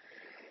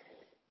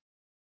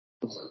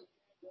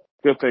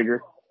 Good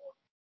figure.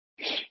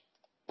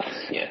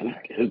 Yeah,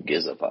 who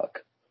gives a fuck?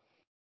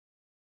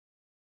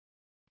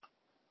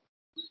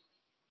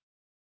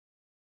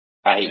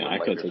 I hate Yeah, when I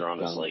could Lakers take are on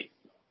the them. slate.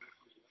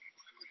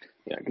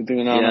 Yeah, good thing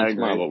they're not Yeah, on I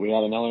tomorrow, agree. but we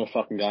got another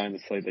fucking guy on the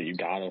slate that you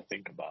gotta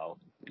think about.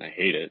 And I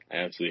hate it. I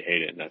absolutely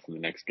hate it, and that's in the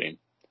next game.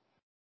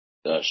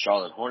 The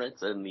Charlotte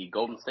Hornets and the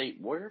Golden State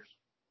Warriors.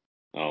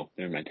 Oh,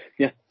 never mind.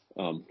 Yeah.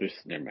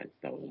 Just never mind.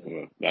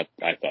 That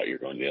I thought you were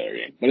going to the other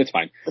game, but it's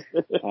fine.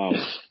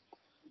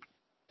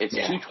 It's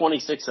Yeah.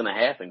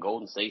 226.5, and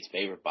Golden State's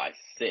favored by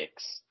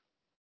 6.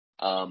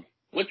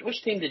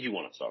 Which team did you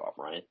want to start off,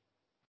 Ryan?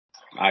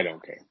 I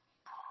don't care.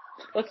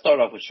 Let's start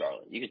off with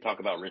Charlotte. You can talk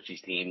about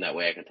Richie's team. That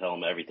way I can tell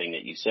him everything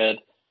that you said.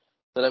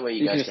 So that way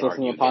you He can guys just can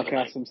listen argue to the again podcast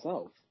tonight.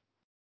 himself.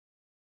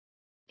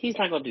 He's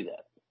not going to do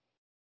that.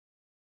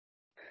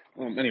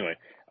 Anyway,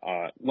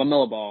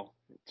 LaMelo Ball,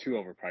 too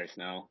overpriced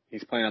now.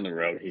 He's playing on the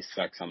road. He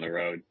sucks on the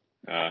road.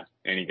 And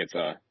he gets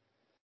I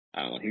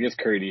don't know, he gets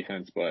Curry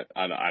defense, but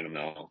I don't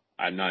know.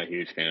 I'm not a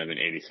huge fan of an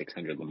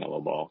 8,600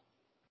 LaMelo Ball.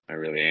 I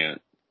really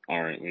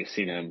aren't. We've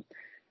seen him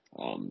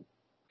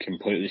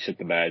completely shit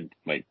the bed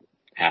like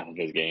half of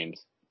his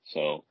games.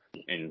 So,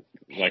 and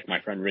like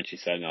my friend Richie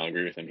said, and I'll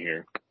agree with him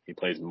here, he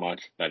plays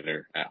much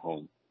better at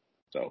home.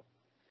 So,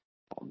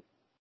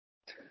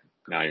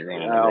 now you're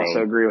going on the I road.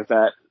 also agree with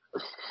that.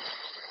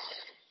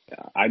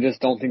 Yeah, I just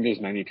don't think there's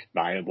many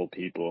viable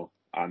people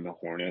on the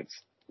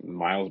Hornets.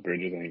 Miles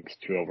Bridges, I think, is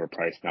too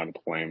overpriced now to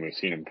play him. We've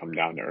seen him come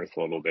down to earth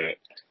a little bit,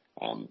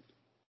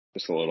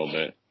 just a little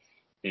bit.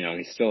 You know,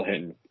 he's still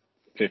hitting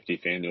 50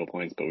 FanDuel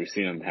points, but we've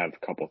seen him have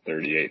a couple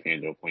 38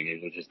 FanDuel point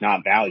games, which is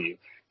not value.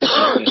 But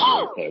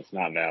it's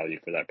not value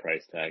for that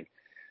price tag.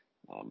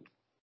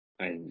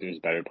 I think there's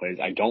better plays.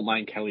 I don't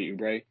mind Kelly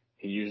Oubre.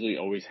 He usually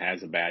always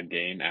has a bad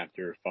game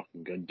after a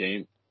fucking good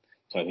game.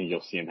 So I think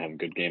you'll see him have a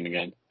good game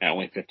again. At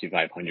only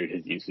 5,500,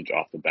 his usage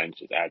off the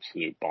bench is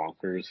absolute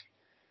bonkers.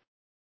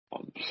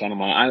 Son of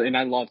mine, and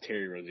I love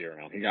Terry Rozier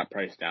around. He got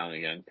priced down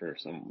again for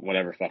some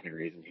whatever fucking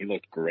reason. He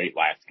looked great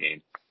last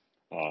game,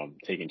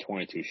 taking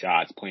 22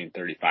 shots, playing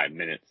 35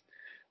 minutes.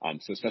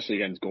 So especially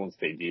against Golden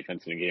State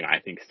defense in a game I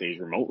think stays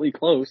remotely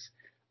close.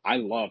 I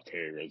love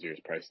Terry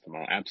Rozier's price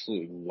tomorrow.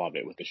 Absolutely love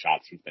it with the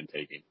shots he's been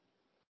taking.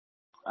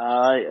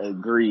 I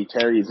agree.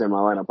 Terry's in my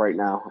lineup right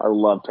now. I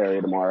love Terry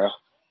tomorrow.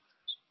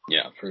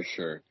 Yeah, for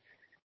sure.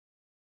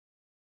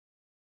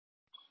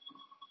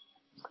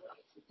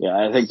 Yeah,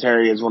 I think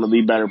Terry is one of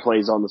the better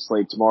plays on the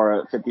slate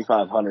tomorrow at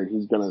 5,500.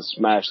 He's going to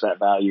smash that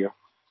value.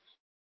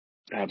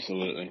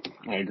 Absolutely.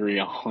 I agree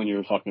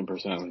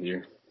 100% with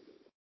you.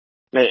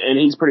 And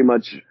he's pretty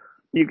much,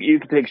 you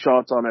can take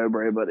shots on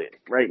Oubre, but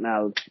right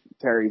now,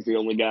 Terry's the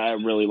only guy I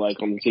really like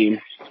on the team.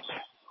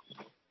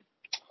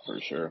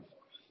 For sure.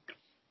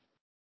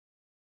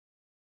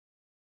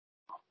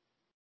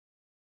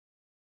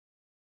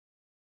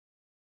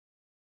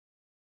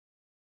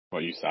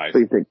 What you size? What do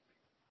you think?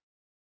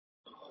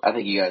 I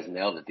think you guys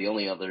nailed it. The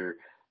only other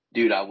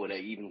dude I would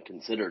have even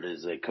considered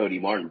is Cody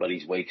Martin, but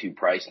he's way too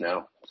priced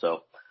now.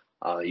 So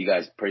you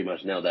guys pretty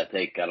much nailed that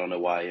take. I don't know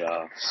why.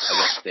 I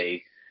guess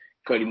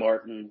Cody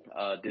Martin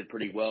did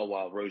pretty well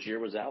while Rozier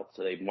was out,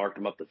 so they marked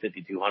him up to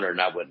 5,200,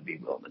 and I wouldn't be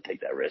willing to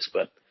take that risk.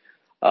 But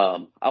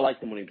I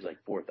liked him when he was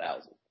like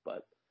 4,000.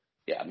 But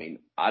yeah, I mean,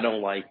 I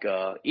don't like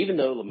even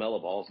though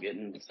LaMelo Ball's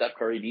getting Steph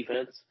Curry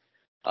defense.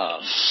 I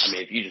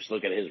mean, if you just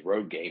look at his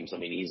road games, I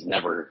mean, he's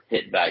never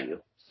hit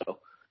value. So.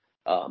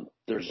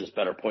 There's just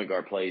better point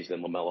guard plays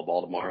than LaMelo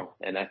Ball tomorrow.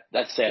 And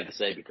that's sad to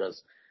say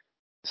because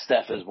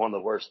Steph is one of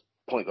the worst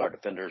point guard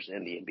defenders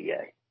in the NBA.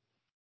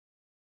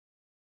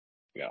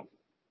 Yeah.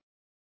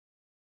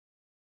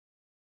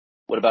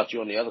 What about you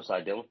on the other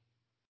side, Dylan?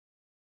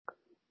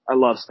 I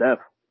love Steph.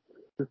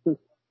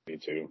 Me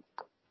too.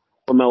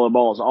 LaMelo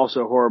Ball is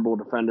also a horrible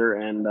defender,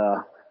 and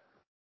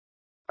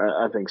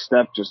I think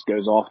Steph just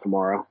goes off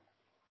tomorrow.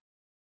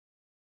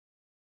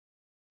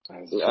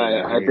 I think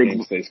I the think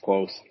game stays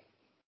close.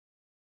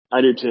 I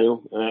do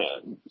too.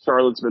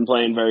 Charlotte's been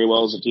playing very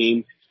well as a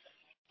team.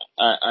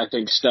 I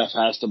think Steph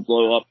has to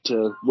blow up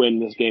to win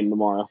this game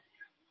tomorrow.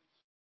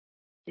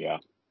 Yeah,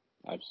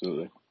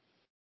 absolutely.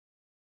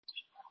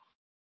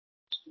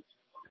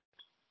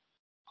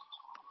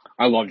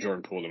 I love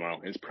Jordan Poole tomorrow.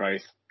 His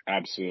price,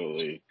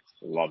 absolutely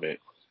love it.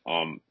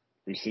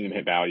 We've seen him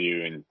hit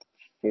value in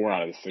 4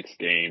 out of the 6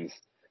 games.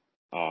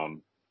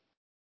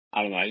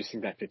 I don't know. I just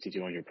think that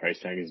 5,200 price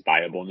tag is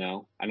viable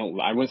now. I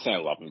wouldn't say I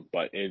love him,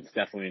 but it's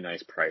definitely a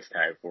nice price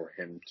tag for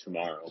him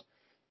tomorrow.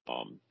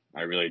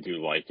 I really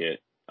do like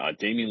it.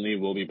 Damian Lee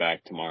will be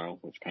back tomorrow,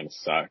 which kind of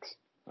sucks.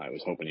 I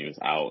was hoping he was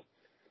out.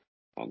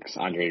 Because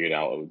Andre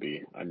Iguodala would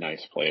be a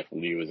nice play if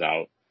Lee was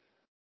out.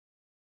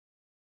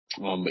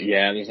 But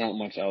yeah, there's not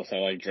much else I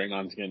like.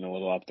 Draymond's getting a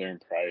little up there in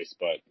price,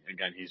 but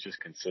again, he's just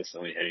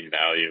consistently hitting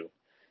value.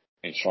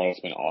 And Charlotte's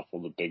been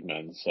awful to big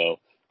men, so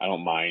I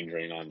don't mind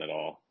Draymond at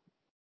all.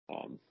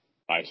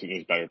 I think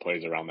there's better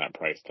plays around that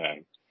price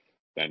tag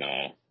than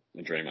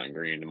Draymond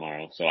Green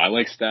tomorrow. So I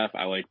like Steph,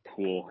 I like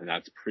Poole, and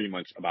that's pretty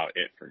much about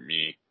it for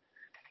me.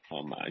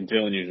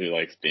 Dylan usually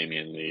likes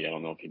Damian Lee. I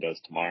don't know if he does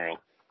tomorrow.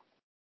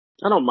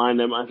 I don't mind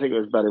him. I think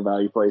there's better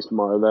value plays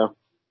tomorrow, though.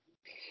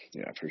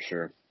 Yeah, for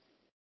sure.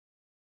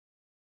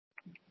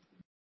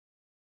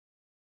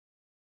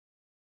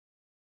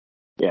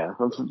 Yeah,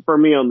 for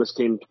me on this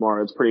team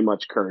tomorrow, it's pretty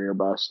much Curry or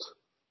bust.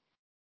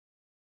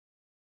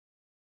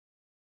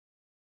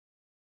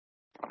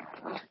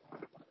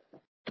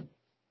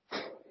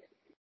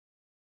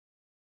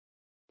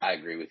 I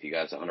agree with you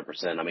guys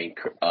 100%. I mean,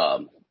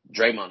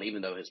 Draymond,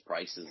 even though his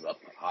price is up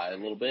high a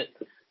little bit,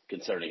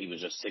 considering he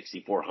was just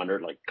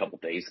 6,400 like a couple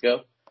days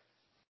ago,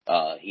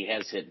 he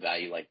has hit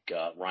value like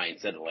Ryan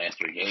said the last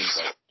 3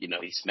 games.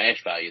 Like, he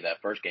smashed value that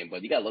first game,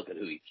 but you got to look at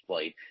who he's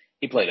played.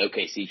 He played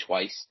OKC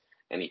twice,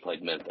 and he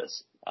played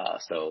Memphis.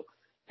 So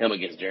him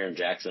against Jaren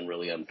Jackson,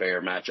 really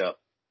unfair matchup.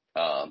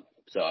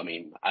 So, I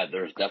mean,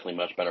 there's definitely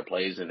much better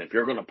plays. And if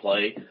you're going to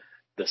play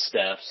the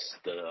Stephs,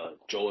 the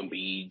Joel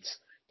Embiids,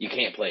 you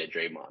can't play a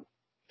Draymond.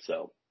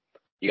 So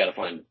you got to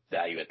find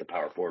value at the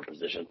power forward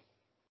position.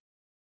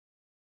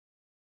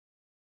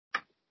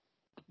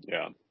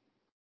 Yeah.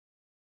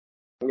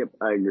 Yep,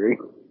 I agree.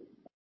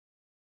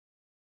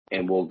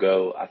 And we'll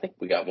go, I think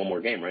we got one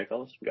more game, right,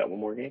 fellas? We got one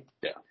more game?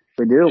 Yeah.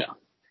 We do. Yeah.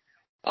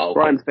 Oh, okay.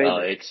 Brian's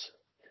favorite.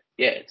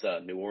 It's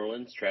New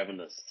Orleans traveling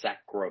to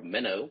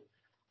Sacramento.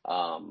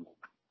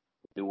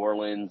 New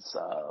Orleans,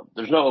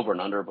 there's no over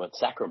and under, but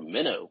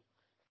Sacramento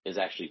is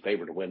actually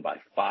favored to win by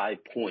 5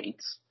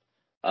 points.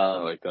 I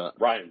like that.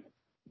 Ryan,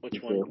 which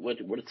one?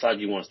 What side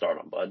do you want to start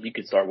on, bud? You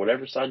can start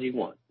whatever side you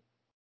want.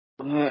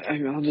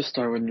 I'll just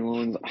start with New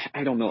Orleans.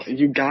 I don't know.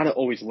 You gotta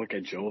always look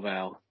at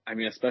Joval. I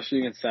mean, especially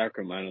against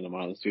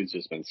Sacramento, this dude's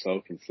just been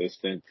so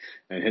consistent,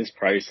 and his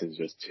price is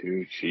just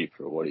too cheap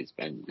for what he's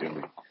been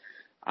doing.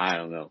 I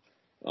don't know.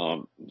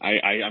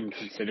 I'm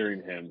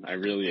considering him. I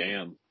really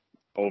am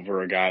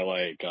over a guy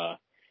like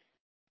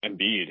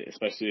Embiid,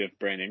 especially if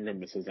Brandon Ingram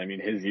misses. I mean,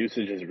 his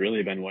usage has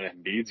really been what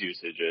Embiid's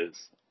usage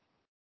is,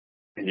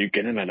 and you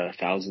get him at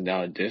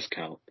 $1,000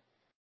 discount.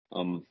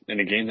 In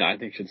a game that I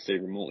think should stay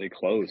remotely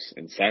close,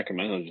 and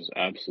Sacramento is just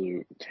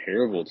absolute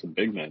terrible to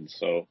big men.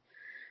 So,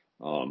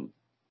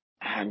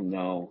 I don't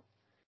know.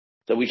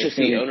 So we should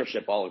see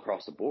ownership all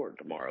across the board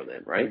tomorrow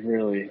then, right?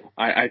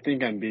 I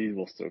think Embiid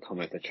will still come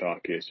at the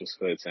chalkiest just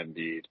because it's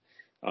Embiid.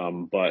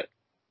 But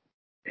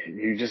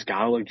you just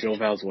gotta look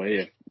Joval's way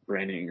if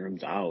Brandon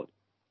Ingram's out.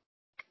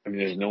 I mean,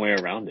 there's no way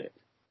around it.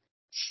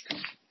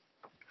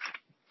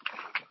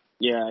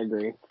 Yeah, I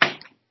agree.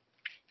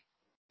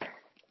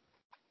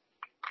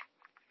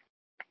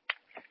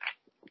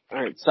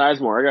 All right,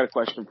 Sizemore, I got a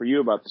question for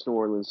you about this New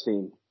Orleans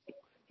team.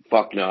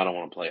 Fuck no, I don't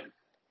want to play him.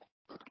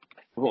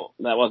 Well,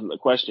 that wasn't the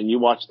question. You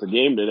watched the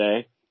game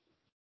today.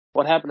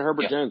 What happened to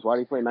Herbert Jones? Why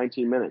did he play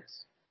 19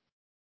 minutes?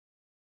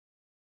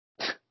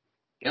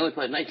 He only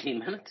played 19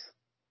 minutes?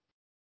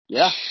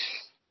 Yeah.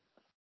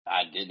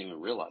 I didn't even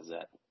realize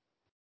that.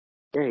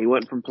 Yeah, he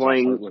went from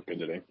playing... Look good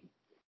today.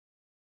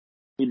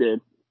 He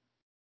did.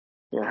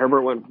 Yeah,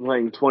 Herbert went from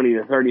playing 20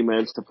 to 30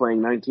 minutes to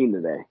playing 19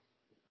 today.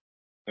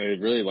 I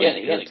really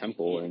liked Garrett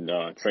Temple and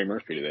Trey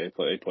Murphy today.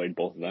 They played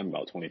both of them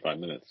about 25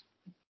 minutes.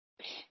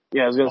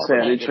 Yeah, I was going to say,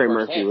 I knew Trey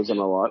Murphy was in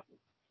a lot.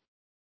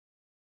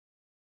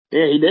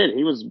 Yeah, he did.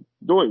 He was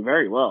doing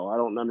very well. I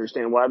don't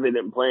understand why they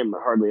didn't play him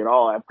hardly at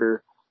all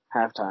after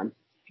halftime.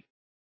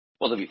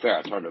 Well, to be fair,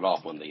 I turned it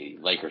off when the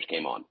Lakers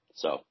came on.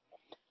 So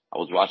I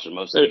was watching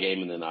most of the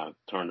game, and then I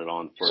turned it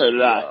on for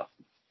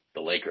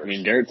the Lakers. I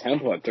mean, Garrett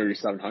Temple at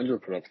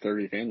 3,700 put up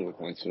 30 FanDuel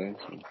points today.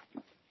 So.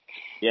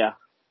 Yeah.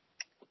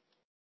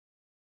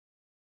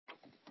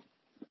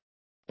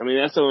 I mean,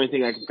 that's the only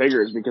thing I can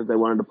figure is because they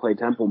wanted to play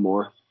Temple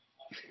more.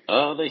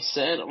 They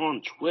said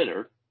on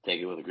Twitter, take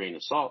it with a grain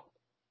of salt,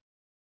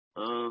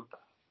 I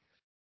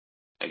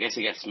guess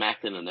he got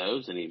smacked in the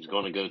nose and he was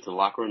going to go to the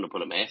locker room to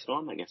put a mask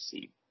on. I guess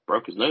he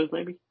broke his nose,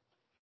 maybe.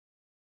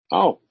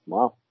 Oh,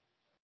 wow.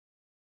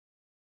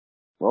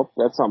 Well,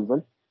 that's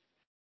something.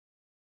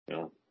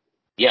 Yeah.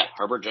 Yeah,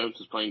 Herbert Jones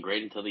was playing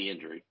great until the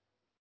injury.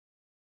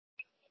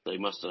 So he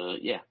must have,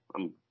 yeah.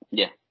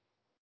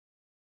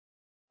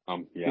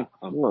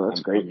 Well,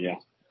 that's great.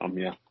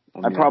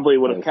 I probably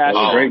would have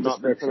cashed great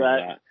not been for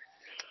that.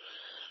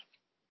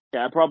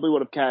 Yeah, I probably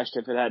would have cashed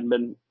if it hadn't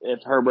been,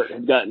 if Herbert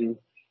had gotten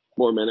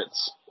more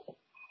minutes.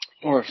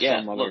 Or if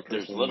some other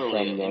there's person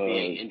literally from an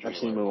NBA injury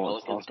team we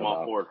won't Pelicans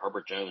small forward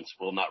Herbert Jones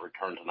will not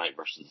return tonight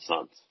versus the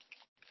Suns.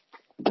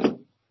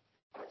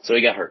 So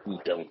he got hurt,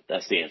 Dylan.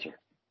 That's the answer.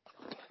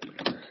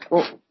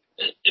 Well,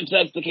 if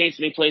that's the case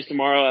and he plays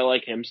tomorrow, I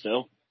like him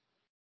still.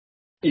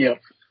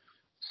 Yep.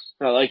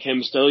 I like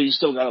him still. You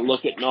still got to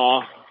look at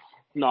Nah.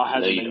 Nah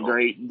hasn't been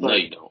great. But... No,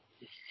 you don't.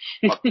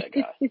 Fuck that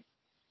guy.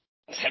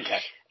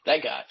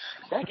 That guy,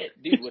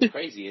 dude, what's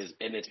crazy is,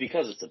 and it's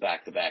because it's a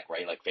back-to-back,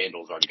 right? Like,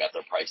 FanDuel's already got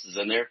their prices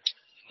in there.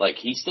 Like,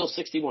 he's still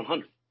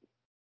 6,100.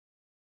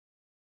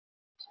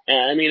 Yeah,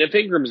 I mean, if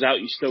Ingram's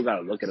out, you still got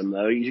to look at him,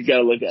 though. You got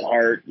to look at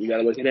Hart. You got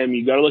to look at him.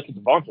 You got to look at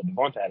Devonta.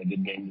 Devonta had a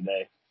good game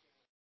today.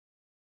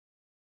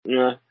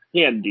 Yeah,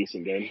 he had a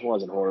decent game. It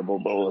wasn't horrible,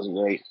 but it wasn't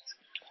great.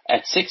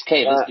 At 6K,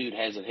 this dude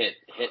hasn't hit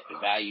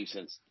value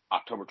since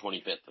October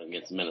 25th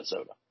against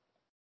Minnesota.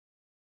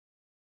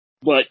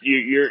 But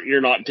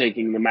you're not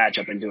taking the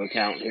matchup into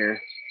account here.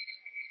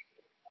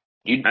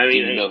 Do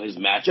you know his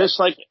matchup? Just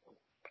like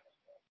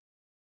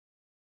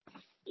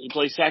he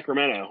plays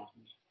Sacramento.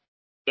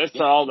 That's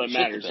all that you shit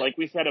the matters. bed. Like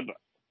we said about,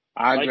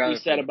 I'd like we rather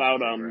said play about,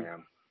 Devontae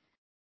Graham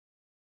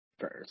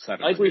for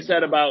 7 like we wins said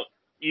more. about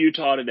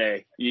Utah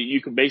today.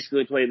 You could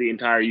basically play the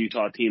entire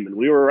Utah team, and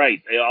we were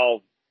right. They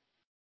all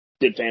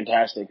did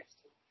fantastic.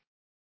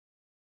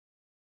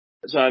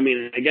 So, I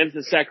mean, against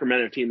the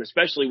Sacramento team,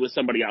 especially with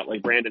somebody out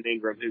like Brandon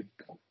Ingram, who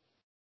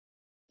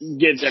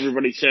gives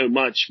everybody so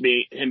much,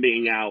 him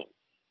being out,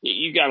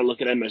 you got to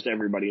look at almost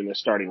everybody in the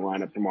starting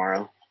lineup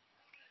tomorrow.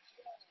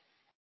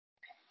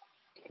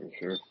 For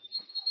sure.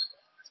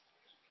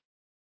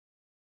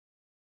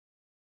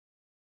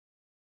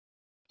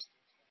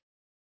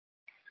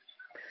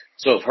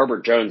 So if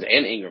Herbert Jones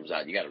and Ingram's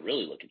out, you got to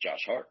really look at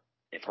Josh Hart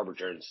if Herbert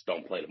Jones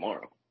don't play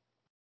tomorrow.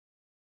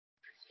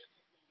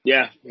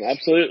 Yeah,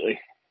 absolutely.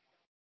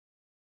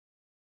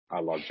 I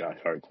love Josh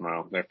Hart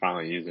tomorrow. They're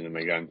finally using him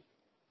again.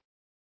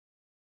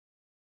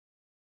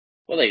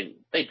 Well,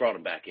 they brought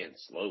him back in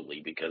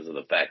slowly because of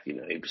the fact, he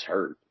was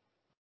hurt.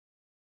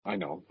 I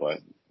know, but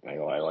I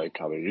like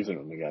how they're using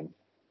him again.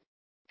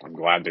 I'm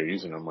glad they're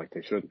using him like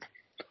they should.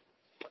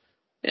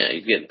 Yeah,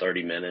 he's getting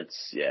 30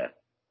 minutes. Yeah.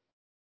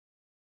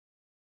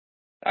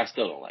 I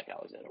still don't like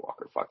Alexander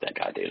Walker. Fuck that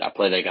guy, dude. I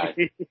played that guy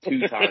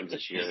 2 times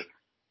this year.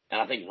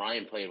 And I think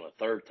Ryan played him a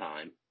third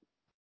time.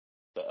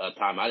 A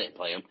time I didn't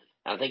play him.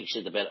 And I think he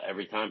should have been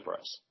every time for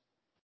us.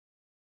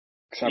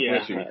 Except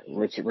Yeah.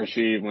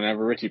 Richie,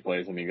 whenever Richie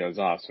plays him, he goes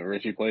off. So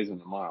Richie plays him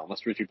tomorrow.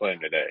 Unless Richie played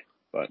him today.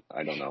 But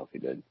I don't know if he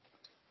did.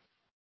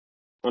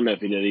 I don't know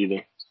if he did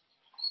either.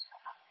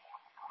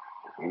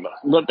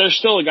 But there's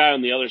still a guy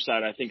on the other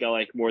side I think I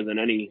like more than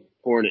any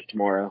Hornet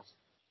tomorrow.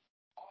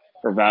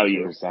 For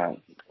value. Who's that?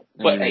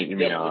 But you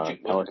mean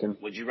Pelican?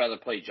 would you rather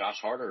play Josh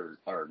Hart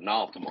or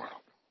Nall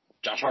tomorrow?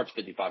 Josh Hart's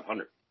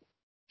 5,500.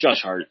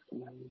 Josh Hart.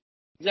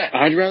 Exactly.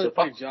 I'd rather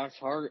play Josh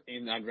Hart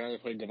and I'd rather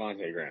play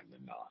Devontae Graham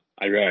than not.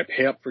 I'd rather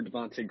pay up for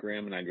Devontae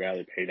Graham and I'd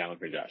rather pay down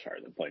for Josh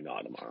Hart than play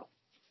Naw tomorrow.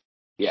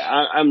 Yeah,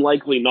 I'm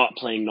likely not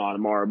playing Naw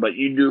tomorrow, but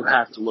you do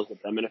have to look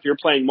at them. And if you're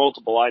playing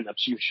multiple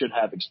lineups, you should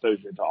have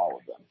exposure to all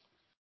of them.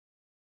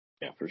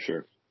 Yeah, for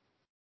sure.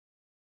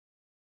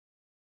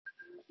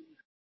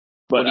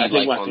 What But do you I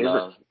think like my on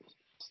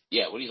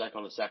favorite. what do you like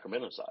on the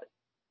Sacramento side?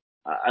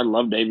 I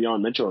love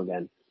Davion Mitchell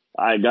again.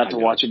 I got to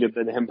watch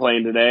him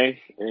playing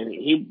today, and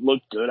he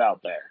looked good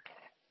out there.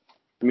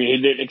 I mean,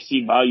 he didn't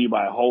exceed value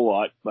by a whole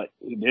lot, but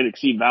he did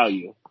exceed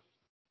value.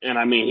 And,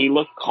 I mean, he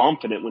looked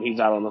confident when he's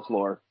out on the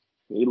floor.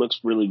 He looks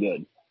really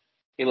good.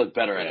 He looked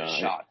better at his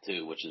shot,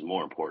 too, which is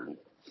more important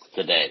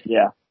today.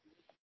 Yeah.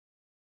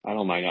 I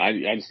don't mind.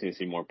 I just need to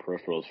see more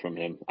peripherals from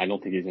him. I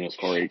don't think he's going to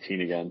score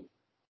 18 again.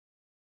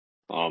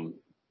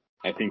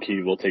 I think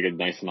he will take a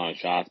nice amount of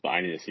shots, but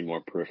I need to see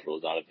more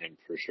peripherals out of him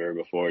for sure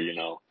before,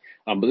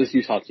 but this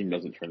Utah team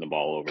doesn't turn the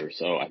ball over,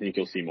 so I think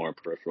you'll see more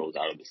peripherals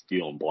out of the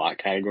steal and block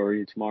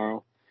category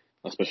tomorrow,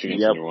 especially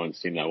against the New Orleans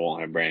team that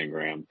won't have Brandon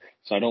Graham.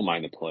 So I don't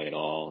mind the play at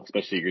all,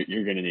 especially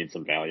you're going to need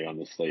some value on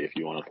this slate if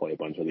you want to play a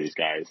bunch of these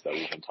guys that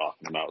we've been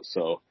talking about.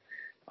 So,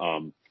 I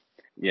don't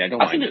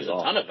mind I think it there's at a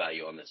all. ton of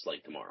value on this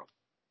slate tomorrow.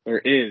 There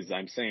is.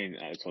 That's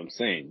what I'm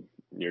saying.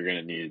 You're going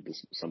to need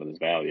some of this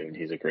value, and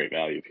he's a great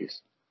value piece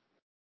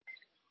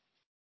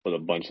with a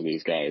bunch of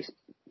these guys.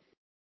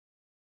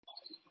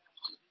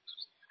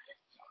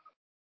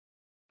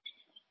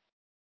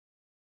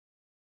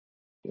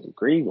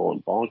 Green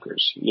going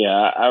bonkers. Yeah,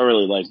 I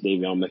really like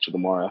Davion Mitchell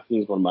tomorrow.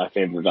 He's one of my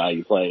favorite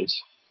value plays.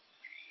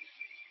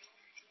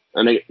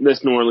 And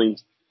this New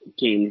Orleans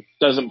team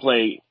doesn't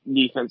play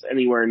defense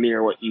anywhere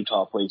near what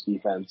Utah plays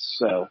defense,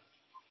 so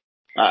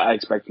I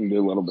expect him to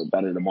do a little bit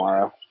better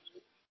tomorrow.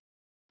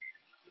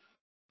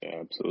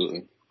 Yeah,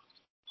 absolutely.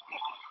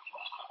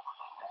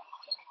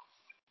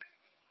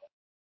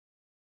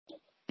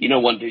 You know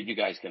one dude you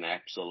guys can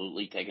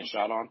absolutely take a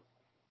shot on?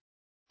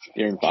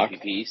 Aaron Fox?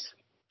 GPPs.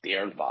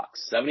 De'Aaron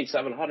Fox.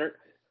 7,700.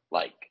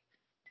 Like,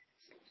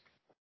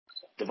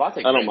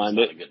 Devontae Graham's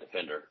not a good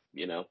defender,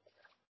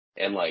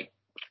 And,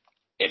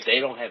 if they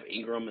don't have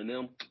Ingram in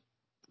them,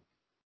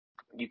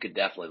 you could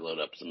definitely load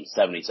up some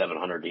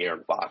 7,700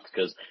 De'Aaron Fox.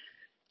 Because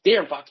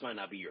De'Aaron Fox might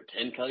not be your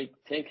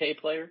 10K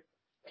player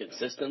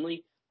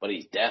consistently, but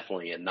he's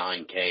definitely a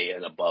 9K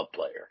and above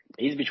player.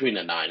 He's between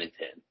a 9 and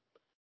 10.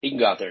 He can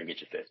go out there and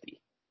get you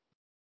 50.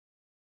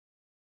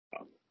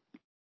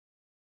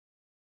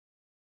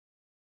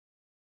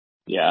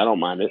 Yeah, I don't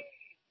mind it.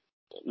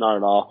 Not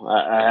at all.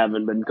 I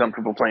haven't been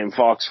comfortable playing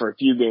Fox for a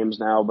few games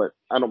now, but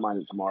I don't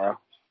mind it tomorrow.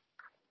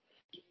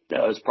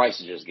 No, his price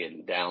is just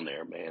getting down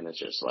there, man. It's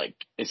just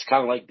it's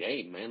kind of like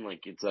Dame, man.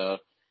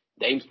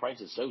 Dame's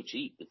price is so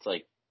cheap. It's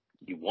like,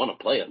 you want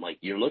to play him.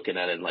 You're looking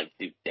at it and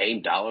dude,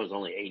 Dame dollar's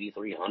only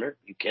 8,300.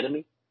 You kidding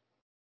me?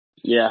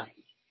 Yeah.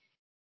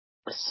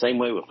 It's the same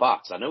way with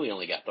Fox. I know he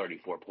only got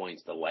 34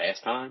 points the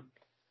last time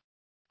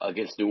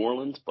against New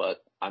Orleans, but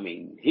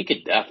he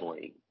could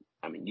definitely.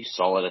 You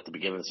saw it at the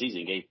beginning of the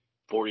season. He gave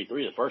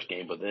 43 the first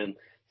game, but then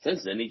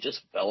since then he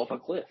just fell off a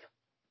cliff.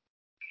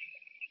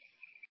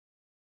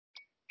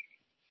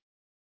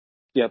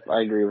 Yep,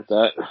 I agree with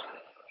that.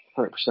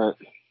 100%.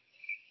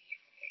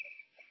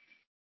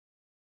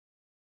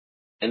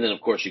 And then,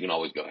 of course, you can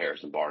always go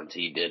Harrison Barnes.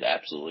 He did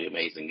absolutely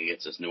amazing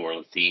against this New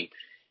Orleans team.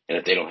 And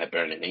if they don't have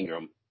Brandon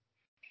Ingram,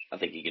 I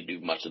think he could do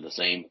much of the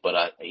same.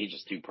 But he's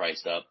just too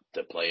priced up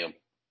to play him.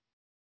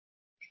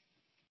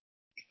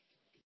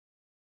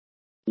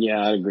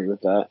 Yeah, I agree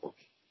with that.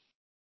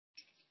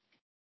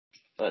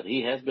 But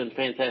he has been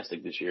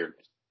fantastic this year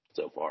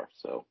so far.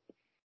 So,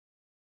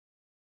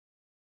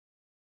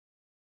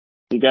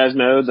 You guys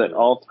know that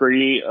all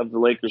three of the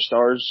Lakers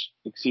stars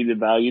exceeded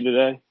value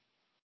today?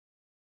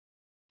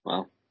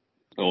 Well,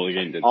 the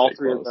game did All stay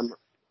three close. of them.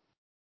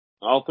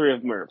 All three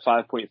of them are at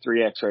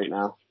 5.3x right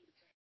now.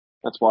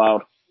 That's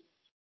wild.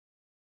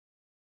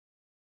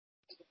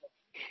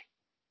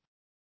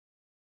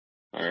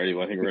 Alrighty,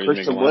 well, I think we're ready to make a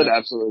Christian Wood lineup.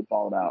 absolutely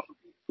balled out.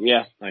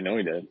 Yeah. I know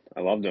he did.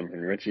 I loved him,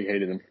 and Richie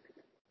hated him.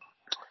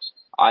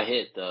 I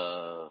hit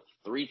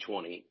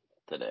 320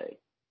 today.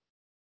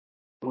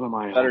 What am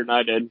I Better at? than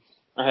I did.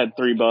 I had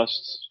 3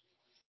 busts.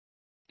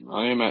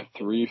 I am at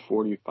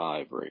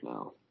 345 right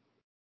now.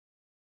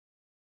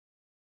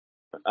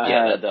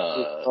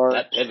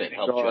 That pivot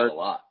helped you out a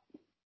lot.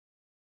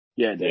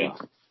 Yeah, it did. Yeah.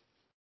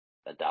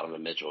 That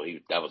Donovan Mitchell,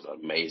 that was an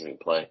amazing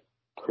play.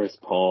 Chris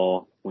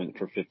Paul went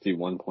for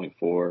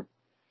 51.4.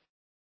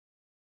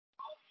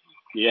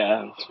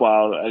 Yeah, it's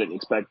wild. I didn't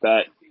expect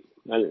that.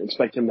 I didn't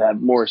expect him to have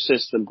more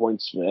assists than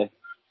points today.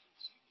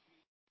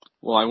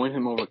 Well, I went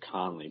him over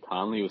Conley.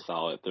 Conley was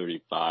solid at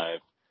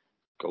 35.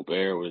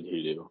 Gobert, what did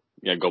he do?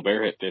 Yeah,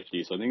 Gobert hit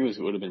 50, so I think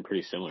it would have been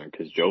pretty similar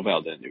because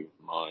Joval didn't do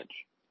much.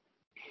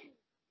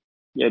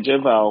 Yeah,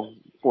 JaVale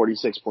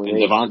 46.8. And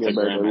Devonta Gobert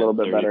Graham a little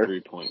had bit better.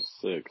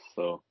 33.6,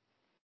 so.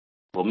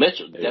 Well,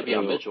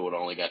 Devion Mitchell would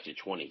only got you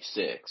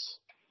 26.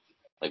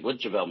 Like, what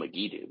did JaVale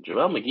McGee do?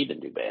 JaVale McGee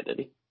didn't do bad, did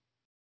he?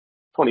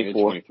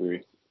 24.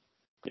 23.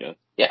 Yeah.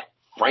 Yeah.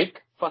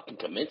 Frank fucking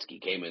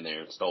Kaminsky came in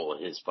there and stole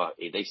his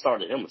they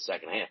started him the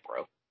second half,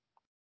 bro.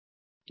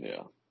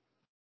 Yeah.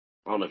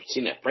 I don't know if you've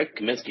seen that. Frank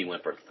Kaminsky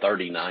went for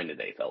 39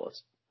 today,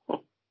 fellas. Yeah.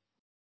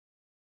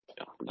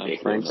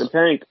 Frank the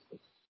Tank.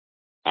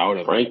 I would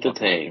have Frank been the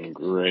Tank. fucking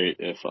great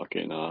if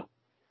fucking,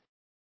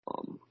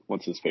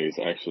 what's his face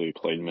actually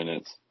played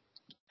minutes.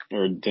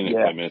 Or didn't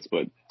play minutes,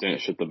 but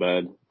didn't shit the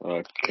bed.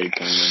 Cade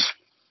Cunningham.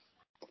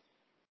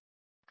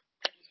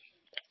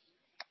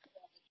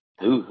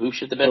 Who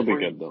shit the bed He'll for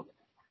be you? good, though.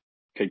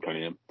 Cade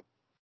Cunningham.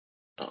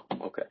 Oh,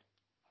 okay.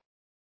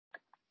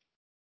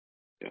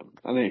 Yeah.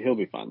 I think he'll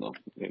be fine, though.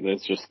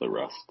 It's just the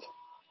rust.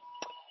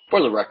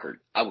 For the record,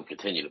 I would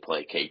continue to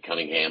play Cade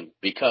Cunningham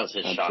because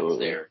his shot's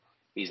Absolutely. there.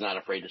 He's not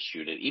afraid to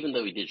shoot it, even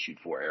though he did shoot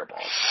 4 air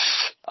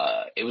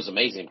balls. It was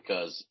amazing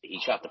because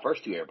he shot the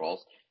first 2 air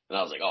balls, and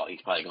I was like, oh,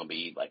 he's probably going to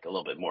be like a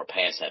little bit more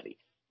pass heavy.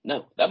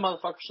 No, that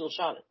motherfucker still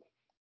shot it.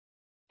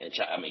 And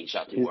he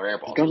shot 2 more air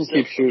balls. He's going to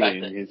keep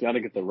shooting. He's got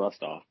to get the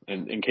rust off.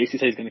 And in case he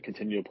says he's going to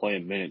continue to play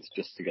in minutes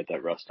just to get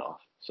that rust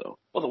off. So.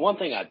 Well, the one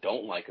thing I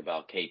don't like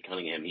about Cade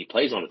Cunningham, he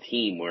plays on a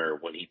team where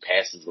when he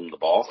passes them the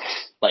ball,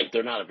 like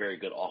they're not a very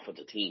good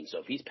offensive team. So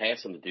if he's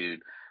passing the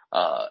dude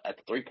at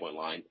the 3-point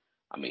line,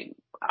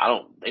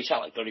 they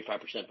shot like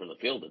 35% from the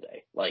field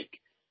today. Like,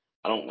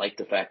 I don't like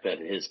the fact that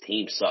his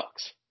team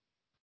sucks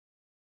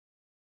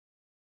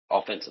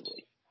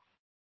offensively.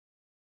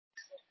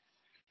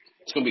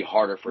 It's going to be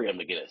harder for him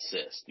to get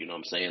assists. You know what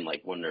I'm saying?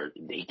 Like when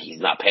he's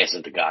not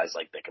passing to guys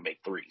like that can make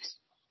threes.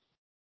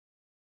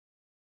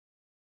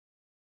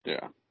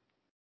 Yeah.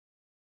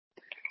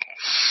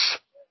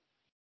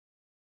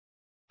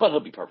 But he'll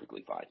be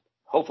perfectly fine.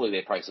 Hopefully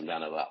they price him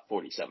down at about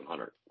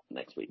 4,700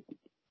 next week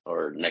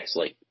or next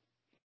slate.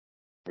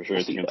 For sure,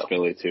 it's against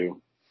Philly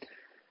too.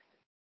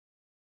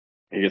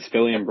 He gets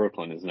Philly and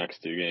Brooklyn his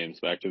next 2 games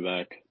back to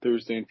back,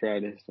 Thursday and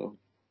Friday. So.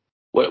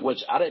 Which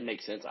I didn't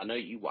make sense. I know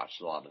you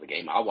watched a lot of the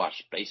game. I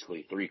watched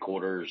basically 3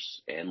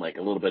 quarters and like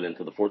a little bit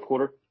into the 4th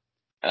quarter.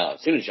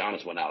 As soon as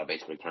Giannis went out, I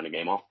basically turned the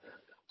game off.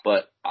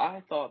 But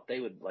I thought they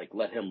would like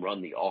let him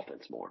run the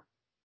offense more,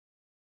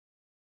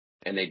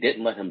 and they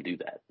didn't let him do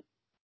that.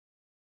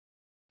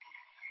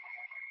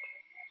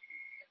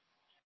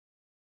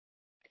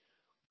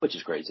 Which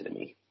is crazy to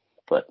me,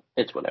 but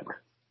it's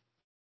whatever.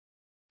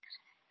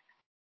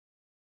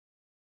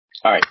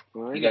 All right.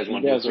 You guys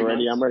want to do it? You guys are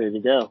ready? I'm ready to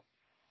go.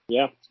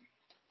 Yeah.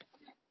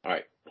 All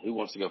right. Who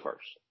wants to go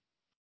first?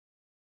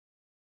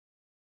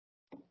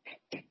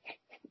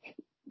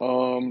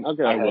 I'll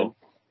go ahead. Will.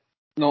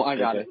 No, I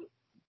got it.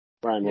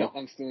 Brian, yeah,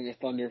 I'm stealing your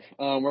thunder.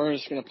 We're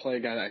just going to play a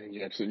guy that I think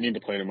you absolutely need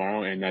to play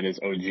tomorrow, and that is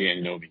OG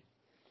Anunoby.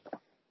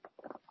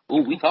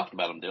 Ooh, we talked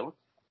about him, Dylan.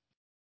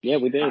 Yeah,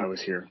 we did. I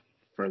was here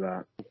for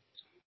that.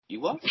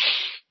 You what?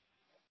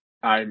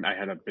 I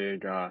had a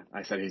big, I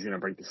said he's going to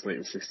break the slate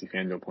with 60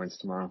 FanDuel points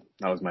tomorrow.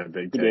 That was my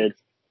big take.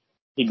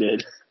 He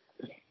did.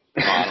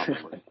 Oh, I don't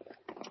remember.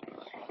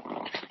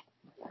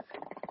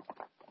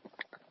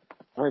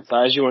 All right,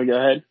 Fies, you want to go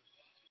ahead?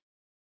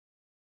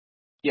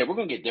 Yeah, we're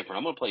going to get different.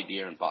 I'm going to play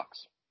De'Aaron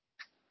Fox.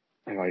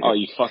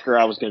 You fucker,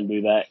 I was going to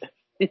do that.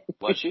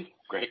 Was you?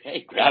 Great.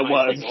 Hey, great. I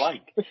was.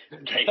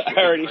 Great, I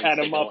already had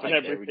him up and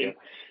everything.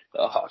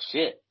 Oh,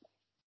 shit.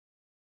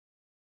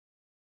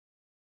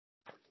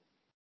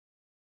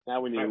 Now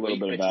we need All a right, little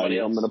you bit of pick somebody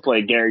value. I'm else. going to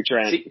play Gary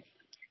Trent.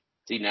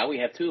 See, now we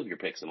have two of your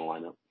picks in the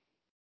lineup.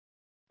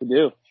 We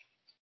do.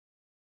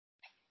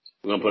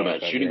 We're going to put him Like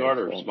at that shooting very guard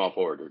or full. small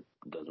forward, or it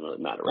doesn't really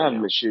matter I right have him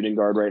now. at shooting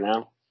guard right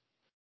now.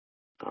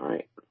 All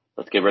right.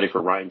 Let's get ready for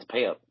Ryan's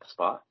pay-up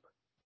spot.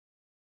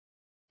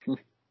 You're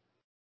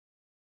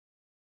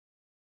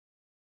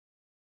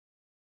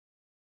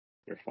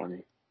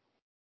funny.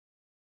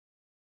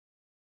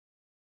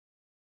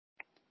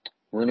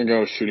 We're going to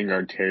go shooting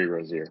guard Terry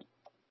Rozier.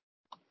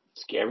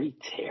 Scary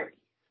Terry.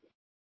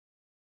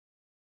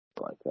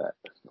 I like that.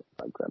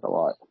 I like that a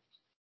lot.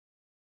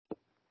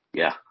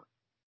 Yeah.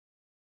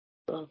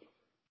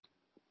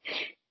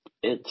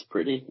 It's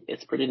pretty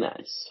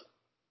nice.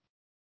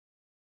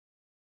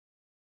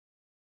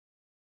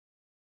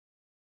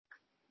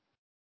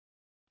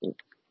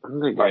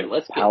 All right,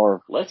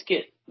 let's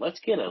get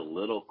a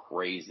little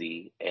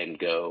crazy and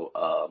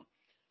go.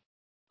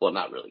 Well,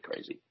 not really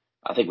crazy.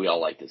 I think we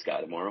all like this guy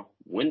tomorrow.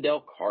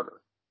 Wendell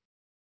Carter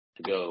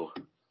to go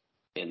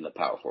in the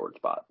power forward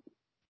spot.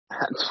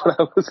 That's what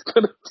I was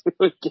going to do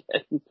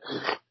again.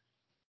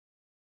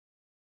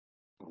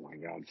 Oh my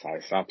God, Cy,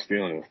 stop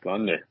stealing his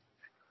thunder.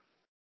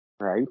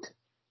 Right?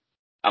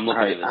 I'm looking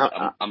Right, at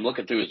his. I'm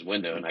looking through his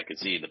window and I can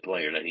see the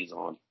player that he's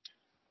on.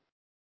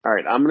 All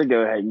right, I'm going to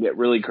go ahead and get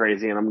really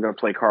crazy, and I'm going to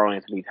play Karl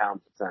Anthony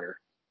Towns at center.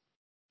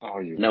 Oh,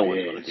 you No bitch.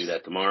 one's going to do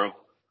that tomorrow.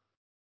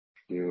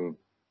 You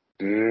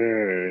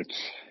bitch.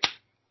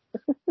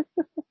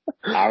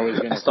 I was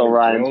going to Still play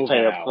Ryan's Joe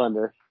pay up Val.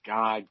 thunder.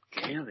 God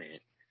damn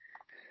it.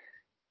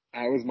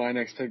 That was my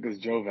next pick was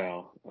Joe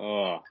Val.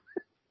 Oh.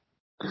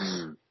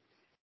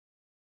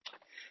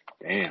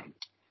 Damn.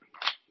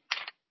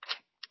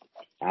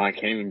 Now I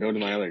can't even go to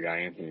my other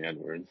guy, Anthony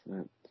Edwards.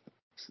 That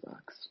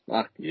sucks.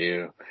 Fuck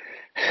you.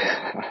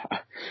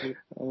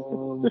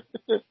 Oh,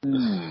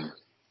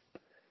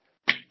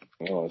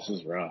 this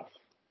is rough.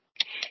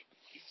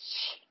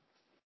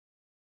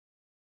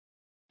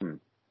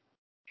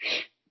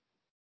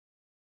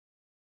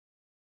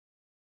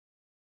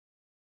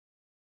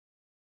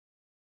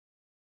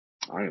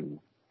 I am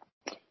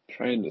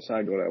trying to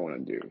decide what I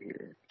want to do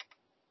here.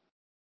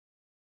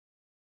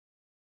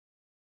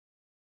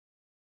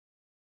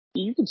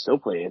 You can still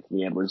play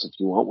Anthony Edwards if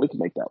you want. We can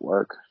make that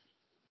work.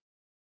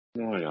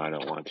 No, I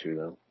don't want to,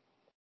 though.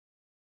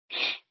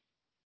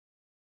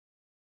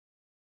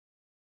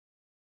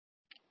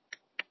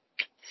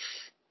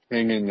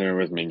 Hang in there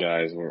with me,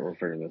 guys. We're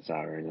figuring this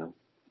out right now.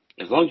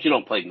 As long as you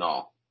don't play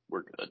Null,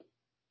 we're good.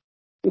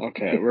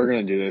 Okay, we're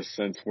going to do this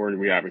since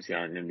we obviously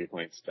aren't going to be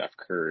playing Steph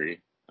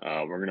Curry.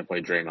 We're going to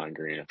play Draymond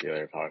Green at the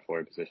other power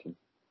forward position.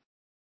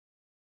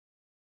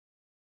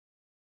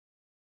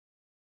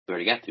 We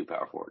already got two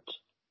power forwards.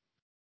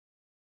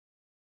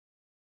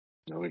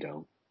 No, we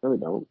don't. No, we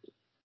don't.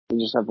 We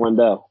just have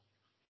Wendell.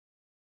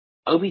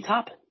 Obi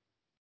Toppin.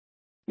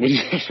 Obi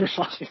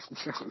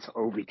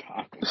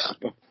Toppin.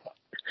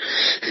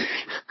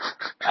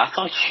 I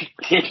thought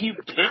you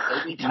pick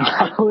Obi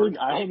Toppin?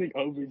 I don't think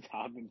Obi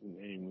Toppin's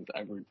name was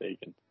ever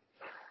taken.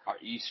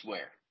 You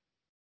swear?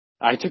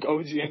 I took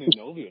OG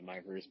Anunoby with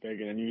my first pick,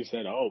 and then you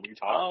said, "Oh, we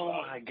talked about."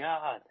 Oh my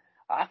God!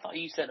 I thought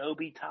you said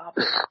Obi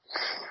Toppin.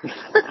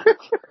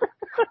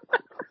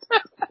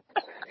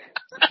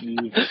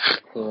 Jesus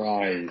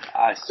Christ!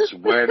 I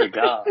swear to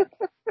God.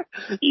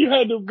 You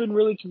had to have been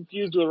really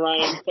confused when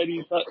Ryan said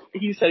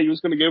he said he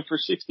was going to go for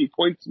 60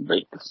 points and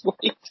break the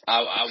slate.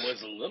 I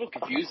was a little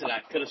confused, and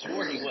I could have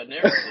sworn he wasn't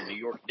there for the New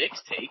York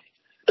Knicks take.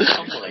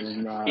 I'm like,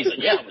 he's like,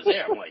 yeah, I was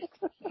there. I'm like,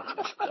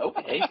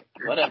 okay,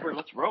 whatever,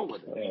 let's roll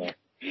with it.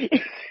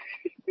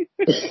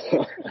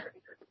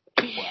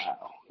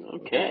 Wow.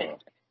 Okay.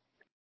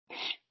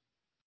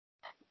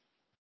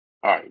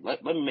 All right,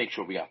 let me make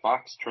sure we got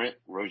Fox, Trent,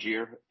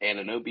 Rozier,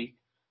 Anunoby,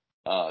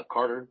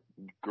 Carter,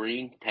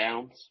 Green,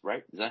 Towns,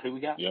 right? Is that who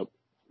we got? Yep.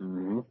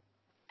 Mm-hmm.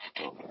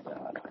 Oh my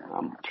God.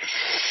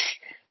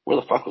 Where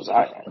the fuck was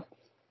I at?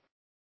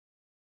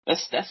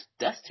 That's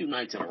 2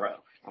 nights in a row.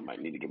 I might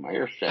need to get my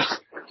ears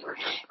checked.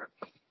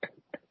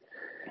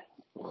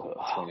 Oh,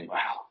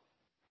 wow.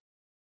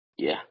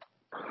 Yeah.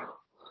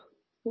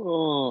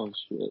 Oh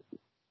shit!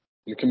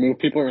 You can move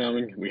people around.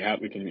 You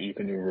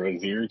can move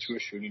Rozier to a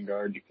shooting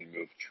guard. You can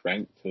move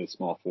Trent to a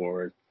small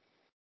forward.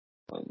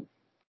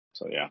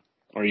 So yeah,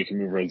 or you can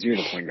move Rozier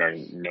to point guard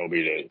and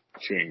Noby to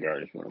shooting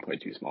guard if you want to play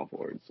two small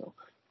forwards. So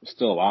there's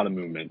still a lot of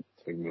movement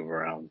to move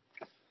around.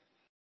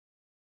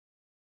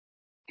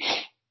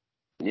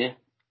 Yeah.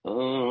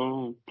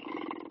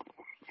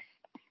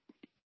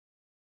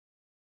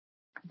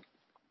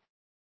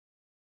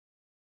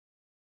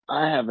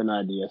 I have an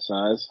idea,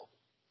 Size.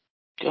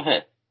 Go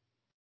ahead.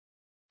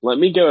 Let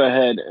me go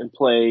ahead and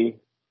play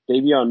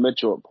Davion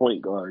Mitchell at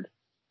point guard,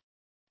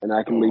 and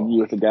I can leave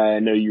you with a guy I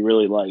know you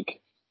really like.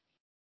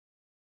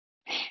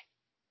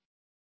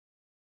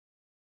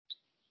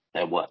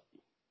 At what?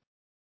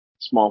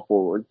 Small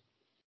forward.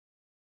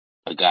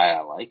 A guy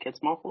I like at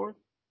small forward?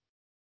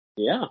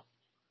 Yeah.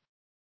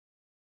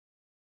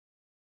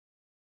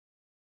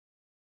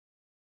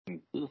 Who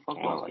the fuck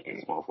do I like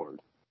at small forward?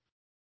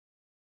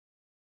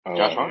 Oh,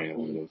 Josh I Hart? know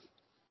who it is.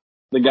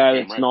 The guy Cam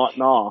that's Reddish. not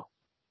Nah.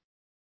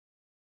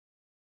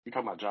 You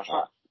talking about Josh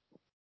Hart?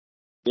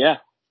 Yeah.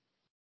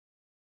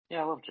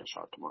 Yeah, I love Josh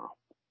Hart tomorrow.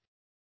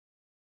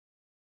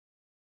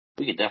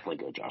 We could definitely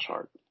go Josh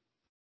Hart.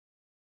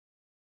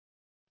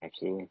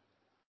 Absolutely.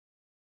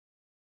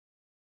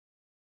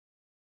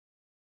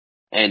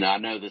 And I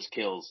know this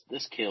kills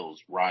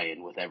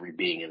Ryan with every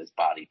being in his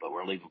body, but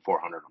we're leaving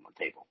 400 on the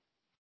table.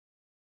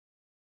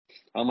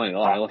 Oh my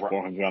God, I left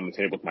 400 on the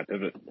table with my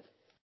pivot.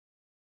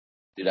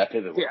 Dude, that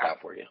pivot worked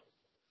out for you.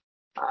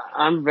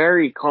 I'm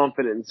very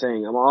confident in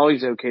saying I'm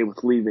always okay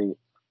with leaving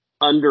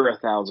under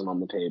 1,000 on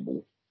the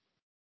table.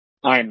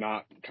 I'm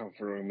not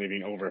comfortable in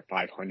leaving over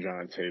 500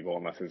 on the table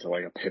unless it's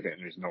like a pivot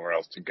and there's nowhere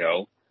else to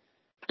go.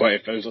 But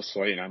if there's a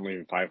slate and I'm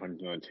leaving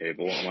 500 on the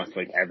table, unless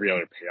like every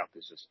other payoff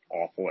is just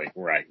awful, like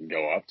where I can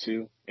go up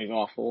to is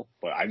awful.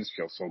 But I just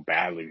feel so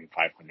bad leaving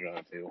 500 on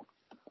the table.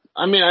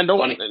 I mean, I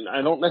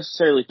don't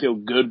necessarily feel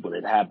good when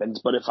it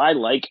happens, but if I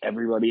like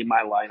everybody in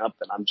my lineup,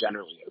 then I'm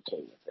generally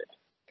okay with it.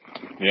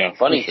 Yeah.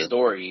 Funny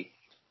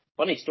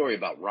story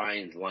about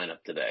Ryan's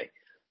lineup today.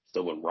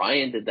 So when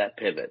Ryan did that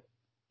pivot,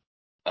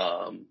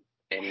 and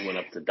he went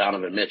up to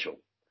Donovan Mitchell,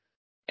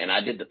 and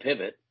I did the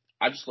pivot,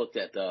 I just looked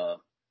at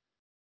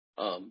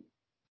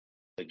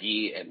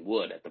McGee and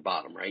Wood at the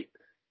bottom, right?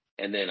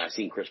 And then I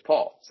seen Chris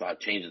Paul, so I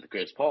changed it to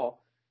Chris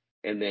Paul,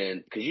 and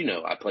then because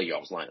I play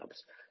y'all's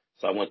lineups,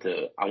 so I went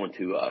to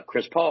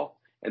Chris Paul,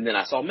 and then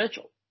I saw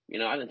Mitchell.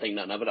 I didn't think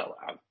nothing of it. I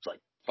was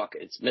like, fuck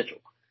it, it's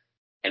Mitchell.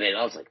 And then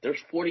I was like,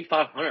 there's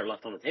 4,500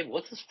 left on the table.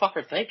 What's this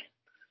fucker thinking?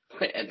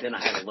 And then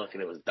I had to look,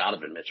 and it was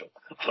Donovan Mitchell.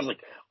 I was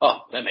like, oh,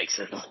 that makes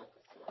sense.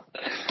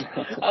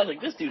 I was like,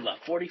 this dude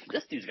left 40.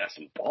 This dude's got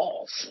some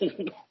balls.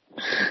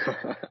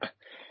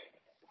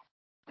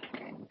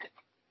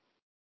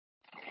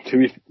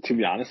 To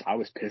be honest, I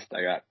was pissed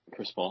I got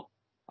Chris Paul.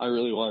 I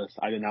really was.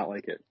 I did not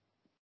like it.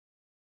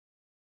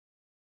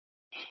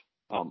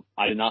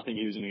 I did not think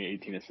he was going to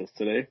get 18 assists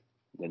today.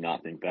 Did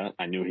not think that.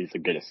 I knew he's a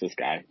good assist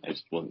guy. I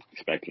just wasn't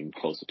expecting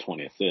close to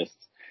 20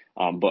 assists.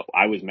 But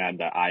I was mad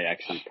that I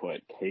actually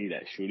put Cade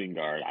at shooting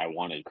guard. I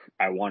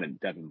wanted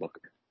Devin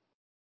Booker.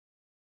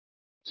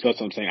 So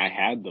that's what I'm saying. I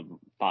had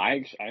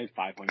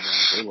 500 on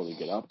the table to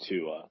get up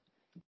to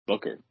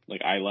Booker.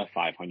 Like I left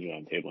 500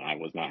 on the table and I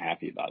was not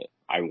happy about it.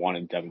 I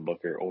wanted Devin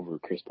Booker over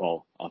Chris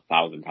Paul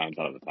 1,000 times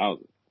out of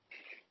 1,000.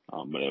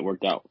 But it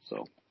worked out.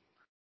 So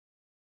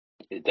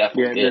it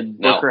definitely did.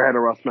 Booker had a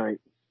rough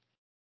night.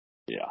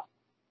 Yeah.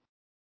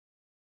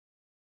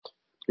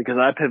 Because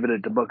I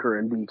pivoted to Booker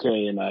and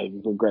DK, and I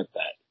regret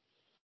that.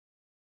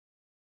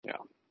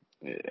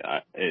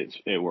 Yeah,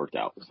 it worked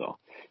out. So,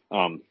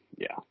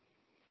 yeah.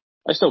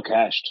 I still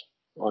cashed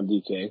on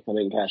DK. I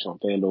didn't cash on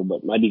FanDuel,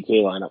 but my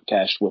DK lineup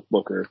cashed with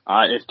Booker.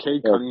 If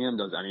Cade Cunningham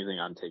does anything,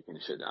 I'm taking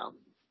shit down.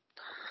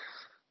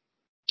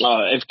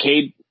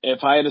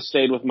 If I had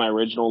stayed with my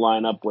original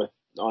lineup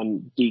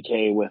on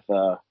DK with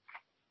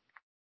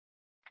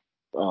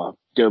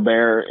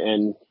Gobert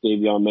and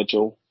Davion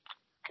Mitchell,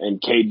 and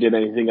Cade did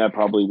anything, I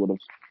probably would have.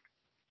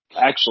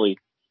 Actually,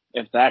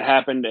 if that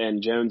happened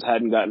and Jones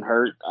hadn't gotten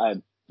hurt, I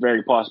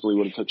very possibly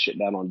would have took shit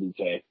down on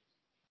DK.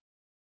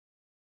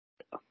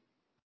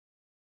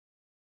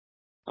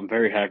 I'm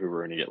very happy we're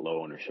going to get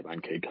low ownership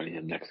on Cade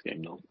Cunningham next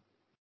game, though.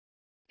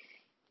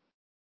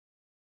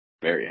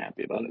 Very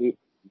happy about it.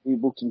 We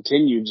will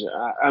continue.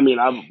 I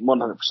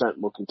 100%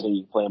 will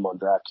continue to play him on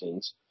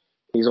DraftKings.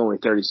 He's only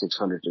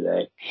 3,600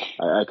 today.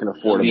 I can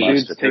afford a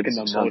bust at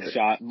 3,600.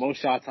 Taking the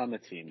most shots on the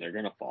team. They're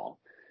going to fall.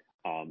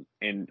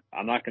 And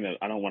I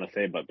don't want to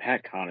say, but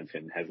Pat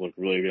Connaughton has looked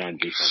really good on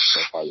defense so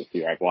far this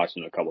year. I've watched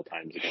him a couple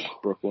times against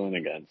Brooklyn,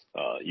 against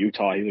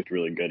Utah. He looked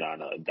really good on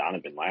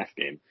Donovan last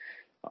game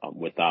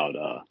without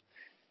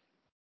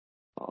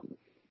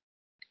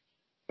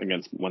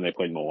against when they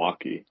played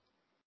Milwaukee.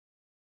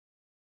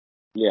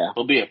 Yeah.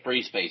 There'll be a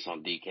free space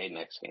on DK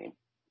next game.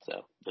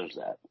 So there's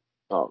that.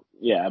 Oh,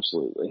 yeah,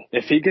 absolutely.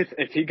 If he gets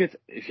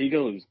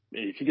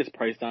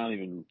priced down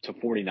even to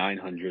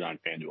 4,900 on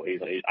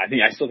FanDuel,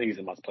 I still think he's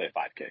a must play at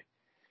 5K.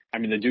 I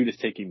mean, the dude is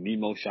taking the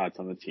most shots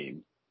on the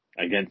team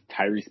against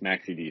Tyrese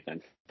Maxey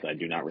defense that I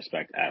do not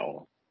respect at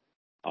all.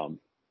 And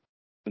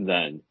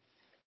then,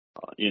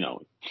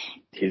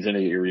 he's going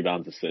to get your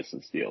rebounds, assists,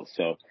 and steals.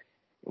 So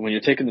when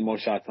you're taking the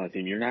most shots on the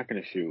team, you're not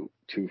going to shoot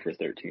 2 for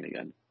 13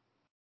 again,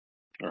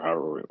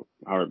 or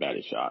however bad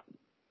he shot.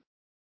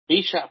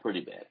 He shot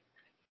pretty bad.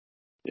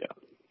 Yeah.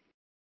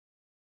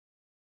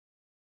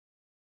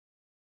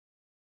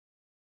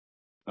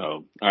 Oh,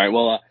 all right.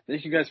 Well,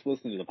 thank you guys for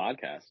listening to the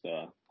podcast.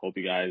 Hope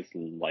you guys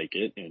like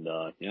it, and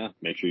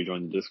make sure you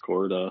join the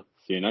Discord.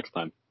 See you next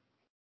time.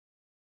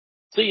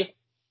 See ya.